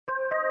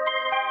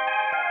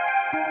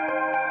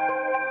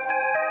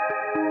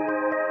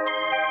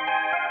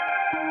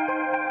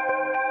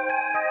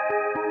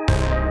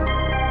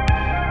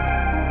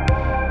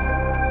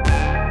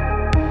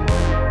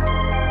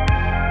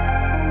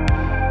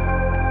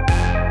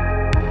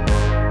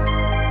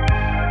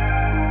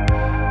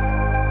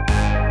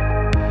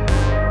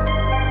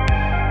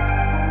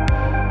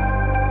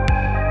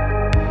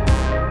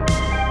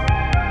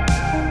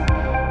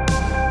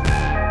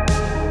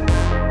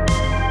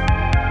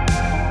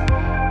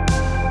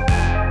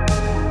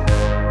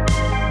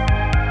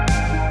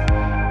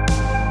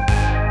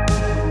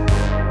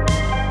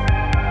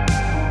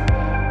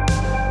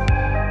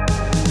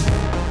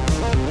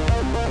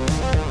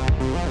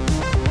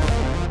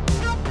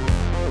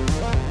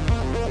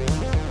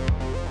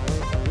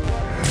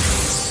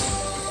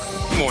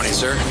Morning,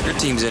 sir. Your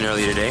team's in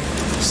early today.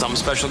 Something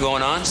special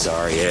going on?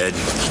 Sorry, Ed.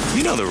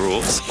 You know the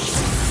rules.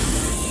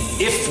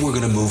 If we're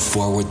gonna move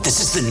forward, this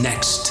is the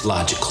next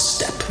logical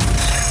step.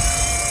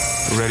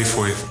 I'm ready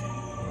for you.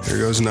 Here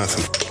goes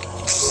nothing.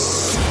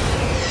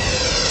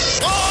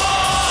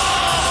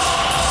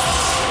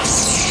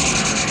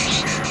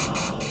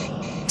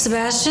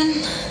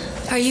 Sebastian,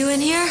 are you in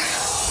here?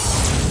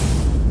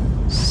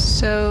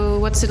 So,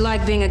 what's it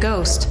like being a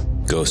ghost?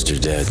 Ghosts are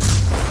dead.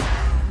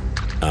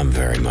 I'm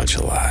very much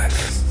alive.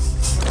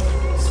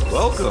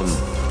 Welcome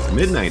to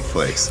Midnight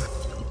Flicks, a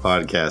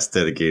podcast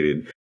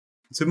dedicated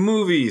to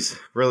movies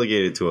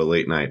relegated to a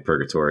late night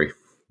purgatory.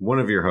 One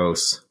of your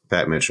hosts,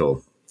 Pat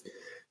Mitchell.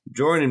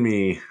 Joining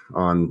me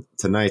on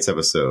tonight's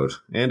episode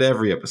and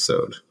every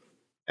episode,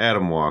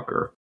 Adam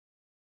Walker.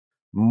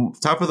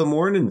 Top of the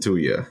morning to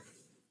you.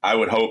 I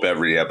would hope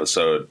every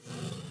episode.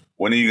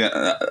 When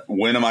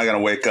am I gonna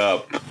wake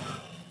up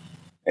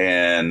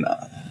and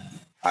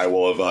I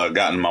will have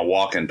gotten my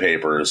walk-in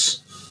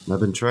papers? I've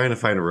been trying to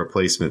find a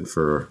replacement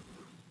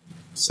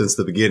since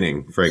the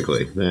beginning,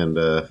 frankly, and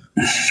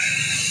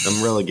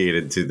I'm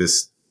relegated to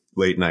this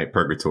late night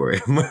purgatory.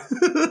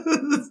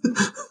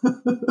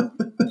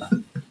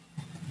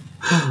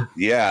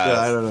 Yeah,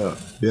 I don't know.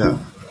 Yeah,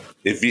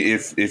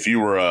 if you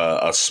were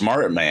a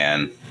smart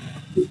man,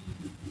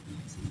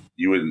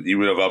 you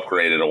would have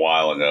upgraded a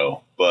while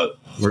ago. But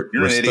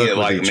you're an idiot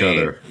like me.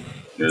 Other.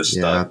 You're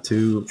stuck.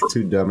 Two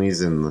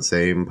dummies in the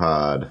same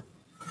pod.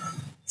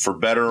 For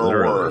better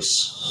or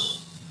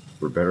worse.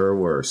 For better or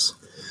worse.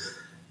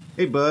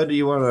 Hey, bud, do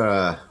you want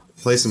to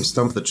play some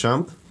Stump the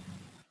Chump?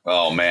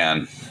 Oh,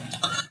 man.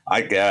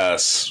 I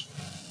guess.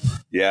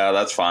 Yeah,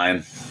 that's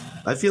fine.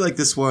 I feel like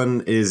this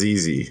one is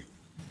easy.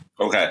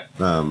 Okay.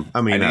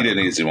 I need an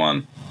easy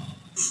one.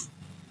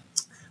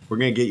 We're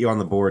going to get you on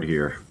the board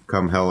here,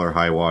 come hell or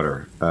high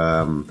water.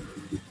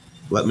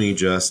 Let me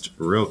just,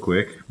 real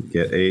quick,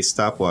 get a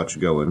stopwatch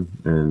going,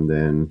 and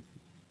then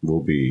we'll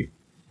be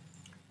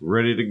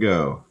ready to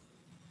go.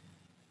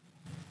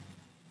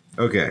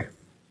 Okay.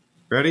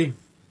 Ready?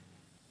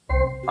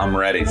 I'm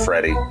ready,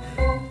 Freddy.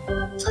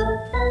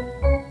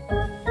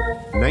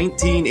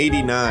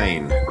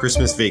 1989,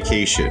 Christmas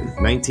Vacation.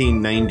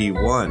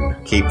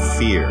 1991, Cape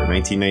Fear.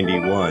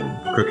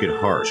 1991, Crooked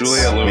Hearts.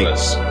 Julia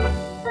Lewis.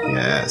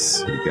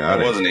 Yes, you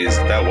got it.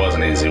 That was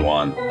an easy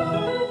one.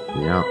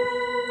 Yeah.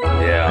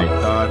 Yeah. I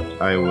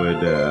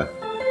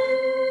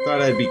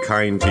thought I'd be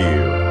kind to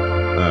you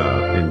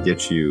and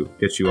get you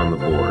on the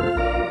board.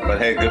 But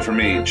hey, good for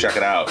me. Check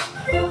it out.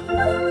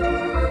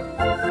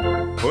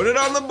 Put it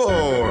on the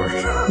board.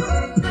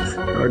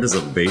 Or just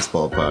a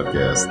baseball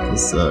podcast.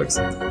 This sucks.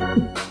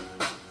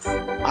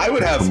 I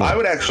would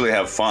actually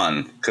have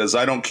fun because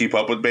I don't keep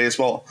up with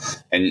baseball,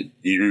 and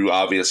you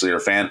obviously are a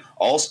fan.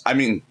 Also, I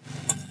mean,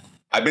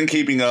 I've been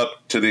keeping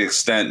up to the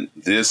extent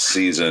this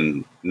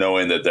season,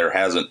 knowing that there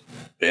hasn't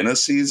been a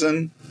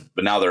season,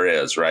 but now there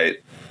is, right?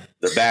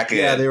 They're back in.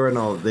 Yeah, they were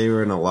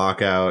in a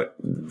lockout.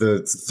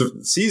 The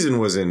season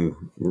was in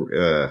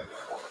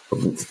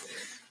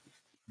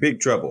big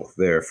trouble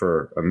there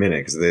for a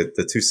minute because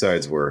the two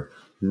sides were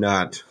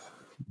not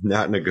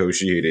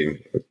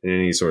negotiating in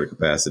any sort of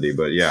capacity.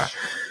 But yeah,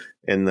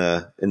 in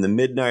the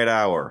midnight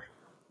hour,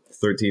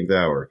 13th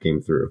hour came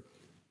through.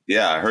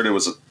 Yeah, I heard it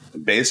was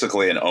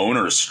basically an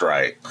owner's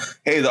strike.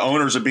 Hey, the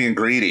owners are being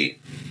greedy.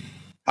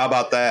 How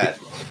about that?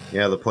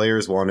 Yeah, the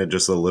players wanted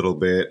just a little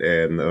bit,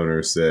 and the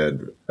owner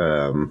said,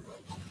 how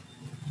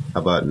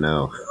about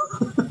no?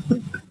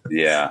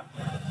 Yeah.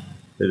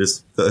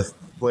 The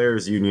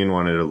players' union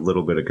wanted a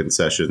little bit of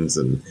concessions,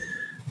 and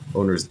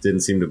owners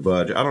didn't seem to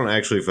budge. I don't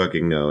actually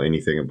fucking know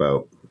anything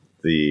about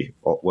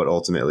what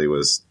ultimately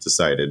was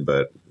decided,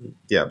 but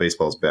yeah,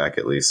 baseball's back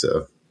at least,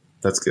 so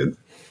that's good.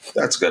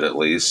 That's good at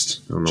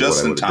least.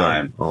 Just in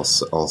time.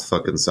 All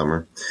fucking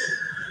summer.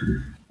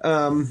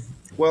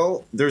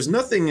 Well, there's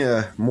nothing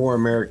more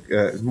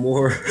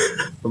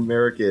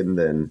American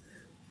than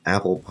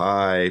apple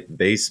pie,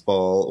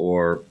 baseball,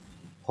 or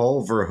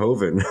Paul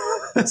Verhoeven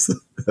as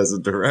a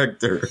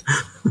director.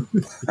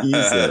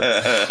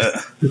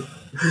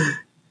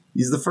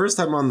 He's the first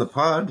time on the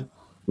pod,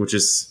 which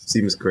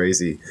seems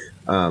crazy.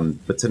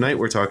 But tonight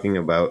we're talking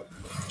about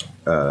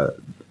the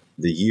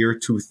year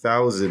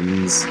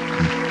 2000's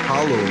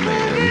Hollow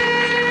Man.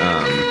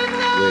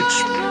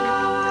 which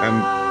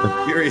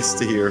I'm curious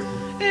to hear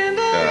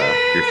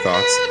your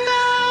thoughts.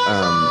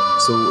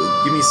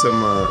 So give me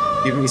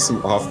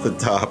some off the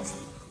top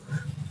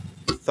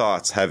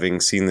thoughts, having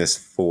seen this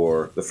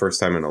for the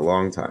first time in a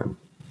long time.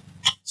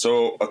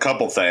 So a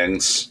couple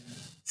things.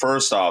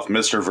 First off,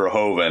 Mr.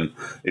 Verhoeven,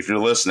 if you're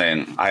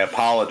listening, I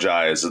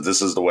apologize that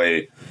this is the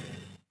way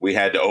we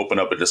had to open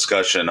up a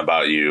discussion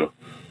about you.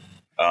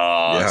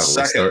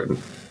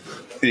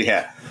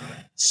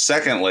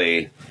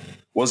 Secondly,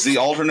 was the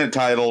alternate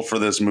title for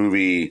this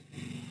movie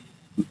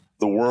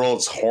The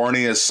World's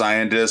Horniest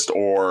Scientist,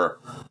 or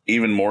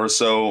even more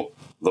so,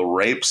 The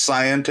Rape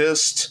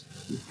Scientist?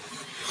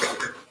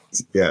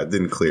 Yeah, it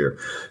didn't clear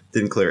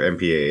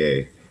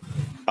MPAA.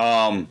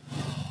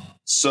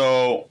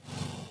 So,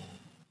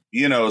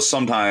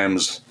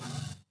 sometimes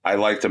I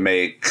like to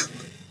make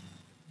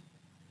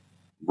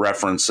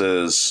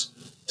references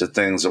to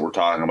things that we're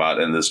talking about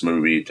in this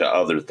movie to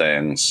other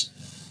things.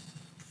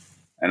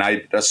 And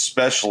I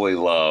especially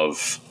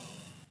love,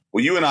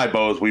 well, you and I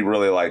both, we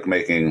really like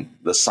making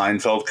the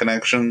Seinfeld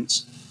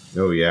connections.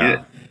 Oh,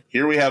 yeah.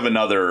 Here we have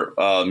another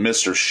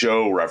Mr.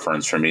 Show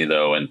reference for me,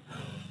 though. And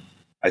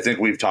I think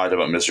we've talked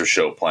about Mr.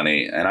 Show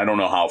plenty. And I don't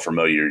know how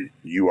familiar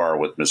you are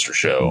with Mr.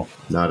 Show.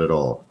 Not at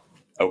all.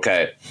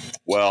 Okay.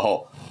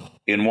 Well,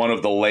 in one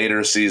of the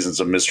later seasons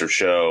of Mr.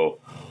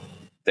 Show,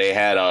 they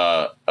had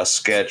a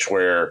sketch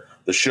where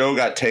the show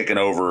got taken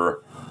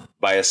over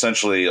by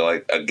essentially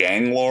like a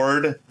gang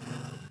lord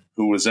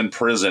who was in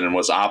prison and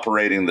was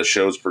operating the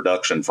show's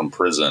production from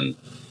prison.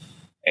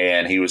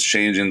 And he was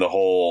changing the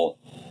whole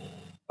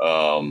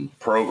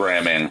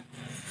programming.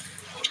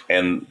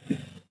 And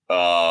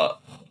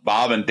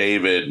Bob and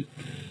David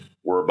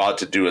were about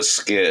to do a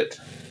skit.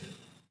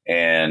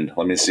 And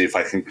let me see if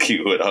I can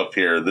cue it up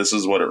here. This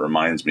is what it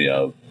reminds me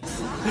of.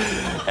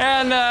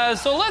 And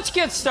so let's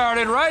get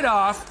started right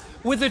off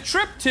with a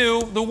trip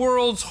to the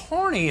world's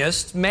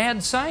horniest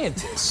mad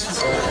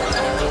scientist.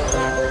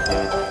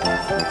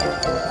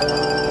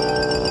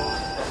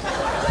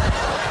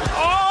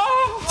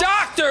 Oh,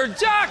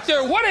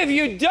 doctor, what have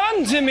you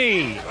done to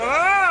me?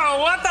 Oh,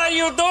 what are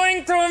you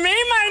doing to me,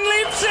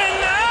 my Liebchen?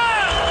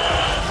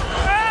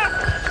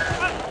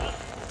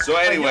 So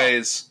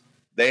anyways,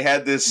 they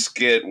had this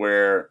skit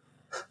where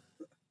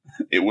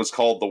it was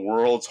called The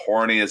World's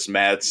Horniest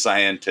Mad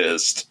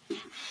Scientist.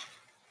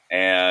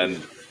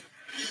 And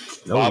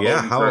Bob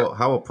Odenkirk,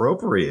 how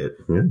appropriate.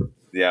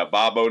 Yeah,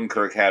 Bob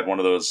Odenkirk had one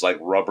of those like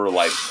rubber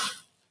like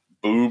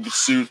boob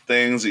suit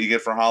things that you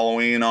get for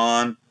Halloween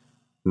on.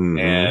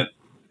 Mm-hmm.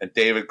 And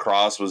David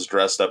Cross was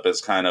dressed up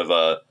as kind of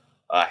a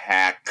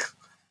hack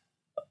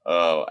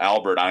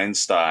Albert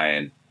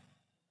Einstein.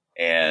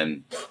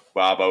 And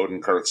Bob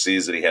Odenkirk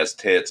sees that he has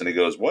tits and he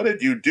goes, "What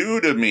did you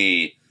do to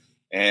me?"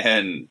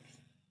 And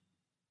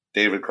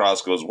David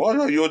Cross goes, "What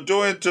are you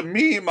doing to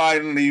me, my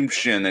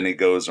Liebchen?" And he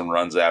goes and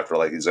runs after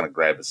like he's going to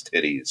grab his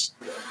titties.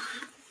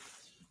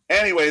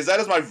 Anyways, that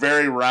is my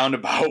very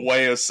roundabout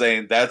way of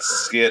saying that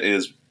skit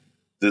is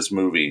this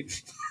movie.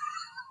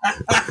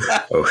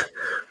 Oh,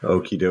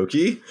 okie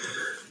dokie.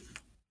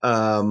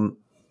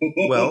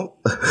 Well,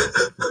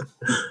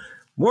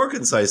 more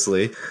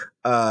concisely,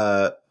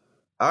 I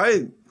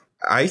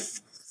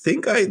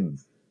think I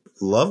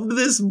loved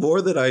this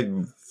more than I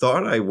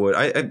thought I would.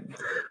 I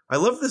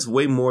love this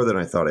way more than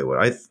I thought I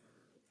would.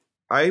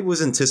 I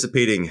was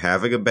anticipating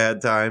having a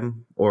bad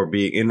time or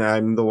being, and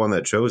I'm the one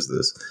that chose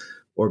this,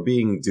 or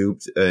being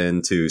duped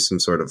into some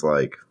sort of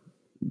like,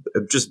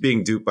 just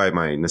being duped by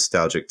my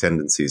nostalgic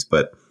tendencies.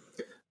 But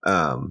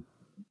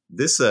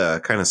this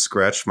kind of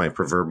scratched my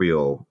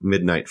proverbial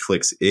midnight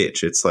flicks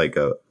itch. It's like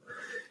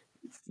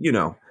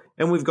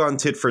and we've gone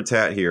tit for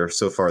tat here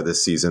so far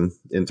this season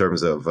in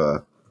terms of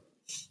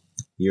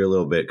you're a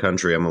little bit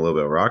country, I'm a little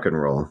bit rock and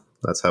roll.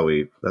 That's how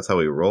we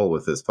roll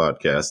with this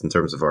podcast in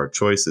terms of our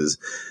choices.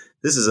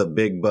 This is a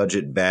big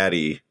budget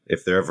baddie,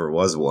 if there ever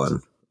was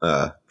one.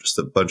 Just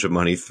a bunch of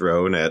money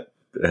thrown at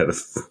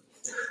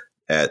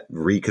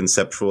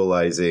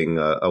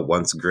reconceptualizing a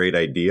once great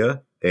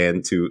idea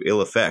and to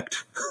ill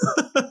effect.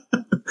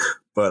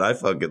 But I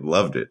fucking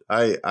loved it.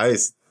 I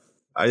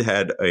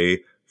had a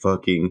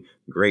fucking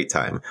great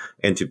time.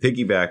 And to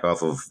piggyback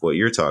off of what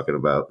you're talking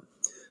about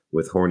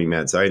with horny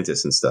mad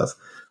scientists and stuff,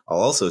 I'll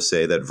also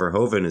say that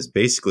Verhoeven is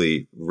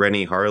basically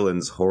Rennie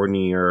Harlin's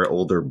hornier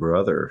older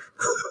brother.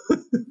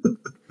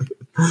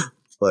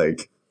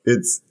 Like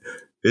it's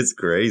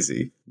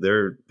crazy.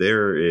 They're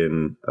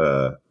in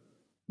a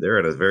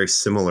very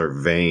similar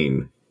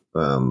vein,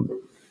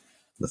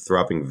 the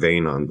throbbing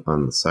vein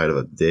on the side of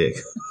a dick.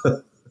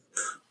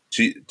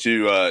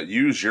 To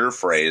use your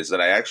phrase that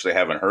I actually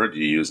haven't heard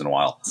you use in a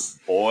while,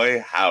 boy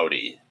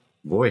howdy.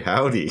 Boy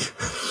howdy.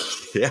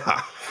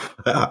 Yeah.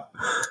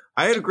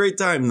 I had a great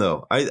time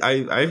though.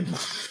 I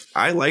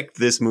liked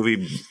this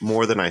movie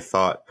more than I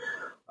thought.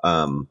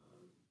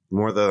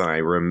 More than I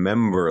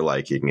remember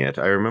liking it.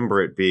 I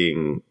remember it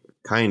being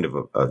kind of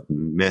a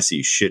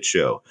messy shit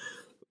show.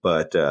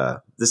 But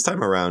this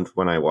time around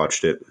when I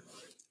watched it,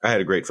 I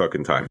had a great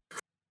fucking time.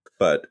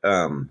 But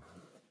to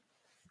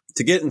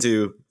get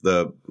into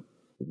the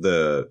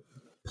the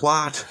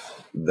plot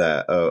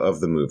that of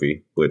the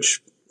movie,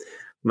 which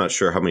I'm not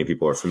sure how many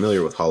people are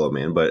familiar with Hollow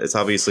Man, but it's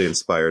obviously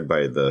inspired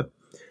by the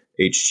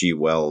H.G.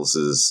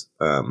 Wells's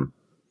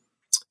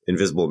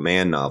Invisible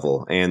Man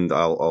novel and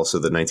also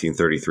the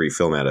 1933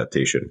 film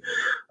adaptation.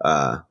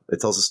 It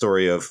tells the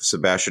story of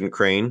Sebastian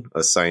Crane,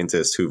 a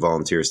scientist who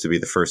volunteers to be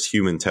the first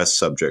human test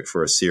subject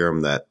for a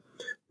serum that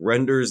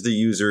renders the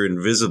user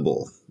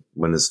invisible.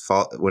 When his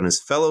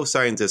fellow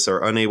scientists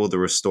are unable to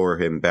restore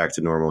him back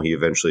to normal, he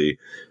eventually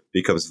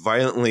becomes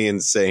violently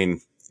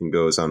insane and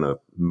goes on a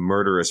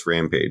murderous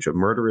rampage, a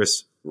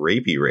murderous,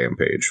 rapey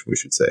rampage, we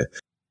should say.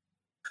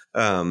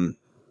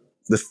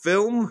 The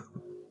film,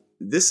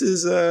 this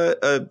is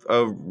a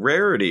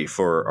rarity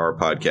for our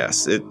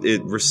podcast.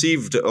 It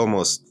received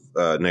almost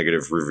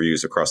negative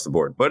reviews across the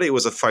board, but it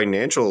was a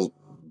financial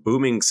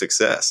booming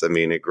success. I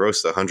mean, it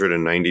grossed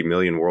 $190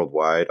 million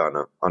worldwide on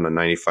a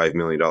 $95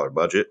 million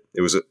budget.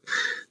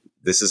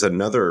 This is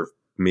another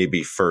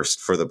maybe first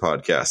for the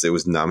podcast. It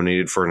was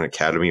nominated for an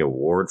Academy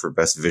Award for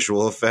Best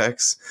Visual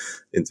Effects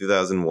in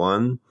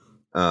 2001,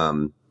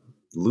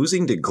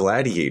 losing to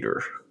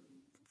Gladiator.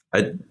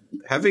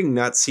 Having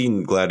not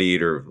seen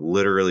Gladiator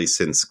literally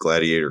since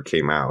Gladiator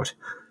came out,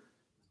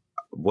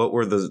 what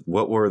were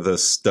the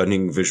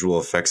stunning visual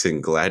effects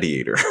in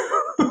Gladiator?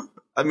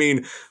 I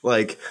mean,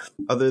 like,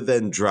 other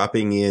than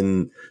dropping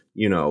in,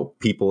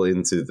 people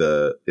in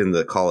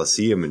the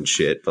Colosseum and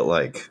shit, but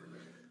like,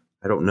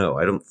 I don't know.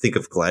 I don't think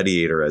of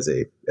Gladiator as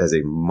a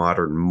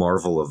modern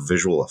marvel of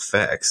visual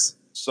effects.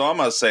 So I'm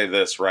gonna say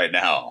this right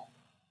now.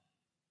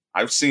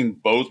 I've seen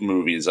both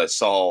movies.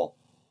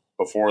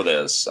 Before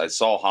this, I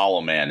saw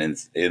Hollow Man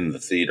in the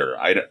theater.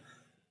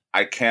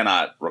 I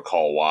cannot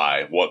recall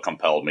what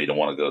compelled me to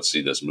want to go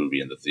see this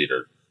movie in the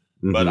theater.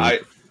 Mm-hmm.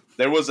 But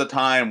there was a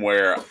time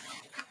where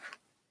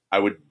I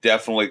would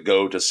definitely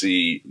go to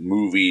see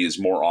movies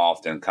more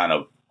often, kind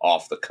of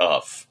off the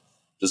cuff,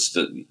 just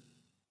to,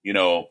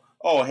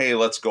 oh, hey,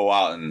 let's go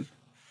out and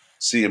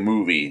see a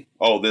movie.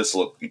 Oh, this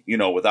look,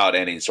 without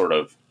any sort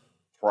of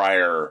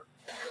prior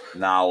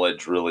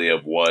knowledge really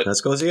of what.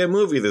 Let's go see a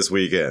movie this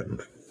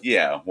weekend.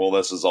 Yeah, well,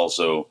 this is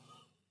also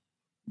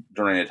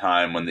during a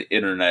time when the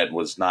internet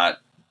was not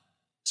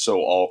so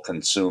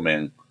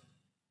all-consuming.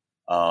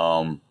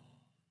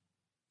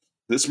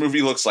 This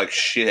movie looks like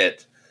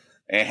shit,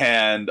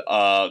 and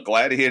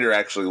Gladiator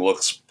actually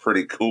looks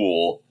pretty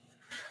cool.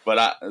 But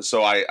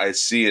I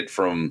see it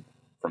from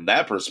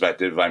that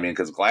perspective. I mean,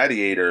 because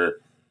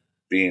Gladiator,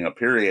 being a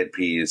period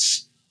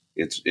piece,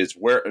 it's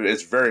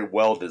very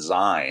well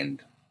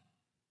designed.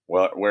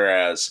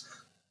 Whereas,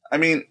 I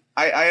mean,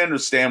 I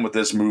understand with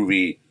this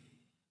movie,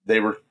 they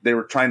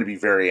were trying to be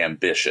very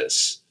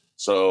ambitious.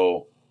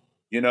 So,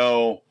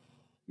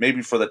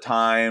 maybe for the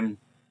time,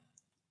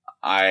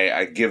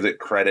 I give it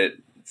credit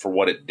for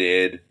what it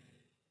did,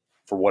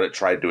 for what it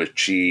tried to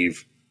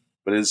achieve.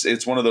 But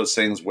it's one of those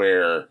things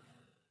where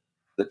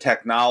the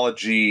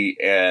technology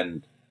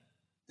and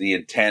the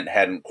intent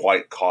hadn't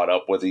quite caught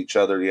up with each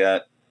other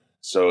yet.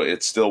 So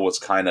it still was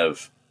kind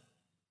of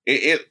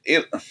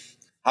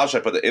how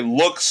should I put it? It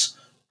looks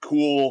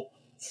cool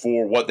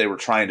for what they were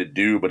trying to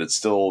do, but it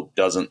still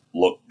doesn't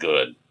look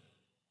good.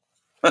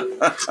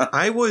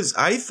 I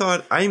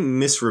thought I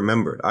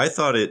misremembered.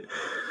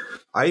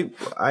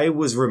 I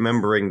was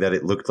remembering that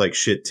it looked like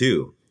shit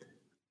too.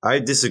 I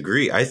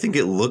disagree. I think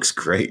it looks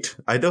great.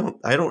 I don't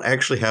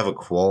actually have a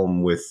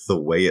qualm with the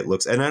way it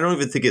looks, and I don't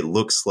even think it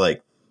looks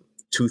like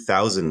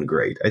 2000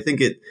 great. I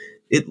think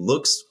it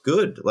looks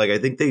good. Like, I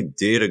think they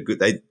did a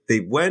good. They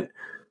went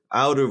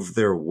out of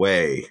their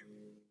way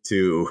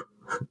to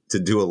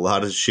do a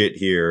lot of shit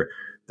here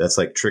that's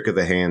like trick of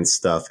the hand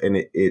stuff, and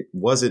it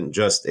wasn't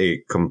just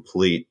a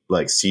complete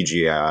like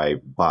CGI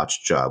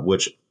botch job,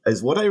 which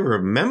is what I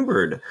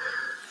remembered.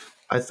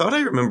 I thought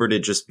I remembered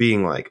it just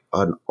being like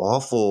an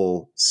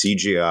awful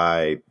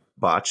CGI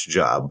botch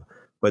job,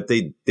 but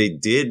they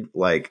did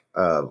like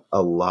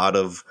a lot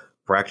of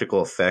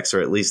practical effects,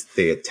 or at least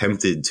they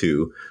attempted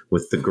to,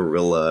 with the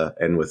gorilla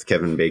and with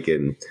Kevin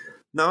Bacon.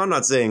 No, I'm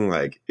not saying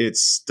like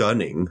it's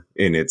stunning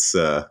in its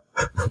in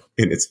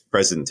its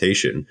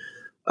presentation,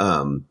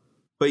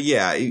 but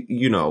yeah,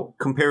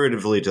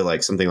 comparatively to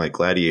like something like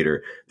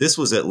Gladiator, this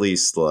was at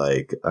least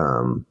like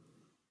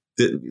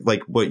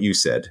like what you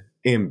said,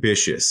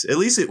 ambitious. At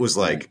least it was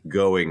like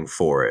going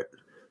for it.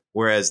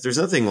 Whereas there's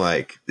nothing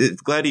like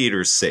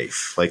Gladiator's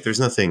safe. Like, there's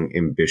nothing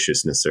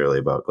ambitious necessarily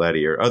about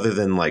Gladiator other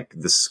than like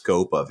the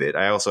scope of it.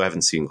 I also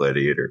haven't seen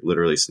Gladiator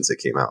literally since it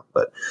came out,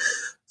 but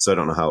so I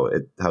don't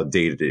know how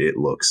dated it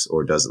looks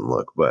or doesn't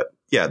look. But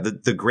yeah,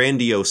 the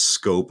grandiose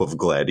scope of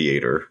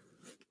Gladiator,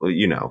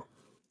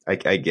 I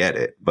get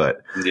it.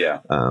 But yeah,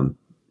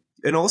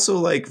 and also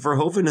like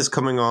Verhoeven is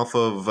coming off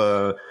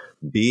of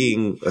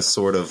being a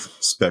sort of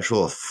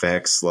special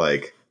effects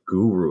like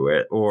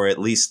guru, or at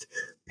least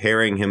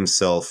pairing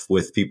himself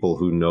with people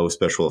who know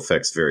special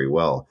effects very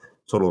well.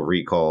 Total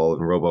Recall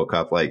and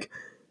RoboCop, like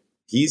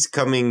he's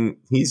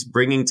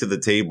bringing to the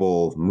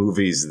table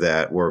movies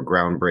that were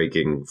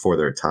groundbreaking for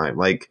their time.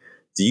 Like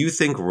do you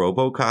think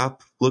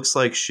RoboCop looks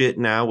like shit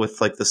now with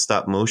like the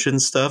stop motion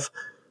stuff?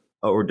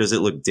 Or does it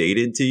look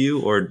dated to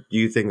you? Or do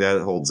you think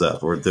that holds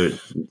up or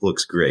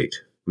looks great?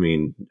 I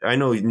mean, I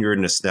know you're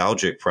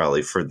nostalgic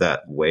probably for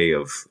that way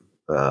of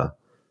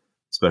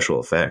special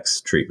effects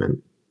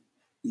treatment.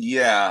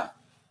 Yeah.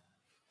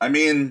 I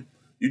mean,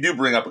 you do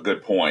bring up a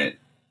good point.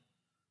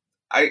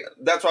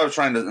 That's why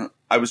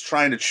I was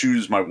trying to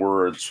choose my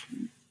words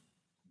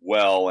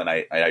well, and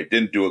I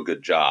didn't do a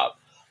good job.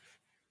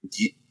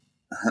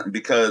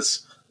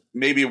 Because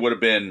maybe it would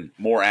have been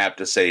more apt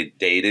to say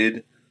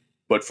dated,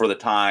 but for the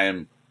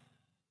time,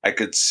 I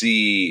could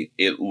see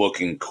it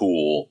looking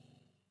cool.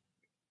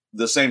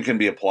 The same can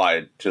be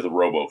applied to the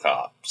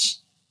RoboCops.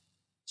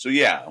 So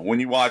yeah, when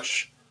you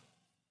watch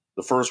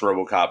the first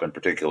RoboCop in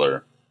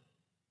particular,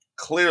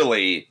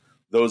 clearly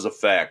those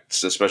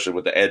effects, especially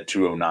with the Ed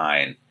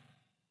 209,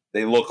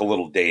 they look a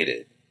little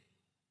dated.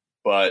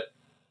 But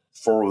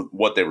for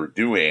what they were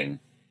doing,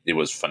 it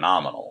was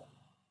phenomenal.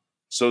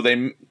 So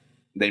they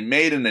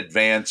made an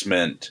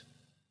advancement,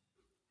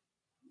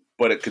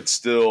 but it could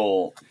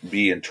still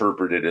be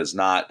interpreted as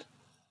not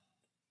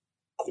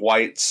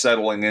quite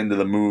settling into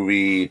the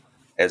movie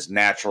as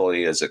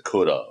naturally as it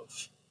could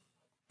have.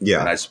 Yeah.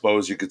 And I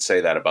suppose you could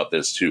say that about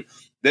this too.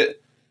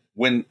 That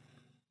when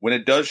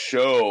it does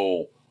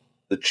show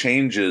the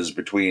changes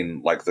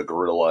between like the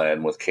gorilla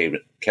and with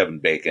Kevin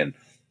Bacon,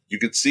 you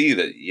could see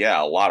that,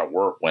 yeah, a lot of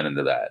work went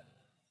into that.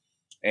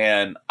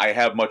 And I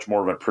have much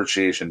more of an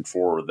appreciation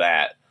for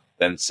that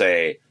than,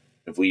 say,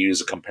 if we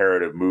use a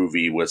comparative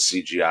movie with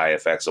CGI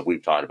effects that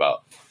we've talked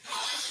about,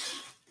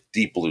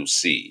 Deep Blue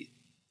Sea.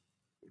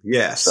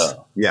 Yes.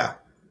 So, yeah.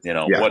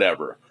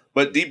 Whatever.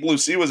 But Deep Blue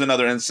Sea was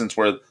another instance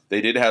where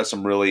they did have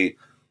some really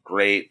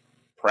great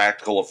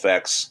practical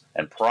effects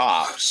and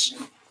props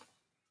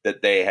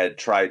that they had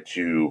tried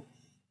to,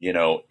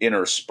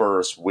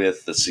 intersperse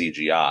with the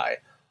CGI.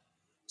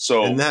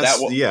 So and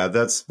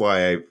that's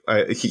why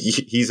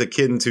he's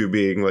akin to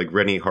being like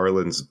Rennie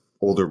Harlin's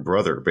older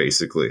brother.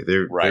 Basically,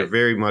 they're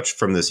very much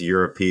from this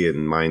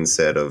European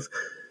mindset of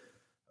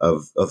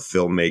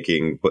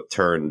filmmaking, but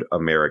turned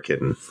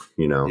American.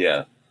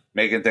 Yeah,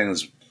 making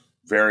things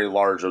very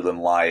larger than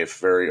life,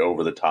 very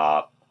over the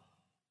top,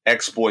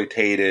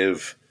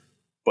 exploitative,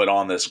 but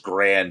on this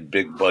grand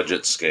big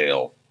budget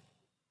scale.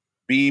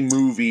 B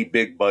movie,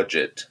 big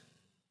budget.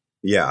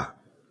 Yeah,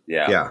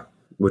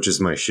 which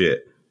is my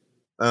shit.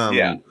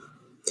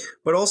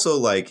 But also,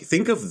 like,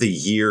 think of the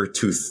year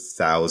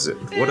 2000.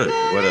 What a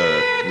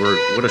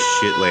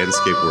shit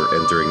landscape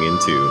we're entering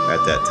into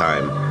at that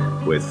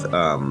time, with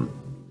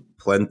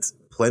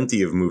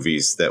plenty of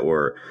movies that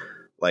were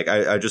like,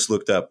 I just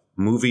looked up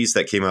movies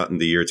that came out in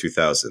the year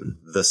 2000.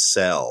 The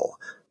Cell,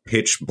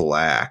 Pitch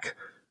Black.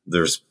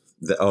 There's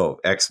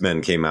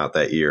X-Men came out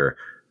that year.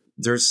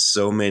 There's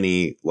so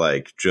many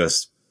like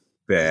just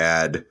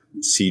bad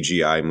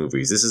CGI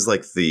movies. This is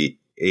like the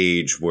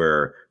age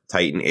where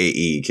Titan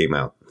AE came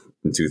out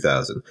in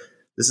 2000.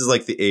 This is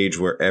like the age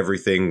where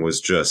everything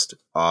was just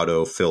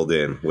auto filled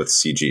in with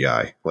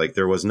CGI. Like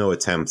there was no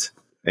attempt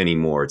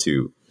anymore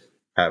to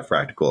have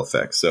practical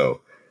effects.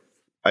 So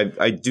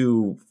I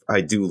do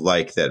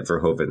like that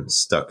Verhoeven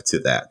stuck to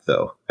that,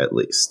 though, at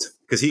least,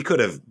 because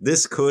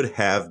this could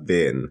have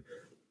been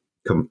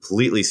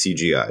completely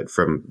CGI'd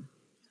from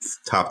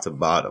top to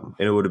bottom,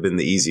 and it would have been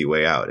the easy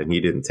way out, and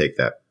he didn't take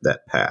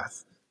that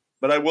path.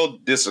 But I will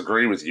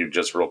disagree with you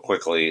just real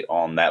quickly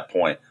on that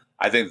point.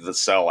 I think The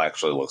Cell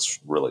actually looks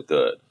really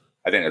good.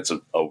 I think it's a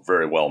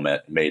very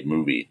well-made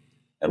movie.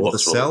 The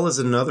Cell is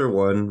another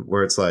one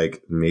where it's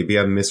like, maybe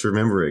I'm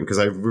misremembering, because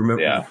I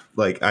remember,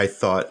 like, I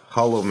thought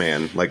Hollow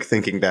Man, like,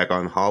 thinking back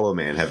on Hollow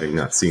Man, having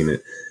not seen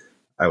it,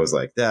 I was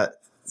like, I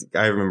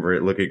remember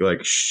it looking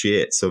like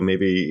shit, so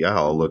maybe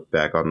I'll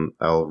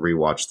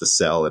rewatch The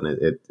Cell, and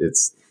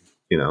it's,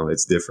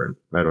 it's different.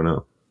 I don't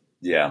know.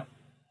 Yeah.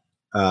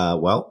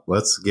 Well,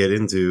 let's get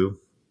into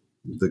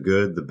the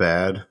good, the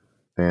bad,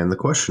 and the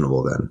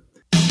questionable then.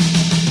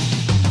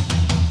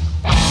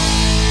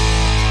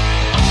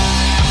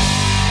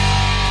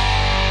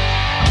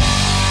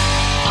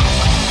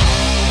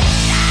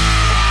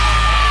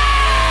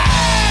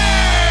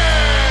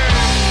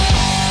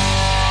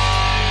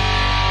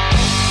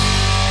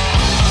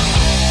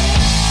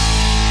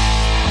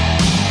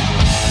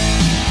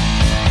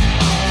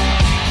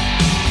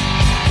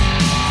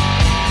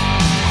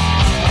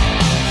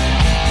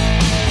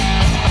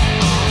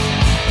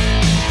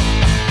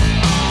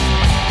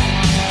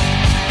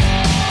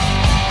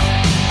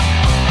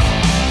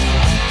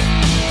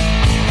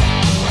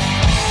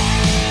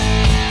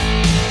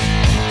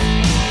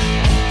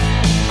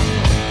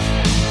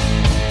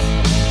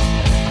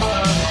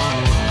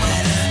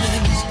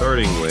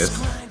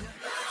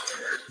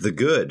 The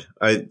good.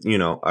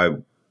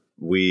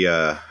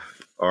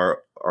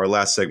 Our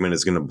last segment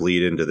is going to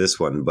bleed into this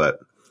one, but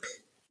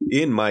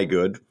in my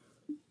good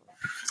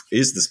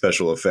is the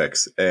special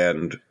effects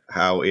and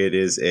how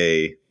this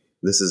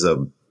is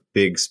a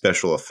big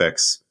special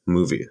effects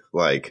movie.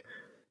 Like,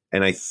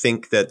 and I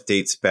think that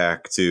dates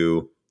back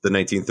to the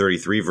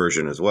 1933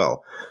 version as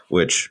well,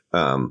 which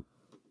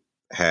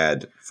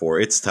had, for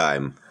its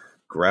time,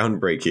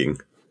 groundbreaking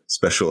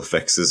special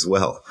effects as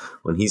well.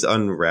 When he's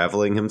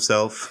unraveling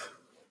himself,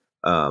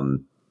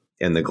 and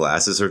the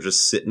glasses are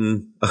just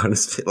sitting on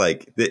his face,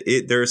 like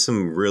there's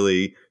some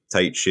really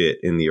tight shit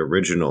in the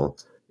original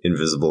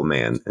Invisible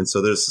Man. And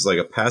so there's like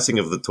a passing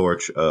of the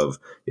torch of,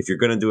 if you're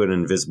going to do an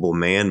Invisible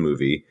Man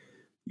movie,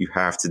 you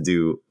have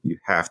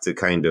to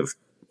kind of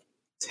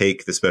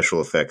take the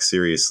special effects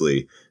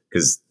seriously,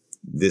 because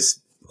this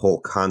whole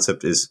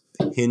concept is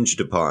hinged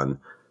upon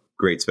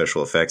great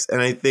special effects.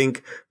 And I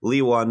think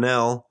Lee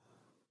Whannell,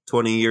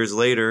 20 years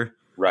later,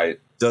 right,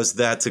 does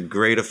that to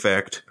great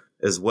effect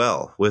as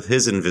well with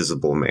his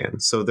Invisible Man.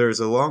 So there's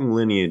a long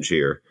lineage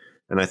here,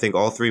 and I think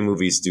all three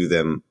movies do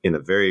them in a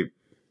very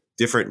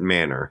different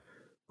manner,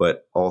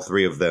 but all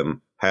three of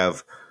them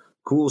have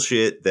cool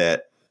shit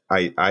that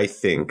I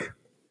think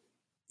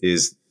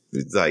is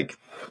like,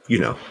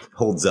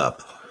 holds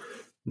up.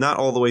 Not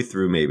all the way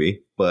through,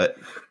 maybe, but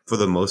for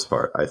the most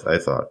part, I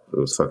thought it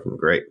was fucking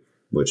great,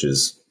 which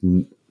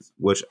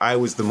I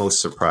was the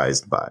most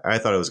surprised by. I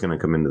thought I was going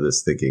to come into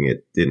this thinking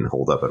it didn't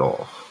hold up at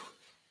all.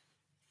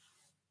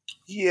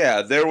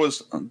 Yeah, there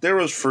was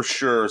for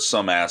sure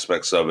some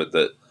aspects of it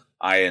that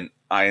I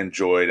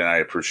enjoyed and I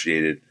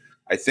appreciated.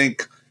 I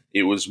think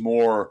it was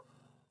more,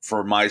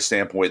 from my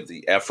standpoint,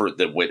 the effort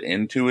that went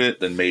into it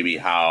than maybe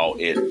how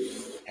it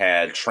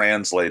had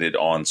translated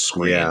on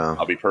screen. Yeah,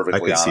 I'll be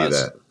perfectly honest. See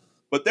that.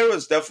 But there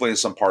was definitely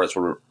some parts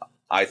where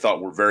I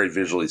thought were very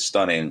visually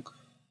stunning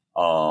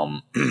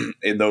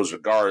in those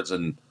regards.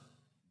 And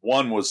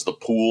one was the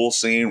pool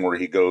scene where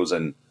he goes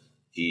and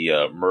he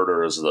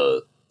murders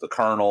the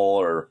colonel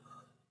or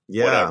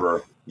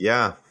whatever.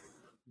 Yeah,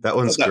 that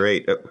one's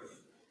great.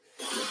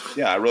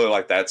 Yeah, I really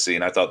like that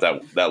scene. I thought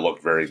that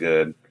looked very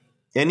good.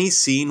 Any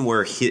scene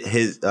where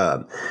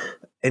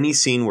any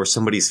scene where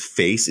somebody's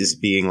face is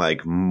being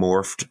like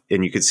morphed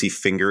and you could see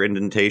finger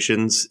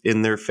indentations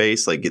in their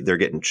face, like they're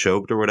getting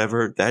choked or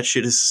whatever, that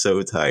shit is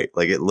so tight.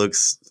 Like, it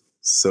looks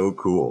so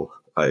cool.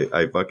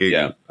 I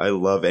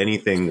love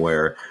anything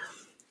where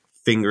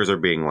fingers are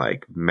being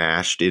like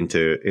mashed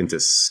into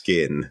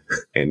skin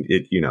and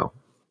it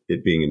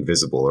being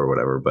invisible or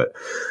whatever. But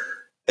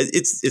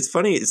it's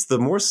funny. It's the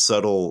more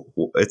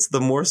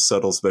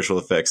subtle special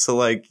effects. So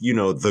like,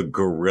 the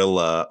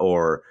gorilla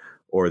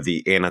or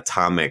the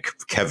anatomic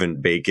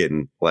Kevin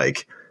Bacon,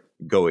 like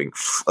going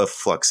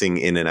fluxing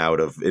in and out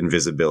of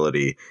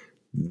invisibility,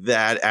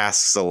 that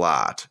asks a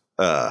lot.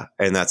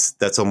 And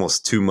that's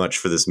almost too much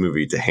for this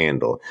movie to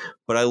handle.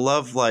 But I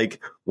love like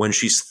when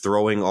she's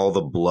throwing all the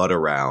blood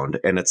around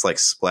and it's like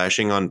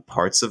splashing on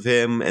parts of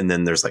him. And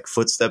then there's like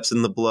footsteps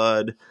in the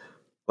blood.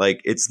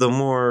 Like it's the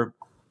more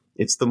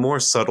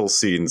subtle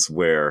scenes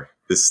where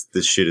this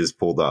shit is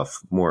pulled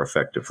off more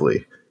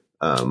effectively.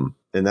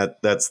 And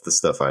that's the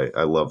stuff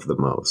I love the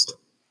most.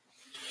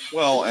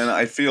 Well, and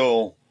I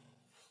feel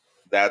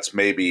that's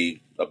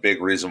maybe a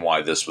big reason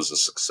why this was a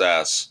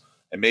success.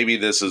 And maybe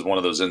this is one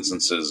of those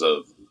instances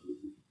of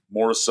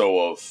more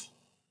so of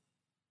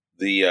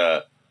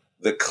the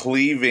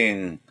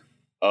cleaving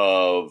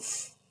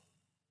of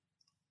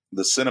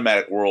the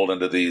cinematic world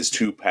into these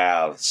two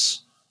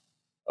paths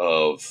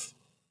of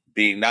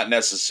being not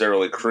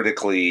necessarily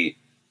critically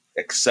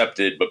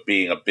accepted, but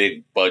being a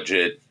big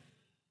budget,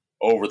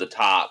 over the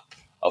top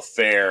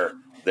affair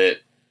that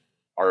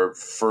our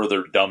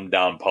further dumbed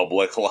down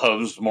public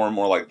loves more and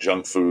more, like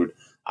junk food.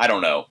 I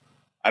don't know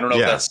if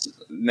that's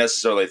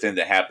necessarily a thing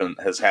that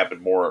has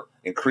happened more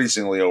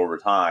increasingly over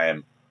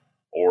time,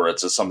 or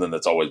it's just something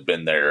that's always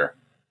been there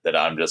that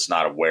I'm just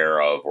not aware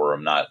of, or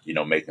I'm not,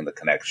 making the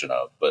connection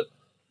of. But,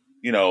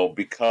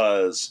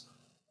 because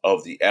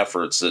of the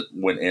efforts that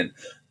went in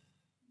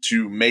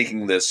to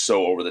making this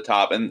so over the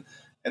top, and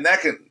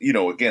that can,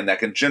 again, that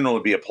can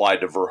generally be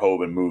applied to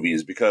Verhoeven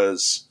movies,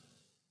 because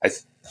I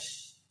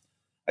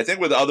think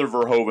with other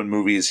Verhoeven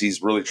movies,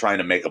 he's really trying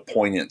to make a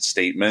poignant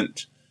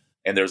statement,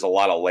 and there's a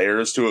lot of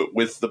layers to it.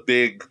 With the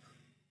big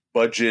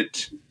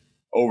budget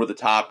over the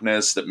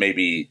topness that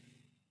maybe,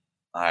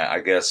 I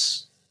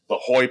guess, the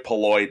hoi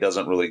polloi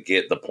doesn't really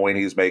get the point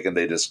he's making.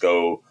 They just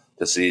go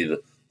to see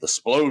the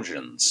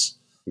explosions,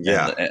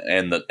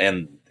 and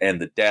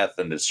the death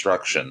and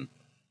destruction,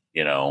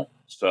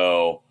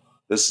 So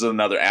this is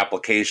another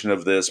application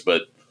of this,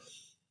 but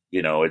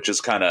it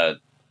just kind of,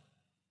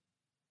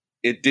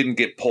 it didn't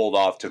get pulled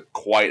off to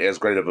quite as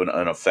great of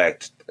an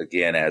effect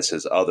again as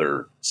his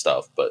other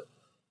stuff, but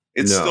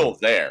it's still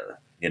there.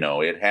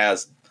 It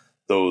has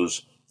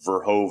those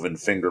Verhoeven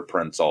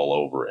fingerprints all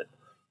over it,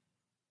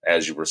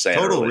 as you were saying.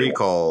 Total earlier.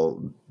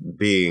 Recall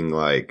being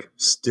like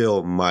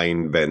still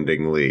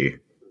mind-bendingly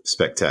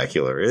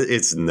spectacular.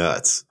 It's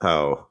nuts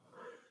how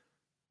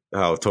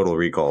Total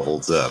Recall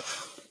holds up.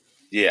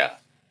 Yeah.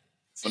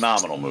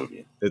 Phenomenal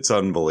movie. It's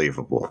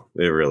unbelievable.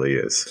 It really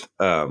is.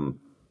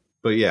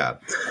 But yeah,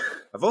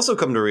 I've also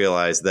come to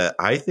realize that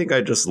I think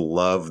I just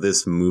love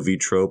this movie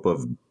trope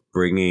of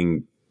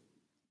bringing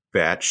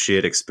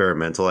batshit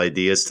experimental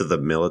ideas to the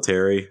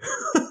military.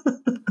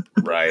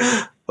 Right.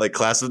 Like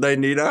Class of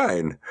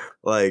 '99.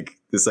 Like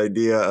this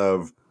idea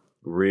of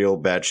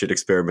real batshit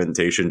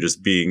experimentation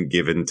just being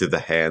given to the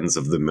hands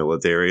of the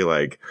military.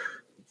 Like,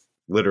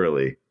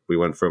 literally, we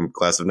went from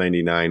Class of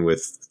 '99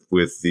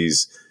 with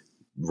these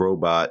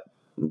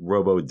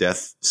robo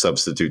death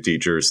substitute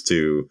teachers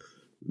to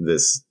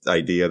this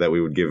idea that we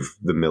would give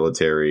the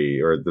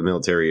military, or the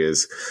military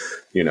is,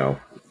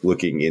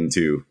 looking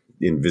into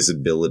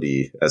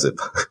invisibility as a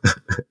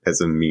as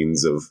a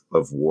means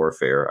of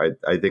warfare.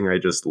 I think I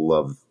just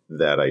love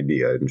that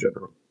idea in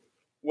general.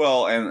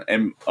 Well,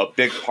 and a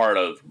big part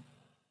of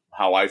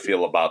how I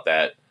feel about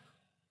that,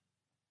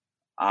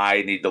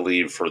 I need to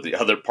leave for the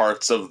other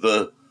parts of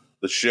the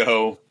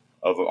show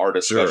of our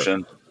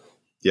discussion. Sure.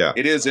 Yeah,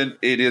 it is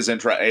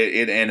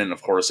interesting, and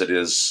of course, that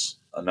is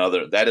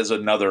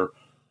another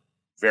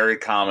very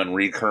common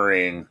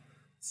recurring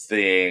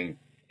thing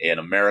in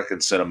American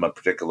cinema,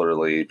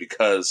 particularly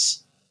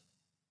because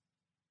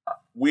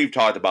we've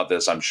talked about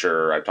this. I'm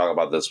sure I've talked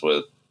about this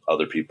with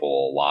other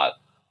people a lot,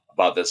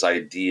 about this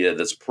idea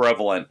that's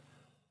prevalent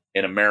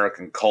in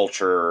American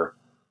culture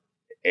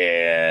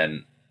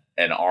and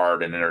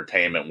art and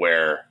entertainment,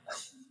 where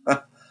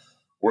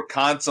we're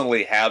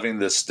constantly having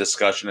this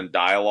discussion and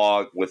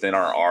dialogue within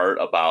our art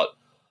about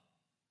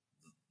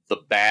the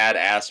bad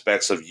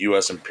aspects of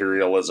U.S.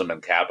 imperialism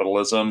and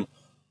capitalism,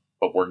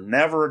 but we're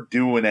never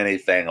doing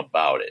anything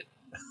about it.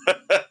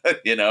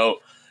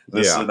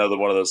 This is another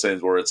one of those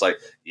things where it's like,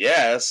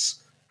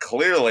 yes,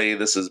 clearly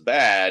this is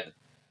bad,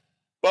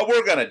 but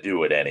we're going to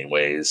do it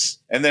anyways.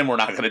 And then we're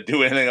not going to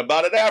do anything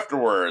about it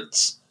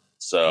afterwards.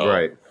 So,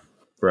 right.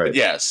 But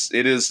yes,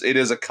 it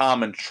is a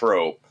common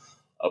trope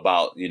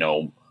about,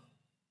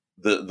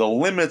 the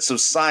limits of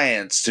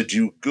science to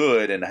do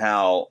good, and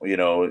how,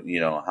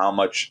 how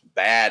much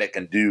bad it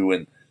can do,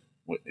 and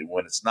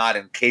when it's not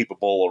in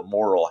capable or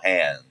moral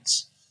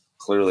hands.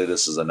 Clearly,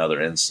 this is another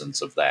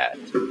instance of that.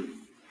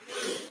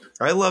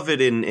 I love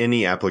it in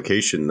any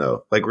application,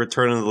 though. Like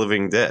Return of the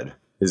Living Dead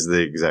is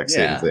the exact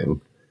same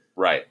thing.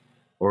 Right.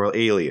 Or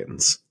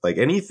Aliens. Like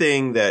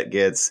anything that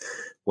gets,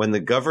 when the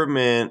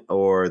government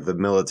or the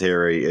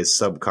military is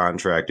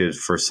subcontracted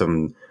for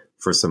some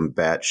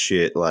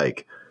batshit,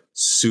 like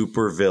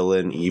super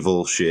villain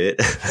evil shit,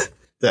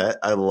 that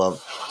I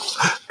love.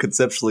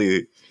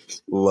 Conceptually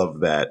love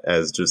that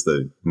as just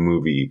a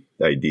movie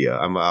idea.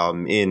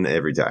 I'm in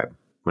every time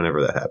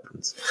whenever that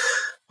happens.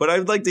 But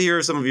I'd like to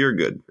hear some of your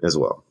good as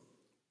well.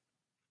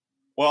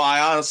 Well,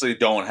 I honestly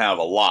don't have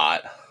a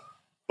lot,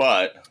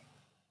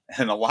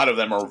 and a lot of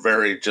them are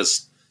very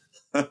just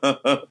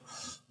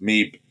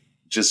me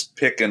just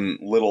picking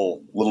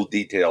little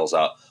details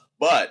out.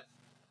 But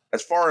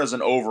as far as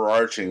an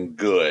overarching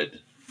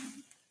good,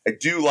 I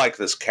do like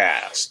this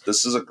cast.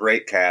 This is a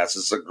great cast.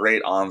 This is a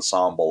great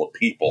ensemble of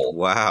people.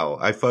 Wow.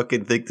 I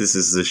fucking think this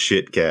is a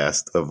shit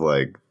cast of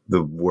like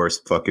the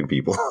worst fucking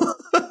people.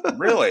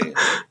 Really?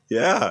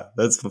 Yeah.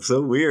 That's so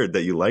weird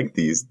that you like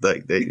these.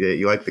 Like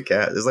you like the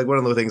cast. It's like one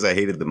of the things I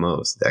hated the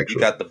most, actually.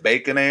 You got the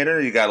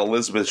Baconator. You got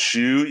Elizabeth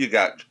Shue. You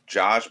got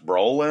Josh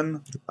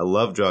Brolin. I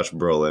love Josh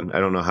Brolin. I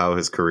don't know how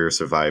his career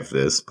survived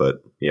this,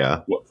 but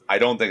yeah. Well, I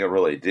don't think it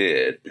really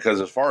did,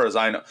 because as far as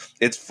I know,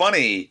 it's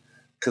funny,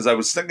 because I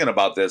was thinking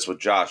about this with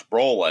Josh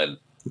Brolin.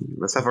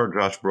 Let's have our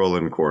Josh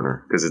Brolin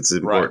corner, because it's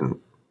important.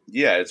 Right.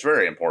 Yeah, it's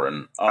very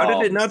important. How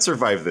did it not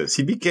survive this?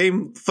 He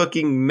became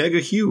fucking mega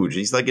huge.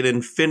 He's like an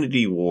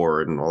Infinity War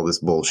and all this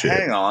bullshit.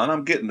 Hang on,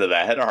 I'm getting to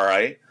that. All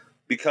right.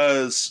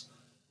 Because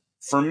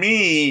for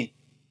me,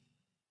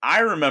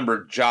 I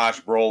remember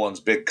Josh Brolin's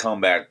big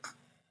comeback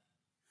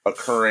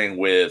occurring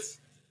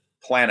with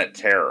Planet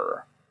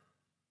Terror.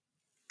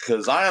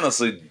 Because I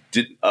honestly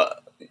did...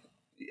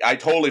 I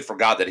totally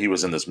forgot that he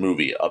was in this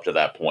movie up to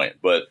that point,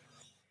 but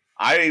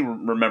I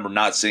remember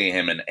not seeing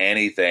him in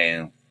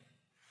anything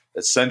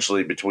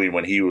essentially between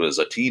when he was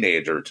a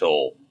teenager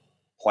till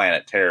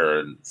Planet Terror,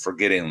 and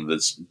forgetting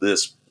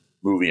this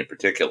movie in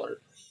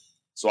particular.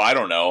 So I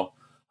don't know.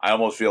 I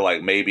almost feel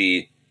like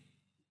maybe,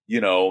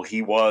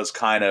 he was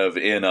kind of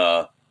in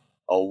a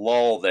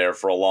lull there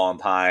for a long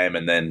time,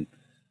 and then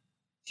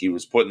he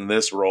was put in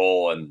this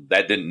role, and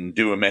that didn't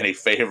do him any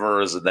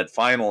favors, and then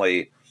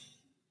finally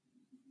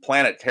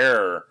Planet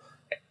Terror,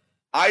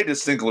 I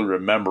distinctly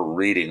remember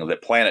reading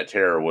that Planet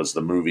Terror was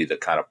the movie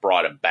that kind of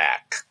brought him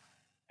back.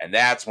 And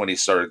that's when he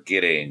started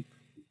getting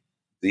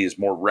these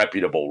more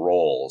reputable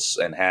roles,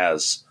 and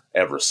has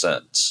ever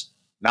since.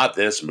 Not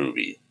this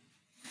movie.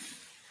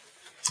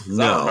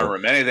 No. I don't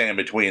remember anything in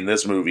between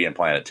this movie and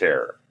Planet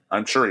Terror.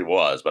 I'm sure he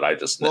was, but I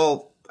just...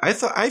 Well,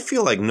 I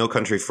feel like No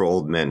Country for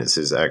Old Men is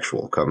his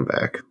actual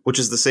comeback, which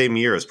is the same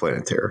year as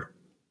Planet Terror.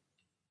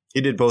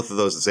 He did both of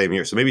those the same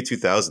year, so maybe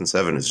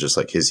 2007 is just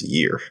like his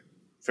year.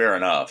 Fair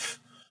enough.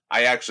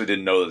 I actually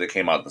didn't know that they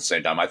came out at the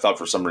same time. I thought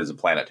for some reason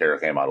Planet Terror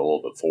came out a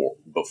little bit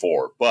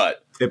before,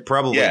 but... It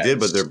probably did,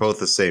 but they're both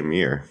the same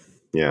year.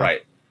 Yeah.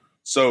 Right.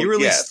 So, he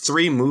released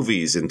 3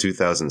 movies in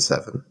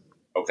 2007.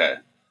 Okay.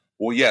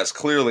 Well, yes,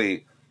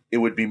 clearly it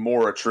would be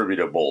more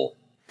attributable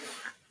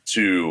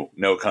to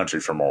No Country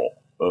for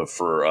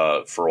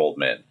Old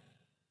Men.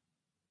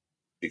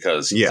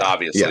 Because he's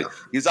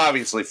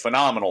obviously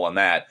phenomenal in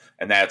that,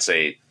 and that's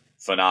a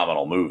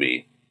phenomenal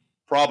movie.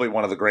 Probably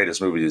one of the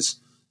greatest movies,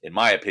 in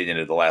my opinion,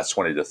 of the last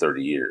 20 to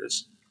 30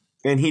 years.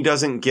 And he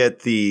doesn't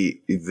get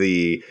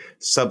the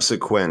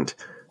subsequent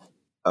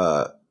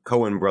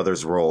Coen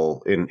Brothers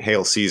role in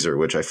Hail Caesar,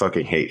 which I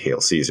fucking hate.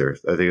 Hail Caesar,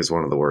 I think it's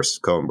one of the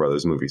worst Coen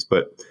Brothers movies.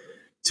 But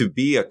to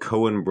be a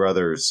Coen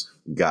Brothers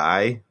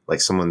guy,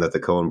 like someone that the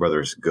Coen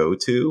Brothers go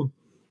to,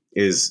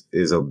 is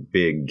a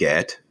big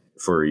get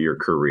for your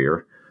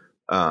career.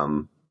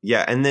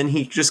 Yeah, and then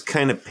he just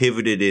kind of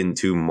pivoted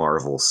into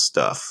Marvel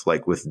stuff,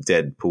 like with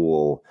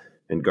Deadpool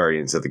and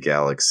Guardians of the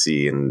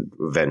Galaxy and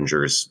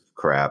Avengers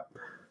crap.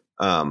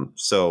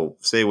 So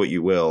say what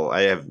you will,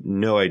 I have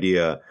no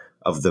idea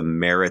of the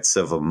merits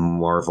of a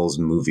Marvel's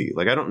movie.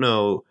 Like, I don't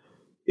know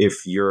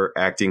if your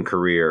acting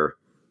career,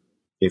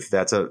 if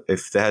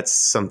that's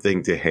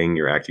something to hang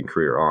your acting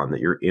career on,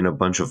 that you're in a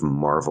bunch of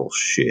Marvel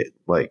shit.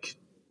 Like,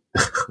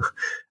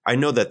 I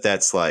know that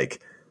that's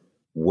like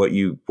what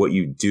you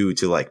do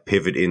to like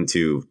pivot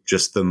into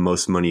just the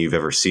most money you've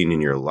ever seen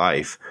in your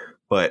life.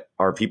 But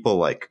are people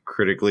like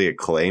critically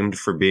acclaimed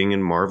for being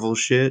in Marvel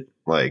shit?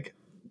 Like,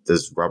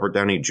 does Robert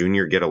Downey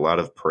Jr. get a lot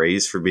of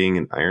praise for being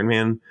an Iron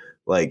Man?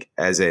 Like,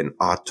 as an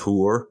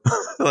auteur,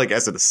 like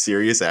as a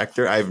serious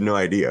actor? I have no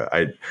idea.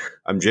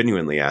 I'm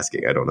genuinely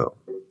asking. I don't know.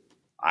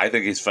 I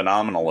think he's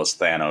phenomenal as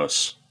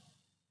Thanos.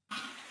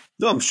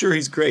 No, I'm sure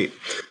he's great.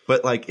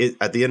 But like,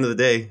 at the end of the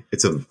day,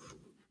 it's a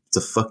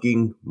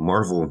fucking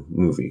Marvel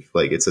movie.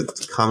 Like, it's a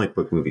comic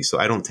book movie. So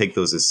I don't take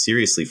those as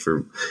seriously,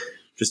 for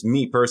just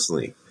me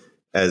personally,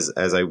 as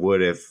I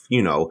would if,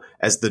 you know,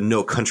 as the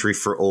No Country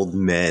for Old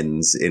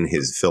Men's in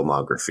his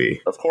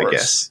filmography. Of course. I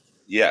guess.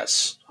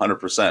 Yes,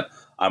 100%.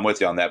 I'm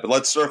with you on that. But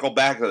let's circle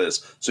back to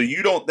this. So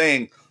you don't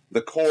think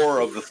the core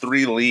of the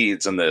three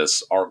leads in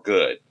this are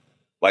good?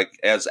 Like,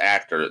 as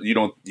actors, you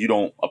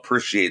don't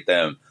appreciate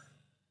them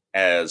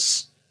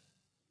as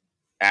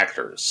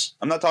actors.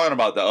 I'm not talking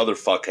about the other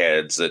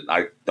fuckheads that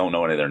I don't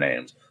know any of their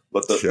names.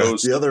 But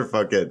the other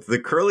fuckhead, the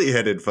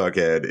curly-headed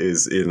fuckhead,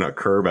 is in a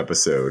Curb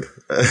episode.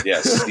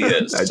 Yes, he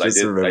is. I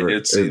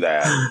did see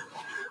that.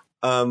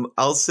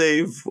 I'll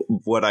save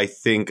what I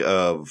think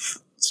of,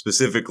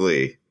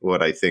 specifically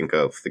what I think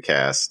of the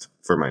cast,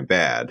 for my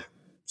bad,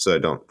 so I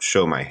don't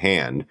show my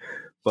hand.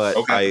 But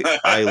okay.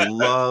 I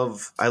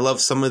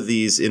love some of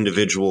these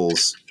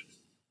individuals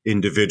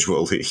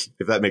individually,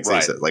 if that makes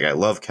any sense. Like, I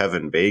love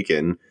Kevin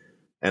Bacon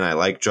and I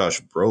like Josh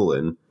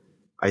Brolin.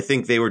 I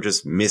think they were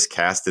just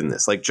miscast in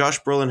this. Like,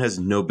 Josh Brolin has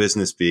no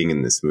business being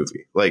in this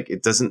movie. Like,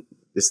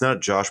 it's not a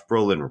Josh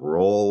Brolin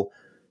role.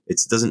 It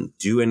doesn't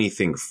do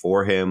anything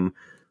for him.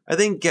 I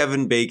think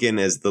Kevin Bacon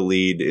as the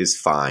lead is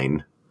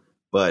fine,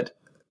 but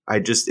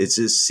it just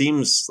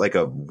seems like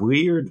a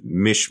weird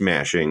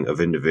mishmashing of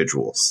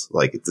individuals.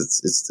 Like,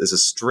 it's a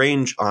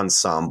strange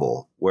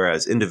ensemble.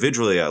 Whereas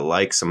individually, I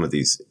like some of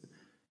these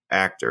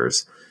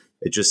actors.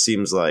 It just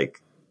seems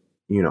like,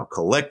 you know,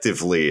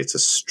 collectively, it's a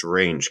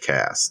strange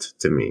cast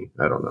to me.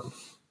 I don't know.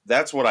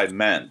 That's what I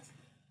meant.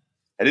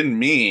 I didn't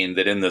mean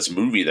that in this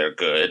movie they're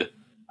good.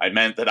 I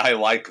meant that I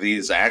like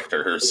these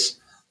actors.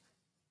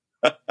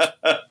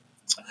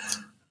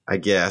 I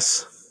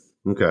guess.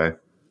 Okay.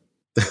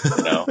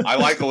 I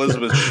like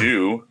Elizabeth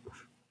Shue.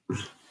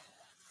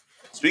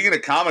 Speaking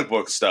of comic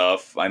book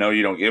stuff, I know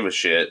you don't give a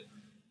shit,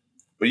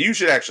 but you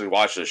should actually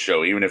watch this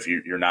show, even if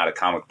you're not a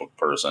comic book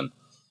person.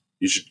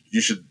 You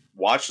should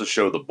watch the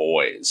show The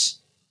Boys.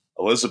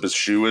 Elizabeth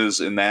Shue is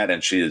in that,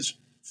 and she is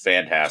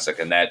fantastic,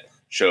 and that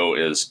show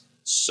is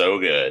so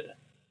good.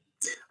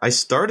 I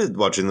started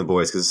watching The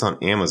Boys because it's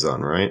on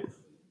Amazon, right?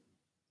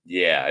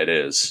 Yeah, it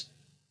is.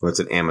 Well, it's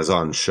an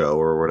Amazon show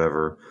or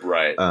whatever.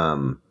 Right.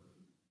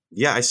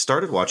 Yeah, I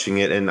started watching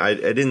it, and I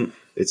didn't.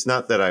 It's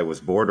not that I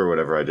was bored or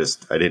whatever. I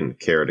didn't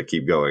care to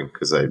keep going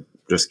because I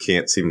just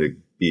can't seem to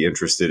be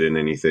interested in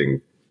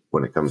anything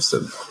when it comes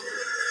to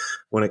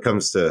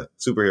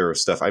superhero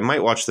stuff. I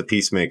might watch The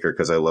Peacemaker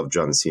because I love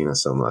John Cena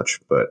so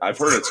much, but I've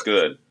heard it's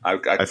good. I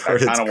kind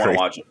of want to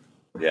watch it.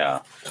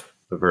 Yeah,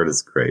 I've heard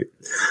it's great.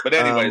 But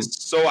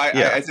anyways, so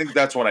I think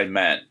that's what I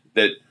meant.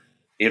 That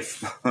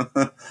if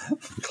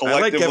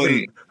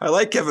collectively, I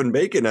like Kevin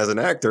Bacon as an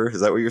actor. Is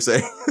that what you're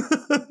saying?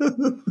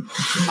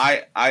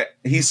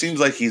 He seems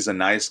like he's a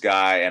nice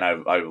guy, and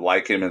I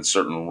like him in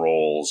certain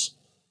roles.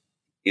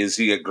 Is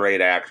he a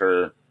great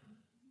actor?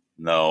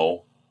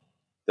 No.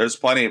 There's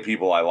plenty of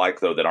people I like,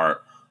 though, that aren't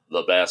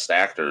the best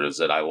actors,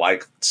 that I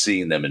like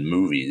seeing them in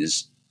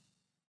movies.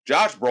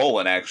 Josh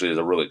Brolin actually is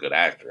a really good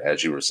actor,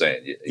 as you were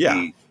saying.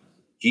 Yeah.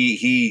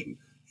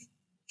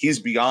 He's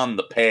beyond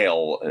the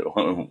pale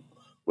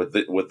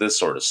with this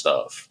sort of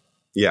stuff.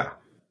 Yeah,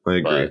 I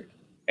agree. But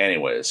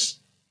anyways.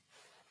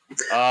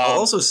 I'll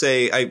also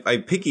say I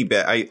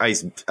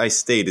piggyback. I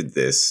stated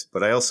this,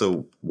 but I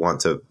also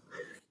want to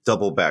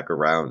double back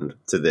around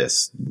to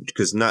this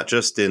because not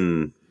just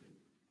in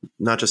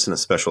a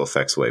special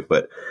effects way,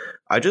 but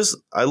I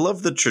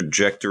love the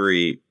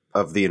trajectory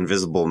of the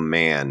Invisible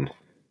Man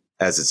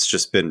as it's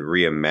just been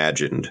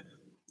reimagined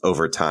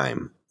over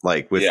time.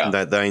 Like with that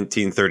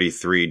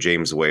 1933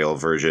 James Whale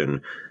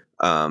version,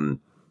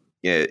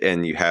 Yeah,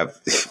 and you have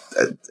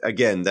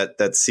again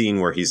that scene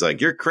where he's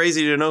like, "You're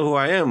crazy to know who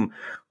I am."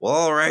 Well,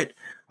 all right,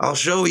 I'll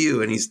show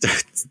you. And he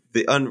starts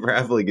the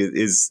unraveling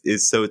is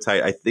so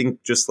tight. I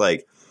think just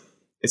like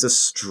it's a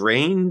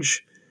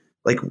strange,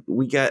 like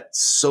we got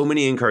so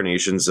many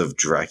incarnations of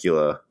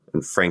Dracula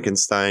and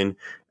Frankenstein,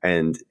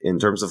 and in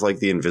terms of like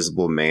the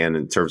Invisible Man,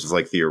 in terms of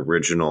like the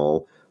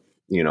original,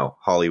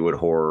 Hollywood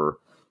horror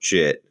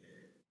shit.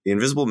 The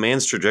Invisible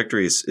Man's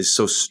trajectory is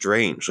so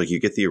strange. Like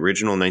you get the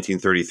original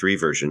 1933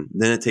 version,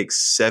 then it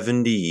takes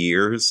 70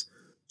 years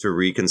to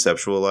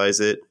reconceptualize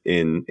it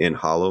in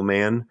Hollow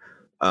Man.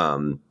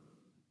 And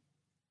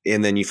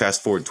then you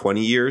fast forward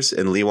 20 years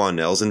and Lee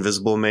Whannell's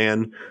Invisible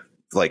Man,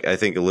 like I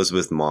think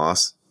Elizabeth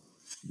Moss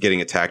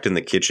getting attacked in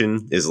the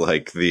kitchen is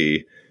like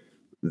the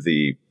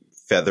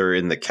feather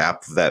in the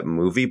cap of that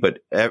movie. But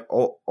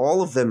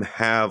all of them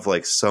have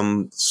like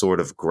some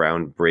sort of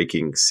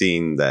groundbreaking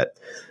scene that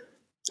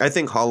I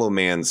think Hollow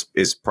Man's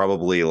is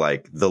probably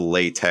like the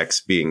latex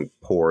being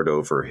poured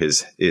over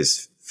his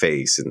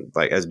face and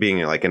like as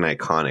being like an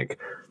iconic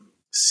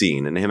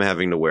scene, and him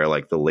having to wear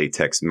like the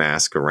latex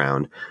mask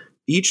around.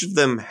 Each of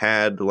them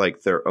had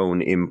like their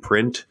own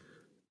imprint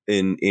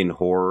in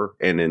horror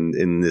and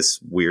in this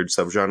weird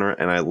subgenre,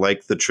 and I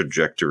like the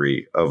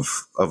trajectory of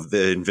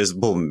the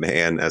Invisible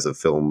Man as a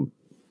film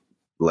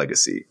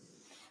legacy.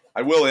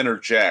 I will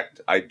interject.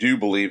 I do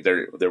believe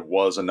there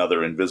was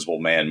another Invisible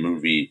Man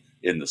movie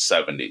in the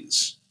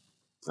 70s.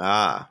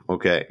 Ah,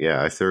 okay.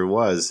 Yeah, if there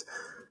was,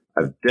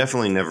 I've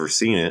definitely never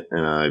seen it,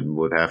 and I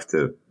would have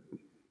to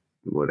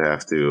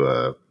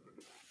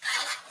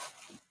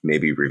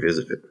maybe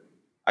revisit it.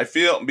 I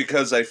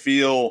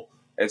feel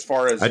as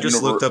far as I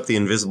just looked up the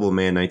Invisible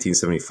Man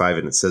 1975,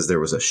 and it says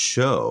there was a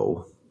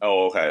show.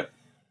 Oh, okay.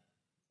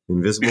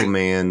 Invisible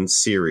Man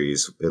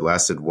series. It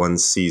lasted one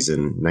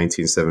season,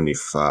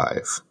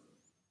 1975.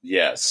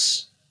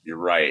 Yes, you're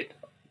right.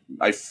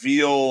 I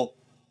feel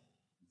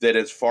that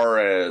as far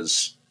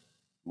as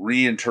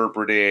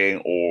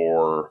reinterpreting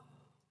or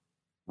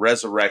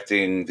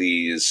resurrecting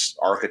these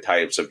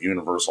archetypes of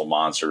universal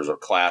monsters or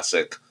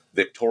classic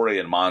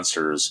Victorian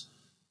monsters,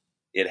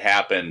 it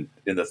happened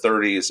in the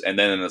 30s and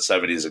then in the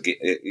 70s again.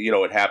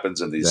 It happens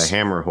in these the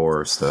Hammer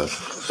horror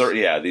stuff.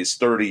 These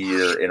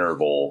 30-year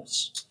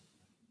intervals,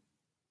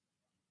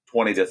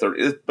 20 to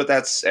 30. But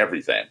that's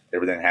everything.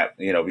 Everything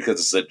happened,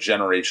 because it's a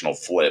generational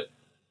flip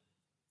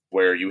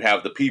where you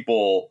have the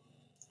people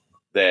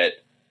that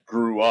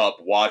grew up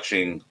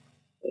watching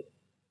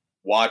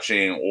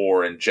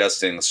or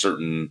ingesting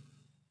certain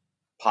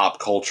pop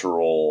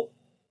cultural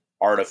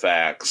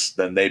artifacts,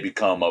 then they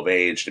become of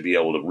age to be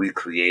able to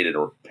recreate it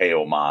or pay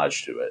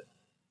homage to it.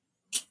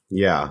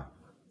 Yeah.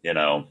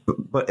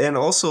 But and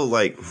also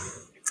like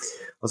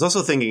I was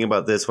also thinking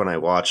about this when I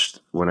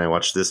watched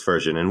this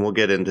version, and we'll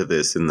get into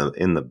this in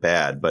the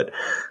bad, but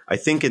I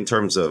think in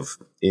terms of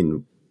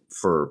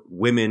for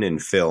women in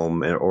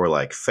film or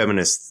like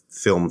feminist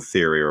film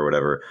theory or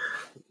whatever,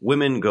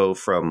 women go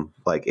from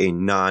like a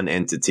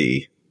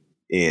non-entity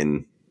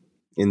in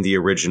the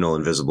original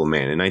Invisible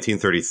Man. In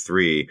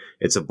 1933,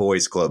 it's a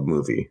boys' club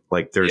movie.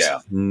 Like there's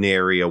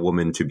nary a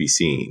woman to be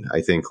seen.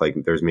 I think like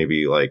there's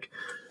maybe like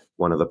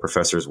one of the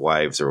professor's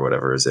wives or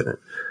whatever is in it.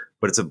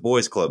 But it's a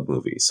boys' club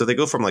movie. So they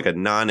go from like a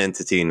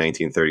non-entity in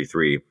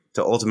 1933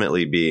 to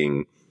ultimately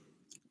being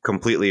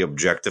completely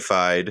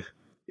objectified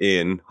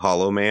in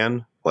Hollow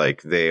Man.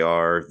 Like they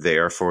are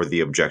there for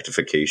the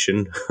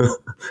objectification.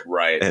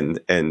 Right.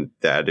 And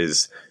that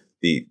is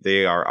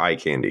they are eye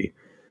candy.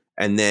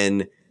 And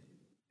then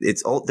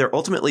they're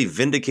ultimately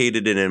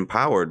vindicated and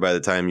empowered by the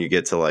time you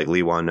get to like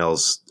Lee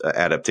Whannell's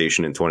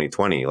adaptation in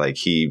 2020. Like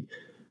he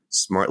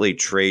smartly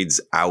trades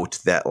out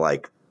that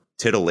like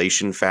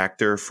titillation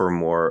factor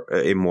for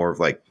a more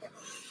like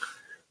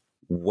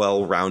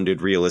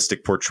well-rounded,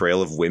 realistic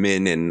portrayal of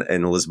women, and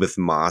Elizabeth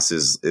Moss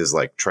is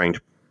like trying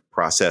to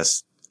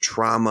process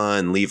trauma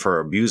and leave her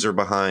abuser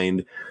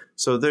behind.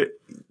 So the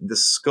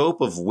scope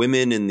of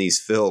women in these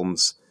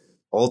films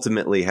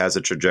ultimately has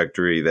a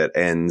trajectory that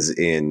ends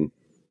in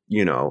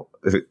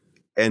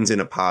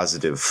a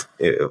positive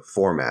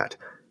format.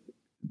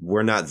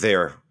 We're not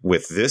there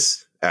with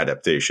this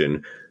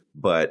adaptation,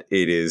 but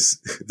it is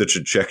the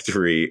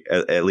trajectory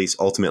at least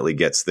ultimately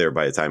gets there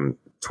by the time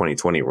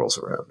 2020 rolls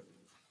around.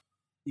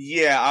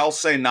 Yeah, I'll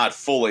say not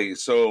fully.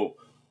 So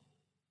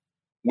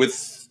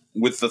with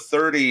the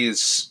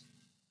 30s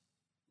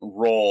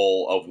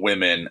role of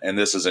women, and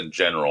this is in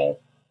general,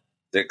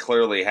 they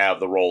clearly have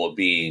the role of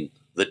being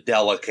the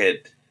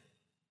delicate,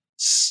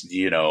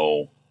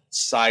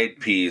 side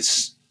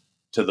piece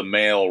to the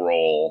male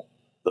role,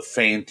 the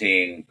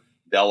fainting,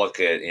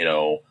 delicate,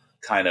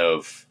 kind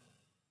of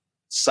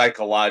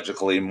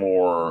psychologically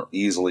more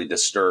easily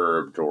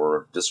disturbed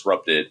or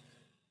disrupted.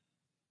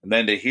 And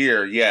then to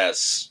hear,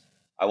 yes,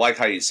 I like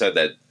how you said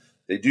that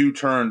they do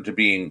turn to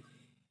being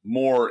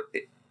more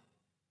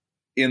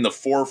in the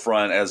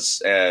forefront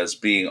as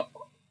being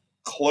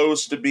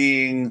close to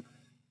being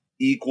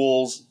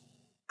equals,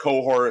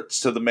 cohorts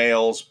to the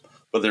males,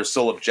 but they're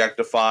still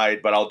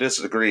objectified. But I'll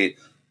disagree.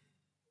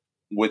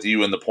 with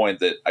you in the point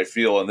that I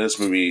feel in this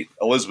movie,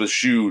 Elizabeth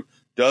Shue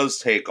does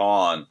take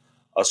on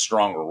a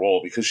stronger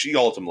role because she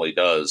ultimately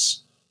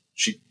does.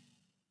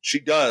 She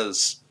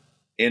does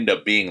end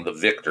up being the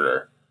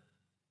victor.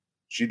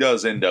 She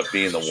does end up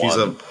being the one. She's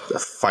a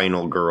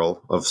final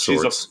girl of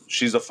sorts.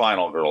 She's a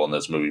final girl in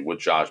this movie with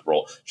Josh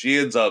Brolin. She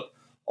ends up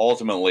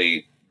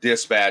ultimately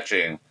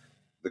dispatching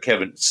the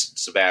Kevin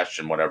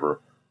Sebastian,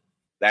 whatever,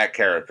 that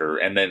character,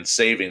 and then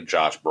saving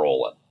Josh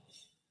Brolin.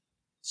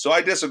 So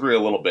I disagree a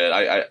little bit.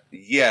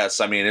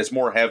 Yes, I mean, it's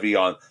more heavy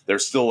on they're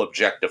still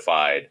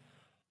objectified,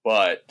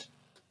 but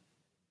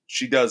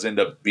she does end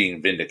up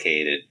being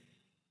vindicated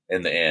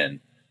in the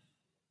end.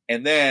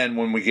 And then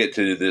when we get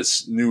to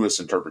this newest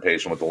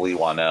interpretation with the Lee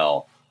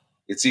Whannell,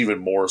 it's even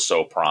more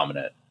so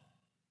prominent.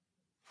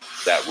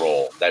 That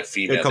role, that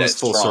female, it comes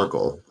full strong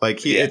circle.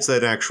 Like it's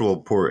an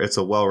actual it's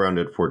a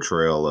well-rounded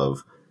portrayal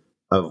of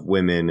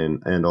women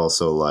and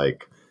also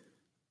like,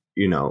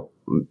 you know,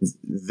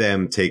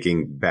 them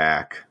taking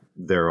back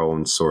their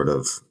own sort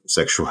of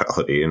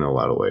sexuality in a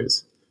lot of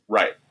ways.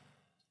 Right.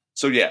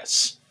 So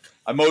yes,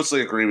 I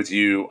mostly agree with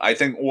you. I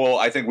think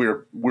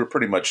we're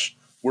pretty much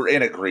we're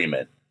in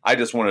agreement. I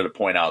just wanted to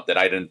point out that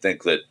I didn't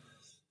think that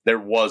there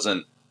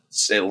wasn't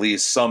at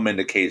least some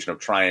indication of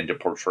trying to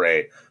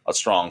portray a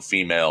strong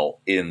female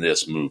in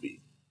this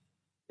movie.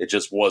 It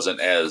just wasn't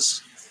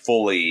as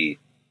fully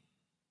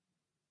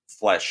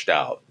fleshed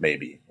out,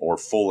 maybe, or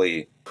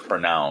fully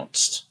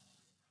pronounced.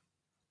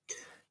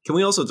 Can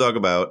we also talk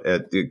about,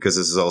 because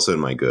this is also in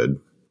my good,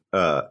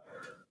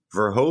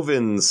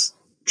 Verhoeven's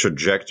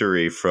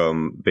trajectory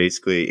from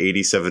basically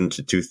 87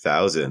 to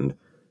 2000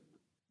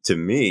 to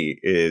me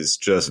is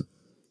just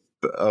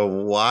a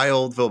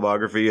wild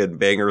filmography and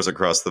bangers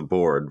across the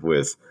board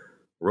with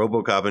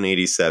RoboCop in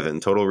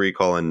 87, Total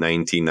Recall in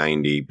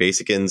 1990,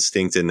 Basic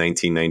Instinct in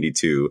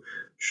 1992,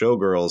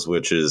 Showgirls,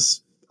 which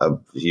is,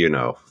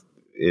 it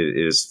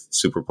is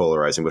super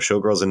polarizing, but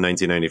Showgirls in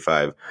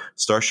 1995,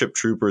 Starship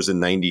Troopers in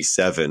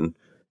 97,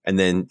 and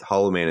then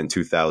Hollow Man in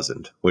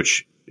 2000,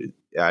 which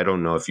I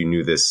don't know if you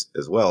knew this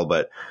as well,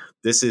 but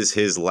this is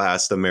his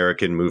last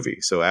American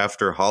movie. So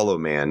after Hollow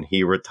Man,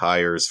 he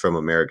retires from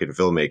American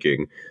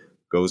filmmaking,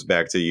 goes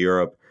back to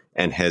Europe,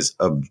 and has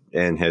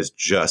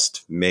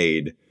just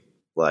made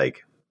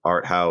like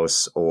art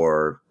house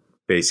or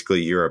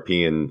basically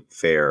European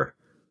fare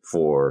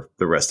for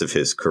the rest of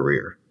his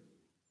career.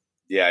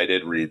 Yeah, I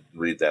did read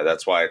that.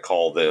 That's why I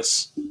call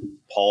this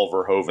Paul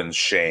Verhoeven's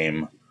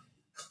shame.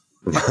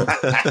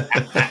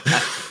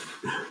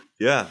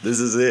 Yeah, this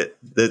is it.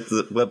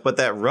 But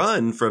that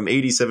run from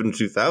 87 to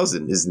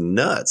 2000 is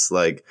nuts.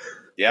 Like,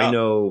 yeah. I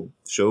know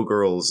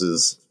Showgirls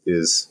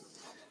is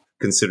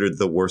considered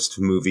the worst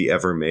movie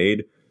ever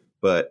made,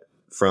 but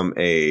from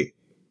a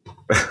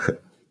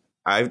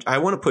I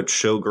want to put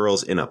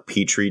Showgirls in a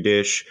petri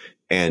dish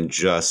and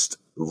just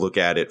look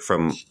at it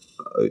from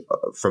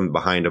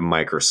behind a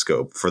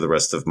microscope for the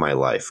rest of my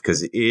life,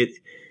 because it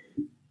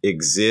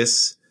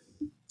exists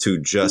to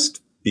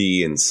just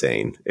be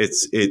insane.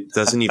 It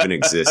doesn't even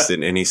exist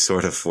in any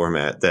sort of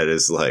format that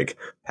is like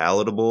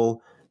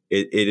palatable.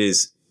 It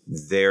is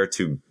there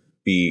to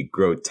be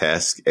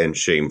grotesque and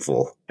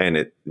shameful,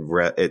 and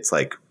it's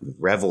like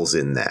revels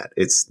in that.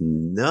 It's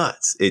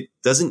nuts. It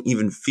doesn't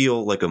even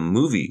feel like a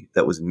movie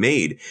that was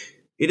made.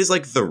 It is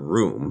like The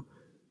Room.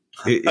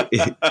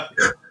 It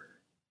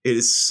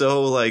is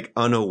so like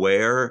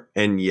unaware,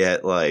 and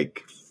yet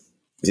like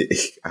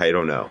I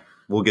don't know.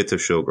 We'll get to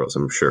Showgirls,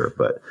 I'm sure,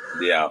 but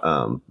yeah,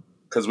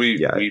 because we've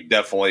danced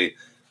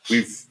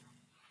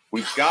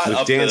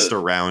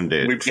around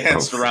it. We've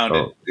danced around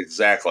it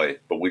exactly,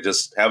 but we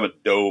just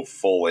haven't dove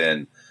full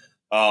in.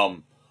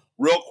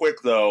 Real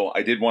quick though,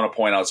 I did want to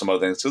point out some other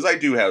things because I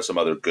do have some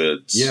other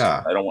goods.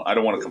 Yeah, I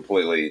don't want to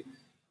completely,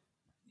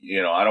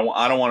 I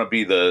don't want to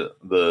be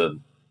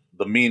the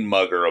mean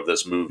mugger of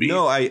this movie.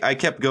 No, I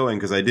kept going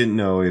because I didn't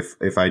know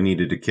if I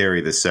needed to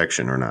carry this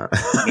section or not.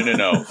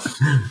 No.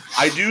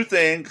 I do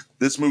think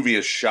this movie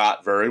is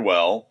shot very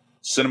well.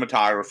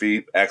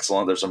 Cinematography,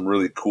 excellent. There's some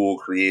really cool,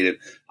 creative.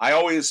 I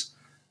always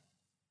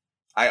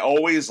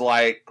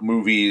like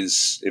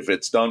movies, if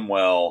it's done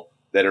well,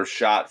 that are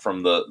shot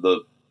from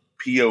the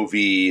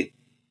POV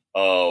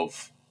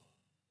of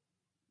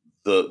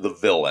the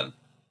villain,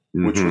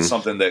 which was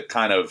something that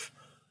kind of,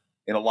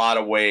 in a lot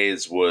of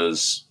ways,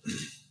 was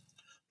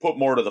put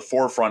more to the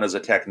forefront as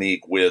a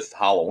technique with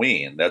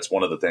Halloween. That's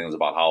one of the things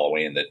about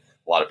Halloween that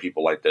a lot of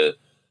people like to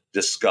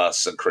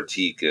discuss and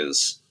critique,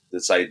 is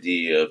this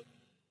idea of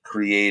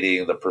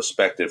creating the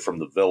perspective from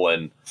the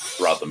villain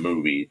throughout the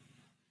movie.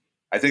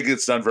 I think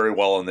it's done very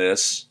well in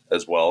this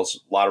as well. It's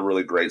a lot of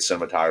really great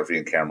cinematography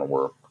and camera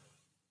work.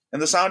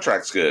 And the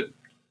soundtrack's good.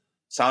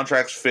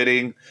 Soundtrack's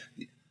fitting.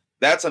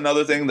 That's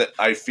another thing that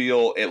I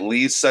feel at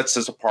least sets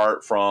us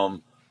apart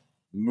from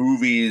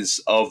movies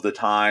of the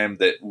time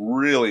that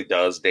really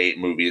does date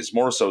movies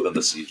more so than the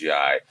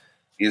CGI,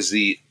 is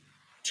the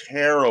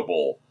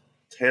terrible,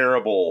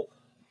 terrible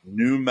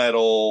nu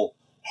metal,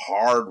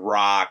 hard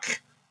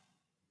rock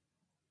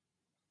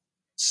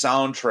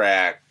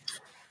soundtrack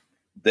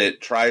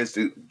that tries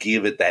to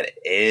give it that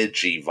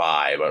edgy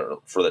vibe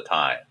for the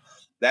time.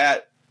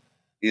 That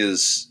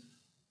is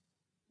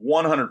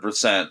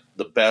 100%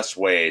 the best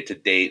way to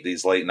date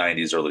these late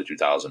 90s, early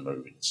 2000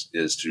 movies,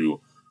 is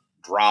to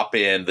drop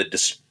in the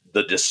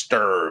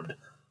Disturbed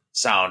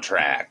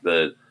soundtrack,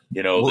 the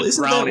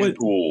Drowning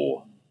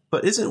Pool.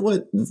 But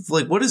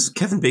what is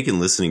Kevin Bacon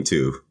listening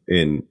to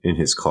in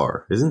his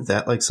car? Isn't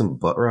that like some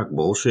butt rock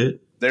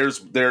bullshit? There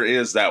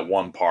is that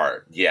one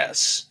part,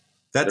 yes.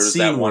 That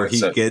scene where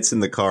he gets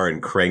in the car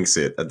and cranks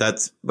it.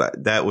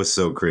 That was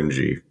so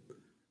cringy.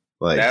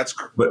 Like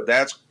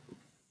that's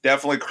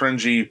definitely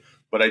cringy.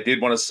 But I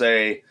did want to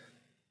say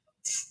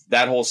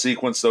that whole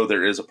sequence, though,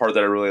 there is a part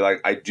that I really like.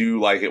 I do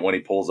like it when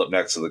he pulls up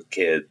next to the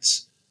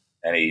kids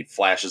and he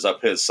flashes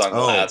up his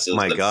sunglasses. Oh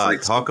my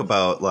God! Talk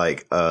about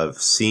like a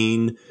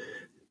scene.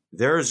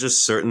 There is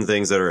just certain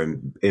things that are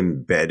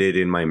embedded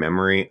in my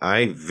memory.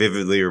 I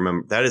vividly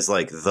remember that is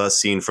like the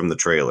scene from the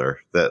trailer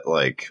that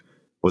like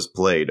was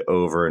played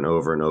over and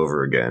over and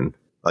over again.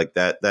 Like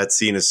that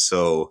scene is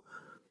so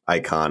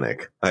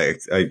iconic.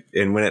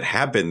 And when it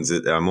happens,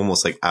 I'm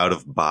almost like out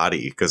of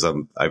body because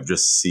I've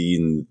just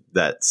seen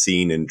that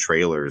scene in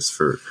trailers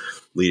for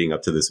leading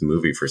up to this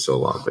movie for so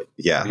long. But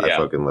yeah. I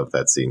fucking love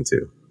that scene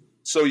too.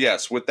 So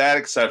yes, with that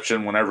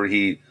exception, whenever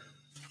he's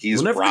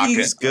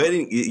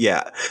good,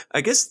 yeah.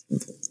 I guess.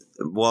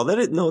 Well,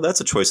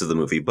 that's a choice of the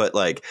movie, but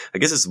like I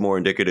guess it's more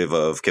indicative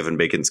of Kevin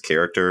Bacon's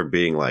character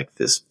being like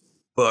this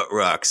butt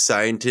rock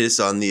scientist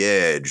on the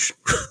edge.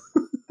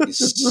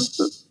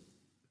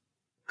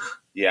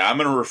 Yeah, I'm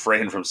going to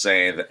refrain from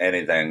saying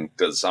anything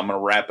because I'm going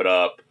to wrap it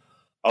up.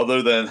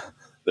 Other than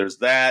there's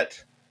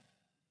that,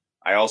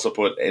 I also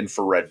put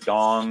Infrared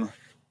Dong.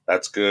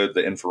 That's good.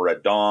 The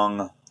Infrared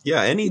Dong.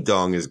 Yeah, any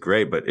dong is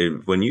great, but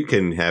when you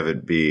can have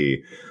it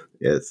be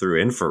through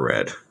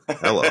infrared,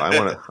 hello,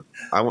 I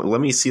want.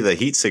 Let me see the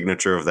heat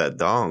signature of that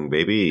dong,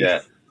 baby. Yeah,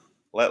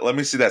 let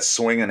me see that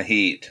swinging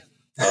heat.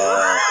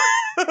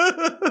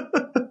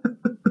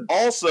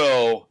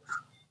 Also,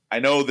 I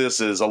know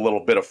this is a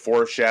little bit of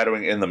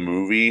foreshadowing in the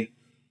movie,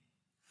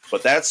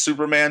 but that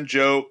Superman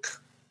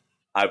joke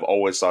I've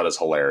always thought is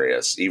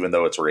hilarious, even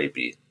though it's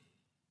rapey.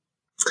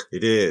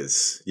 It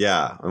is,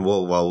 yeah, and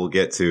we'll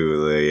get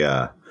to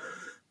the.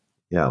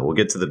 We'll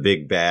get to the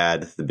big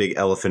bad, the big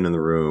elephant in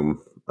the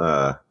room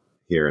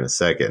here in a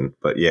second.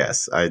 But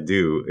yes, I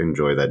do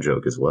enjoy that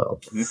joke as well.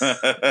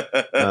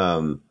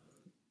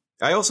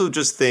 I also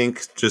just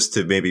think, just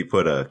to maybe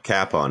put a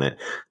cap on it,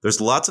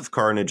 there's lots of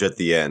carnage at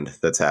the end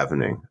that's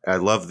happening. I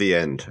love the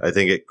end. I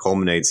think it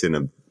culminates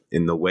in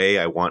the way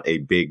I want a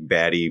big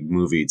baddie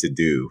movie to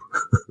do,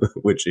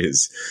 which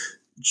is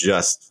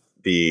just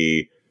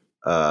be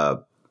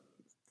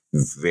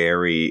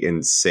very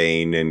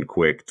insane and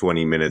quick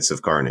 20 minutes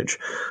of carnage.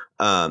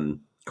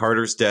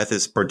 Carter's death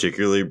is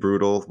particularly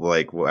brutal,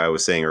 like what I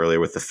was saying earlier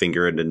with the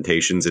finger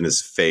indentations in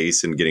his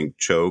face and getting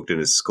choked and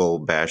his skull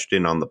bashed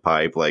in on the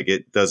pipe. Like,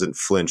 it doesn't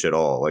flinch at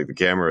all. Like, the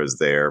camera is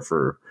there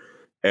for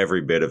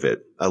every bit of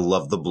it. I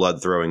love the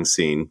blood throwing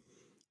scene,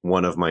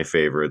 one of my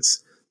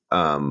favorites.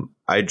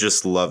 I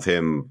just love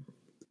him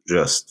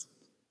just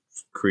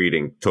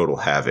creating total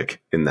havoc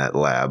in that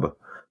lab,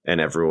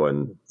 and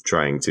everyone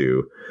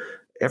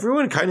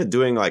kind of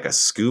doing like a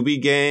Scooby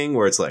gang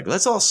where it's like,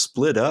 let's all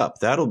split up.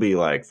 That'll be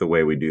like the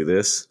way we do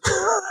this.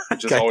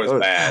 Which is always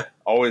bad.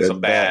 Always a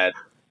bad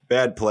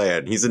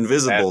plan. He's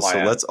invisible,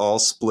 so let's all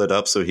split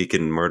up so he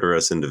can murder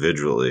us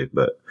individually.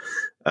 But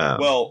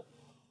well,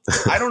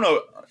 I don't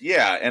know.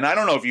 Yeah, and I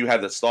don't know if you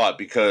had this thought,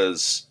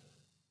 because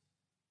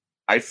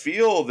I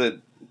feel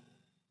that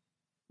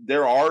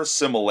there are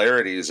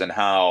similarities in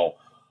how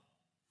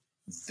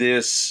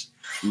this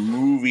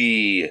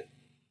movie,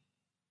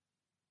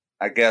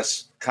 I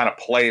guess, kind of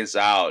plays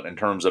out in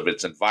terms of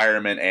its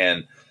environment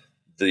and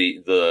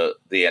the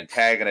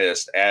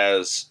antagonist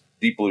as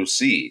Deep Blue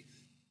Sea,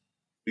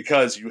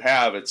 because you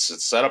have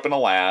it's set up in a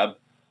lab,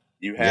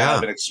 you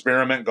have an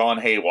experiment gone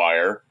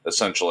haywire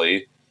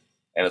essentially,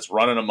 and it's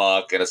running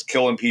amok and it's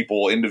killing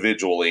people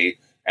individually,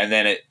 and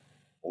then it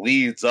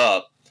leads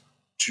up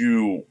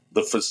to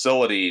the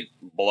facility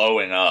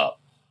blowing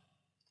up.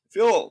 I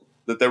feel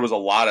that there was a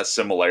lot of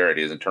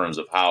similarities in terms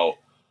of how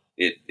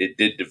it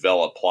did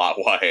develop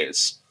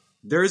plot-wise.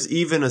 There's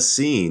even a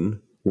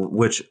scene,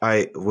 which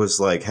I was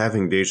like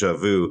having deja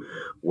vu,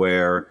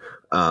 where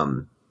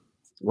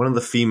one of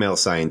the female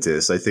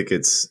scientists, I think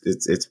it's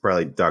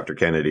probably Dr.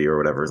 Kennedy or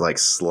whatever, like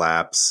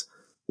slaps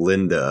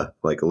Linda,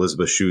 like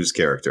Elizabeth Shue's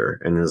character,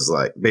 and is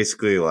like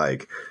basically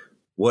like,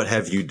 what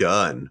have you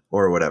done,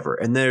 or whatever.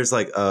 And there's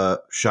like a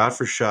shot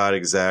for shot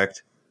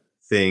exact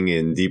thing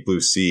in Deep Blue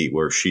Sea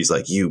where she's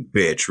like, you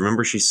bitch.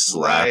 Remember, she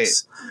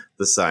slaps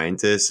the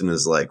scientist and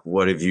is like,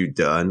 what have you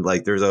done?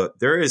 Like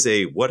there is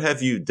a what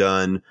have you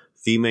done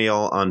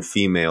female on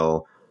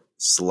female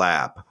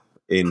slap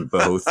in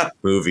both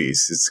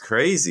movies. It's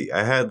crazy.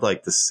 I had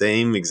like the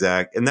same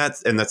exact, and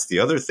that's the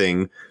other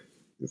thing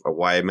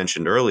why I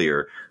mentioned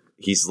earlier,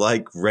 he's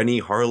like Rennie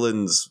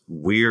Harlin's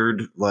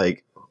weird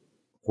like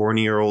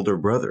hornier older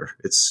brother.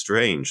 It's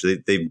strange.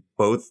 They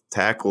both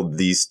tackled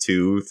these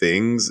two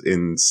things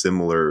in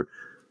similar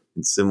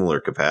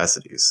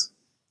capacities.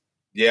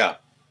 Yeah,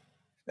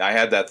 I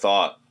had that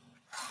thought.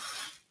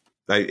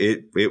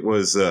 It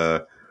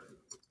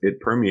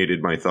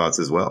permeated my thoughts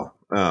as well.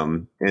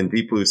 And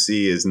Deep Blue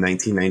Sea is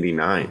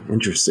 1999.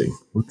 Interesting.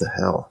 What the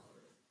hell?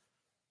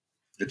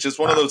 It's just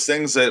one of those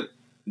things that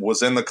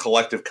was in the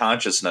collective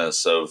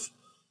consciousness of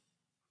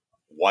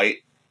white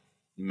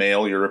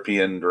male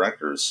European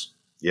directors.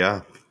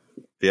 Yeah.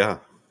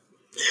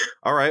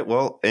 All right.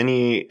 Well,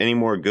 any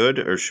more good,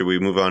 or should we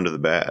move on to the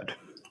bad?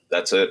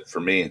 That's it for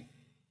me.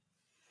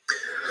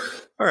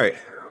 All right.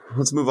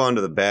 Let's move on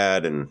to the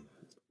bad and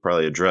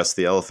probably address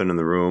the elephant in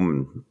the room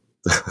and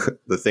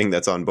the thing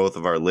that's on both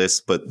of our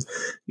lists. But,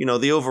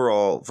 the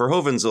overall,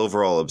 Verhoeven's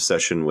overall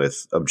obsession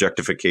with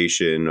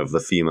objectification of the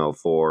female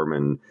form,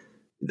 and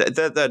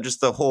that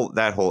just that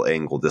whole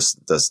angle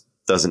just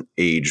doesn't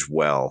age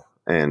well.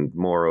 And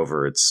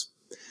moreover, it's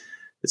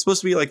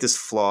supposed to be like this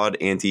flawed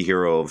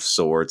anti-hero of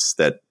sorts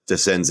that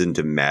descends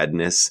into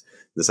madness.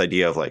 This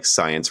idea of like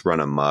science run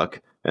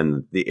amok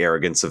and the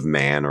arrogance of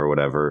man or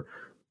whatever.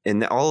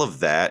 And all of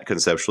that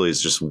conceptually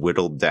is just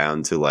whittled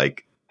down to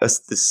like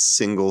this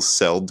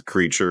single-celled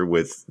creature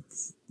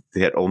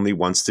that only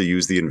wants to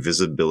use the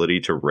invisibility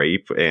to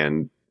rape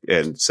and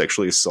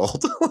sexually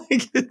assault.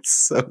 Like, it's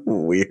so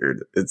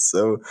weird. It's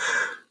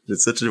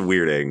such a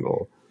weird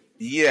angle.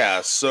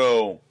 Yeah,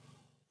 so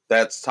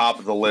that's top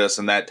of the list,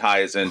 and that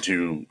ties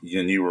into,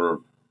 and you were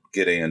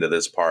getting into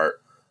this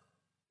part.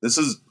 This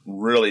is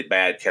really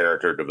bad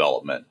character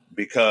development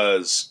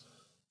because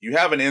you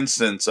have an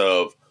instance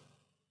of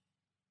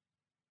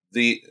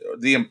the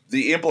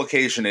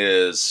implication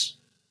is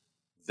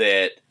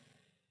that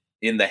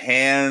in the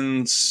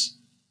hands.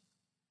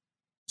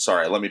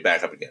 Sorry, let me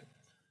back up again.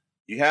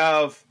 You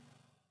have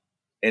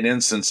an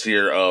instance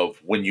here of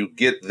when you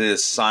get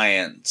this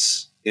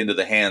science into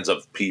the hands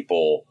of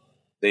people,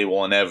 they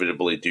will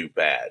inevitably do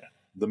bad.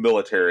 The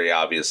military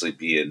obviously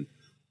being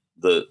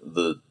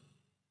the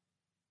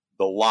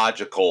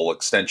logical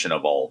extension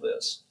of all of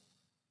this.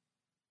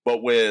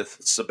 But with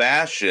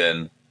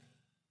Sebastian,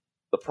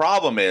 the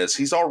problem is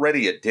he's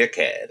already a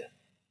dickhead.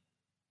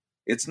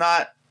 It's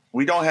not,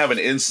 we don't have an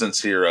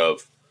instance here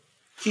of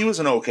he was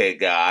an okay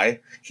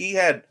guy. He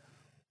had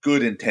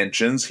good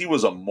intentions. He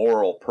was a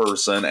moral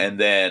person. And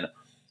then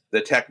the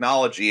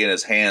technology in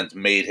his hands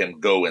made him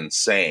go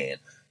insane.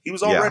 He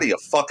was already a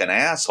fucking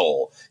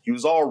asshole. He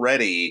was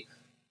already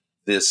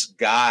this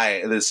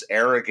guy, this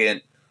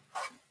arrogant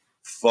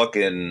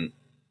fucking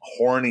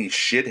horny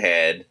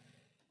shithead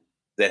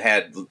that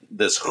had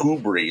this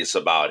hubris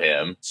about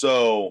him.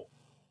 So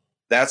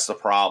that's the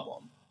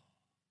problem,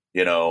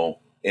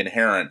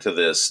 inherent to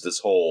this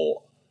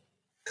whole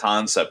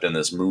concept in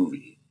this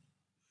movie.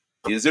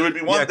 Is it would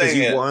be one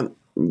thing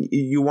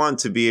you want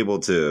to be able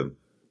to,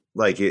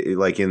 like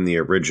in the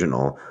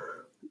original,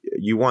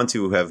 you want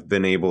to have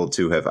been able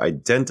to have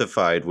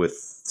identified with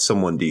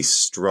someone's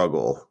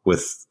struggle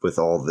with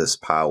all this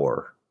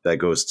power that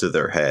goes to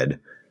their head,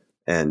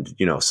 and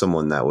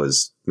someone that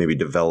was maybe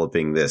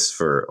developing this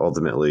for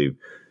ultimately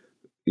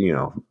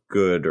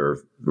good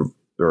or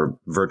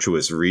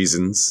virtuous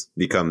reasons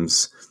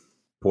becomes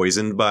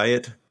poisoned by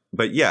it.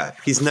 But yeah,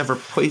 he's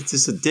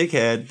just a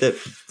dickhead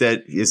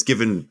that is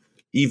given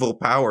evil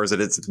powers,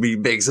 and he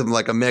makes him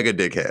like a mega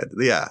dickhead.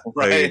 Yeah,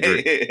 right. I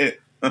agree.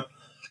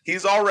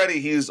 He's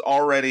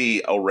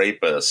already a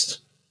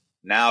rapist.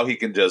 Now he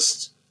can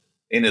just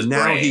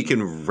he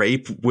can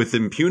rape with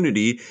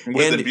impunity.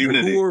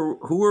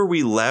 Who are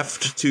we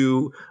left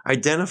to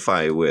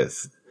identify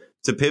with?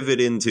 To pivot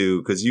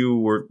into, because we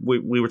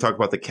were talking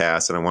about the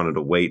cast, and I wanted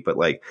to wait, but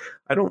like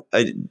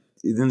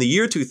in the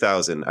year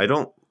 2000, I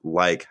don't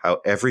like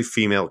how every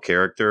female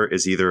character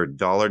is either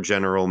Dollar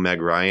General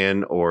Meg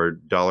Ryan or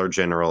Dollar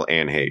General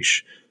Anne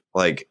Heche.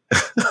 Like,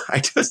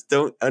 I just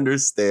don't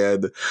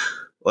understand.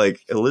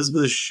 Like,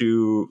 Elizabeth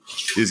Shue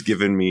is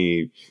giving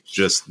me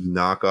just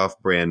knockoff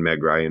brand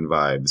Meg Ryan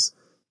vibes,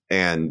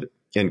 and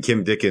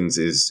Kim Dickens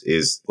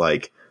is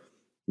like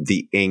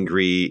the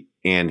angry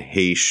Anne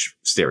Heche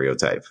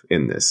stereotype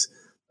in this.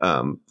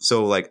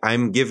 So like,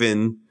 I'm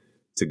given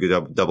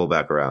to double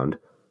back around.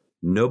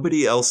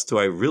 Nobody else do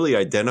I really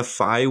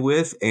identify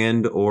with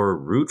and or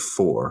root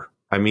for.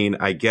 I mean,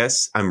 I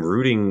guess I'm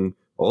rooting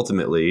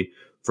ultimately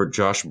for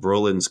Josh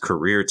Brolin's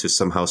career to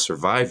somehow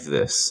survive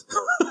this.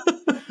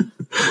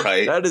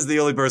 Right. That is the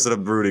only person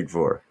I'm rooting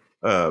for.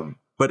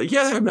 But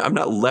yeah, I'm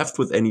not left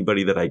with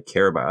anybody that I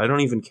care about. I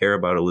don't even care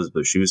about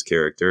Elizabeth Shue's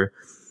character.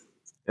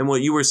 And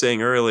what you were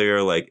saying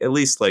earlier, like, at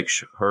least like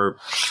her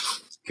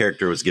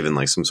character was given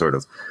like some sort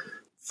of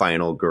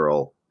final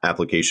girl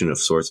application of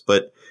sorts.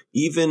 But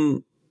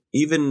even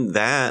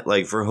that,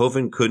 like,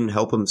 Verhoeven couldn't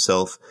help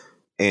himself.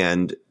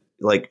 And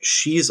like,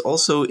 she's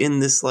also in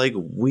this like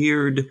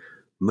weird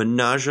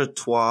menage a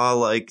trois,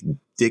 like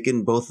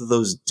dicking both of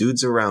those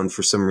dudes around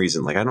for some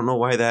reason. Like, I don't know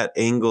why that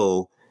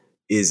angle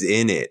is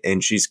in it.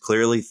 And she's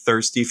clearly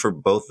thirsty for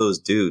both those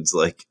dudes.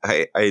 Like,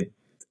 I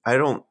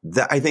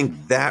I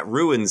think that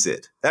ruins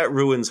it. That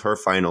ruins her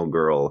final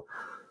girl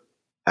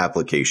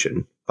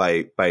application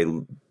by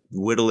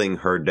whittling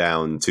her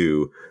down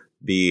to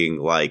being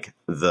like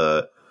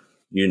the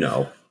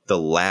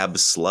lab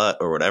slut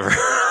or whatever.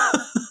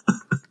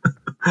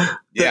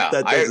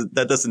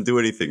 that doesn't do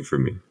anything for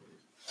me.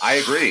 I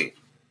agree.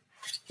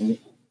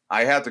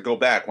 I have to go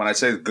back. When I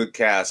say good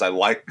cast, I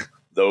like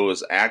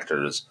those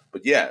actors,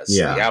 but yes,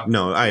 the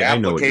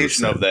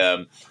application of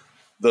them,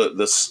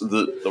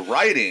 the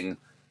writing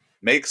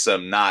makes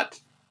them not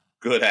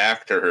good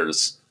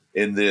actors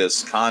in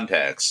this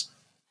context.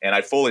 And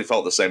I fully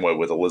felt the same way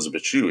with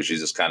Elizabeth Shue.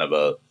 She's just kind of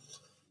a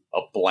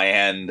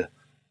bland,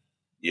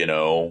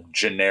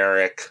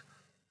 generic,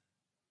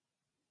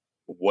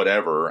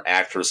 whatever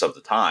actress of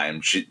the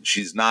time.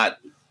 She's not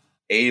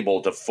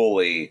able to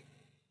fully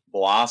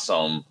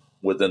blossom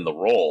within the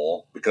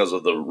role because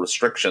of the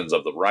restrictions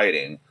of the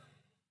writing.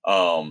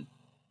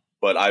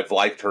 But I've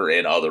liked her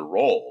in other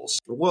roles.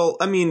 Well,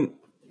 I mean,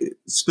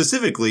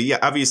 specifically, yeah,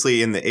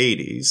 obviously in the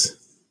 80s.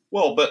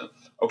 Well, but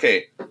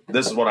okay,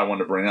 this is what I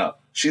wanted to bring up.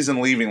 She's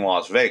in Leaving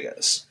Las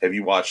Vegas. Have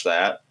you watched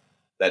that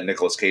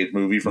Nicolas Cage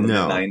movie from the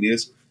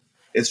mid-90s?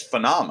 It's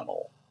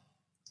phenomenal.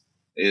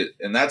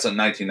 And that's a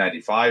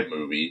 1995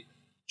 movie.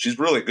 She's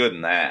really good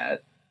in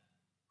that.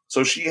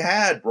 So she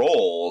had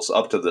roles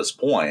up to this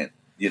point,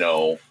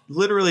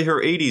 Literally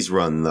her 80s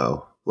run,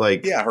 though.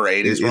 Like, yeah, her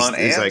 80s run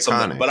is and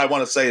iconic. But I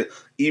want to say,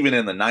 even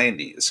in the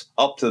 90s,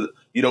 up to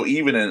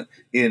even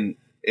in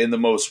the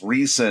most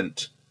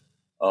recent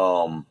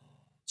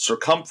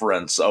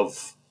circumference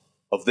of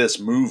this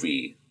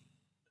movie,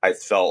 I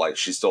felt like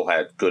she still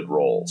had good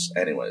roles.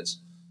 Anyways,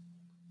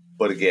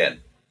 but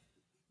again,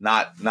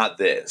 not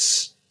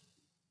this.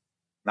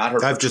 Not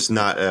her. I've just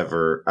not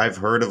ever. I've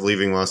heard of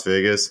Leaving Las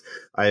Vegas.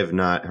 I have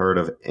not heard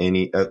of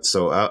any.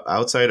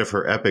 Outside of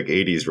her epic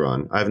 80s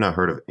run, I've not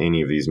heard of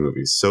any of these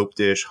movies. Soap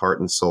Dish, Heart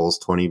and Souls,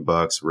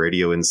 $20,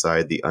 Radio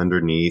Inside, The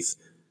Underneath,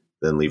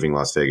 then Leaving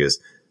Las Vegas,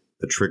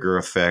 The Trigger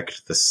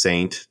Effect, The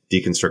Saint,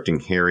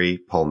 Deconstructing Harry,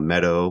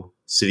 Palmetto,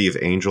 City of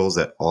Angels,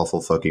 that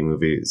awful fucking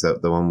movie. Is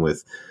that the one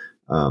with,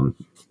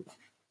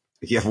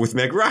 with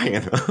Meg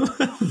Ryan?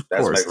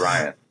 That's Meg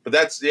Ryan. But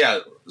that's,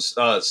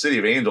 City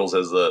of Angels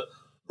is the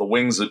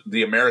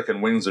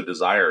American Wings of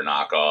Desire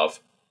knockoff.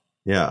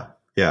 Yeah.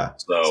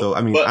 So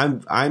I mean,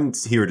 I'm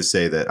here to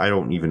say that I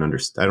don't even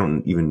understand. I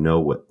don't even know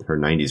what her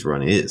 90s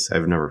run is.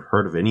 I've never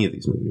heard of any of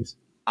these movies.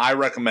 I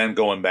recommend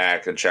going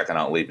back and checking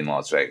out Leaving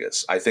Las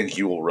Vegas. I think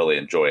you will really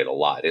enjoy it a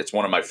lot. It's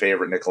one of my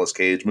favorite Nicolas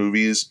Cage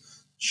movies.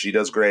 She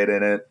does great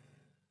in it.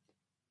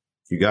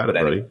 You got it,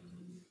 buddy.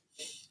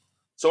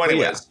 So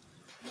anyways.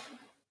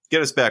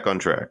 Get us back on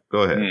track.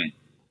 Go ahead.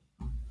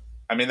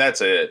 I mean, that's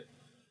it.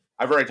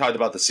 I've already talked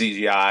about the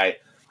CGI.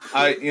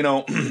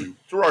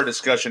 Through our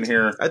discussion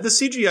here, the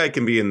CGI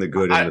can be in the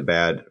good and the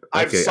bad.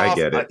 Okay, I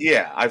get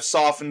it. I've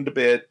softened a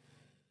bit,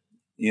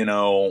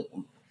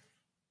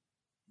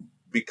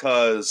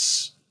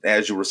 because,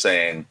 as you were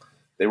saying,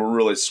 they were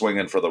really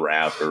swinging for the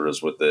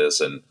rafters with this,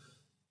 and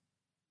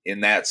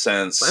in that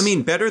sense, I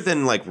mean, better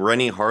than like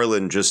Rennie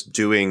Harlan just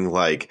being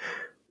like,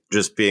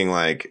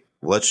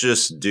 let's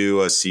just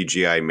do a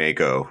CGI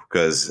Mako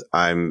because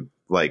I'm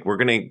like, we're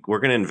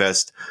gonna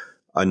invest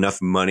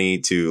enough money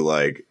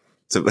to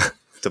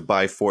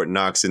buy Fort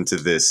Knox into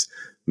this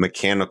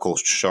mechanical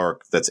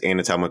shark that's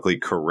anatomically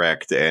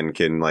correct and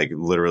can like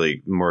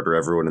literally murder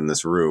everyone in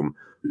this room.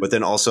 But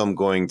then also I'm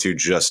going to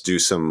just do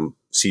some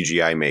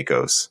CGI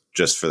Makos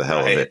just for the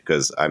hell of it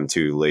because I'm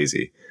too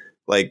lazy.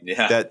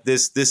 That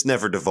this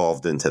never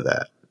devolved into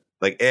that.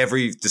 Like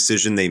every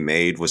decision they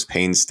made was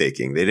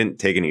painstaking. They didn't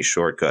take any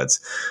shortcuts.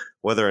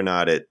 Whether or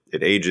not it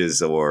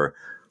ages or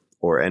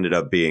ended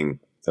up being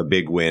a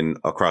big win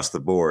across the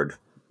board.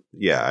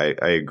 Yeah,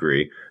 I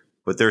agree.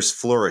 But there's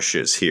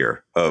flourishes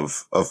here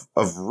of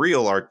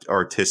real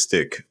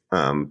artistic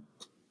and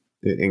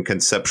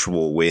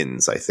conceptual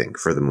wins, I think,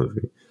 for the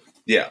movie.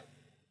 Yeah.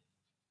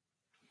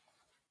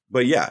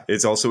 But yeah,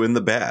 it's also in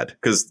the bad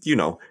because,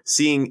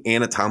 seeing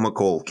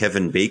anatomical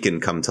Kevin Bacon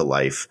come to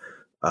life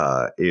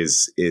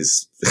is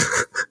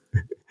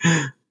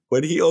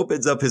when he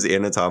opens up his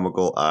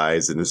anatomical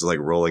eyes and is like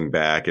rolling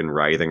back and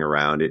writhing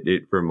around.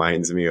 It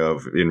reminds me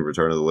of in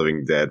Return of the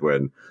Living Dead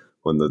when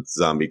the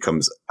zombie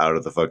comes out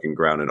of the fucking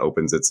ground and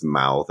opens its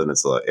mouth and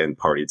and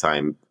party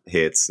time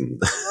hits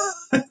and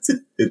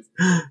it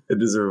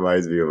just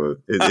reminds me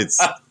of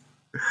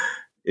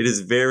it is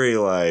very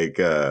like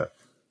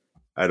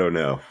I don't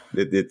know.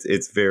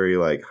 It's very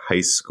like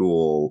high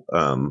school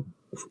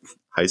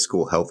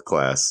health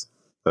class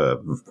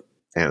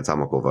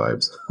anatomical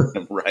vibes.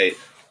 Right.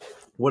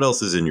 What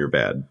else is in your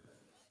bad?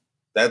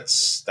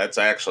 That's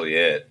actually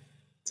it.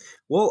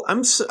 Well,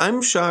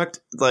 I'm shocked.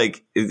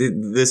 Like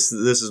this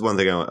is one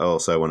thing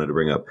else I wanted to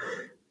bring up,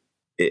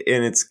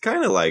 and it's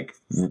kind of like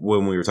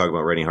when we were talking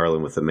about Rennie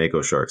Harlan with the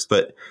Mako sharks,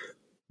 but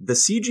the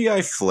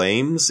CGI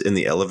flames in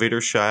the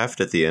elevator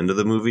shaft at the end of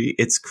the movie.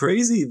 It's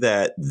crazy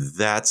that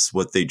that's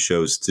what they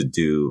chose to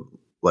do.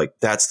 Like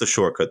that's the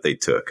shortcut they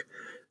took.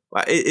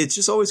 It's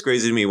just always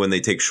crazy to me when they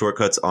take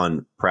shortcuts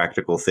on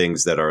practical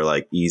things that are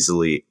like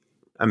easily.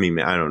 I mean,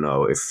 I don't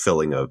know if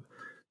filling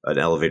an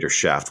elevator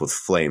shaft with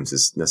flames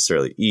is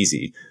necessarily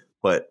easy,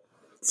 but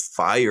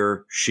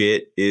fire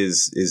shit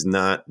is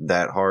not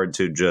that hard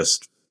to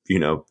just,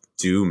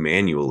 do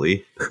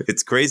manually.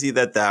 It's crazy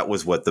that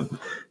was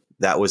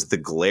the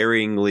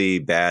glaringly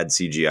bad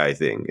CGI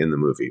thing in the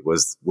movie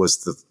was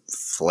the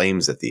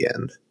flames at the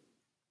end.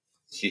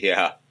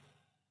 Yeah.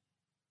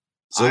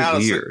 So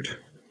weird.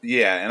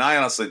 Yeah, and I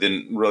honestly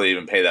didn't really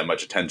even pay that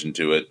much attention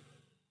to it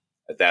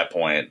at that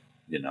point.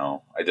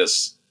 I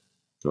just...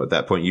 So at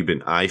that point, you've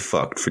been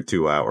eye-fucked for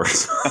 2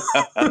 hours.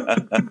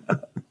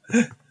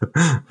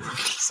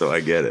 So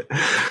I get it.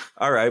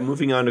 All right,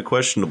 moving on to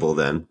questionable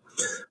then.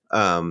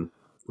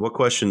 What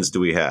questions do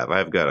we have?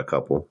 I've got a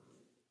couple.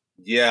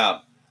 Yeah,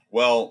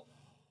 well,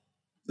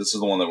 this is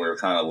the one that we were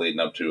kind of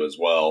leading up to as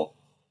well.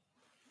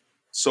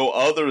 So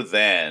other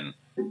than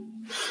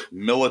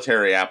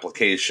military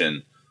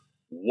application,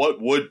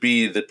 what would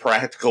be the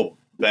practical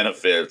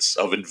benefits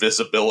of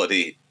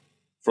invisibility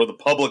for the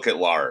public at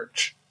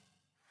large?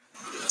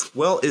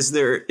 Well, is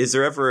there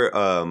ever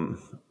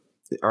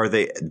do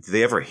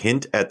they ever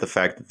hint at the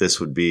fact that this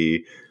would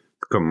be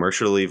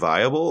commercially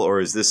viable, or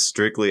is this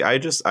strictly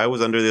I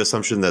was under the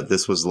assumption that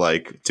this was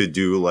like to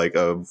do like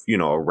a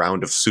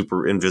round of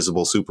super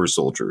invisible super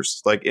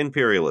soldiers, like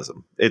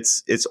imperialism.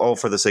 It's all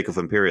for the sake of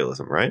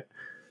imperialism, right?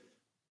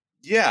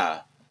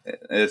 Yeah,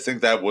 I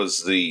think that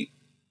was the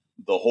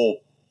whole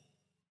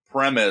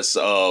premise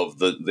of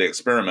the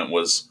experiment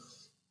was,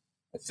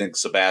 I think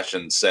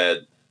Sebastian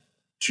said,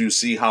 to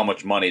see how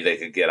much money they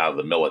could get out of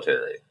the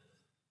military.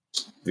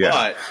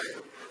 Yeah.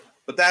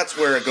 But that's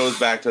where it goes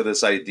back to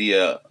this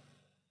idea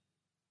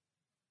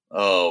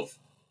of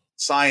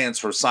science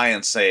for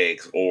science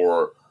sake,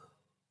 or,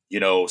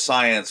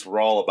 science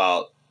we're all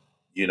about,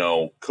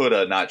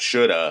 coulda, not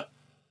shoulda,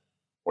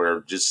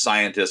 where just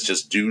scientists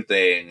just do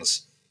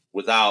things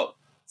without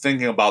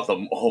thinking about the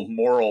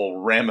moral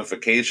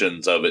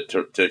ramifications of it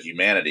to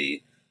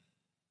humanity.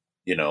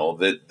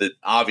 That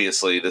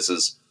obviously this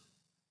is,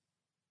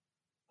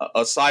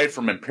 aside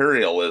from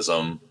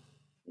imperialism,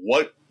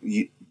 what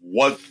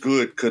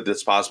good could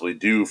this possibly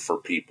do for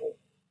people?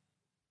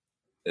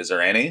 Is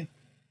there any?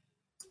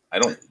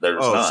 There's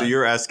none. So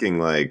you're asking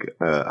like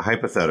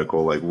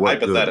hypothetical, like what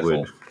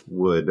good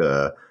would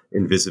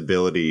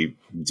invisibility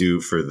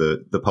do for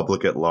the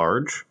public at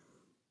large?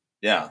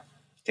 Yeah.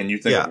 Can you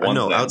think of one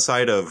thing?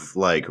 Outside of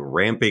like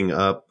ramping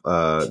up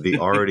the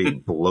already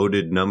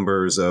bloated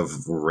numbers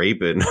of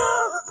rape and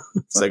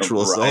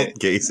sexual assault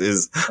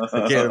cases,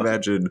 I can't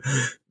imagine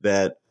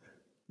that,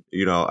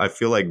 I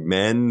feel like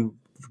men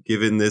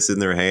given this in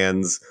their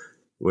hands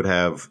would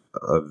have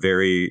a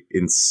very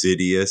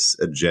insidious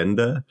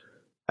agenda.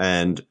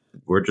 And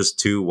we're just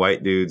two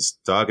white dudes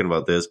talking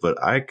about this,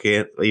 but I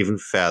can't even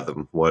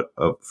fathom what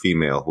a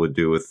female would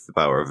do with the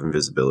power of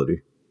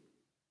invisibility.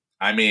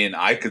 I mean,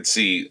 I could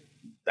see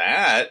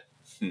that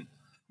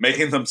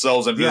making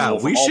themselves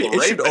invisible. Yeah,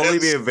 it should only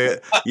be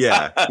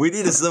yeah, we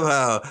need to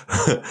somehow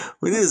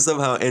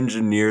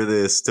engineer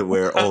this to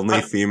where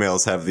only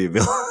females have the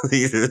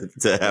ability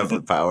to have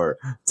the power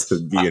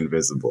to be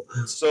invisible.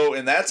 So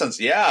in that sense,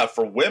 yeah,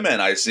 for women,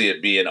 I see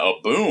it being a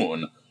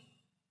boon.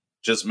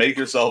 Just make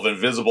yourself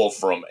invisible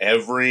from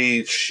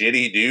every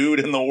shitty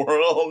dude in the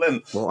world,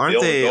 and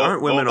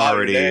aren't women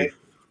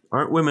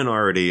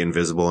already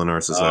invisible in our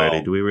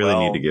society? Do we really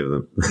need to give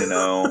them?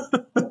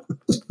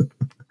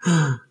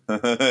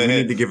 We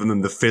need to give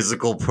them the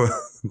physical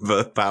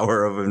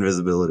power of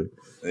invisibility.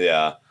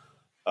 Yeah.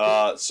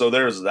 So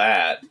there's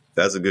that.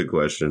 That's a good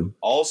question.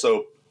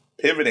 Also,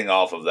 pivoting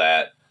off of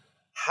that,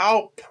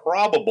 how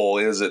probable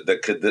is it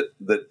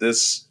that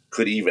this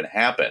could even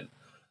happen?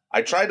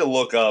 I tried to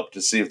look up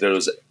to see if there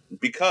was,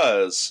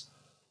 because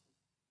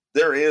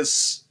there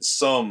is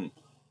some,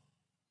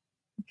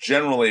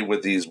 generally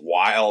with these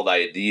wild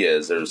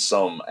ideas, there's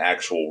some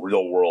actual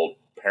real world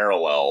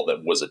parallel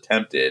that was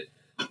attempted.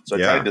 So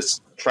I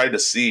tried to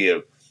see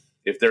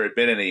if there had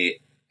been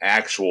any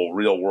actual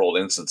real world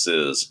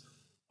instances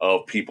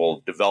of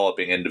people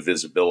developing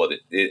invisibility.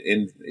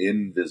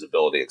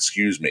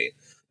 Excuse me.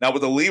 Now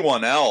with the Lee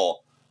 1L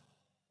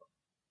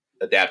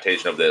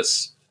adaptation of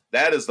this,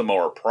 that is the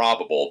more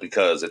probable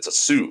because it's a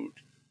suit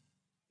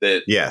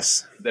that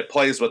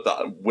plays with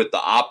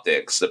the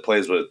optics, that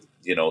plays with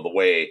the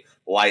way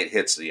light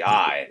hits the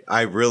eye.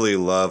 I really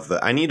love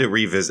that. I need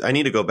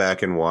to go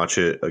back and watch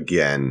it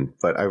again,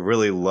 but I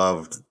really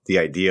loved the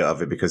idea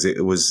of it because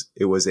it was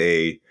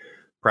a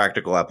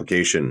practical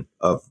application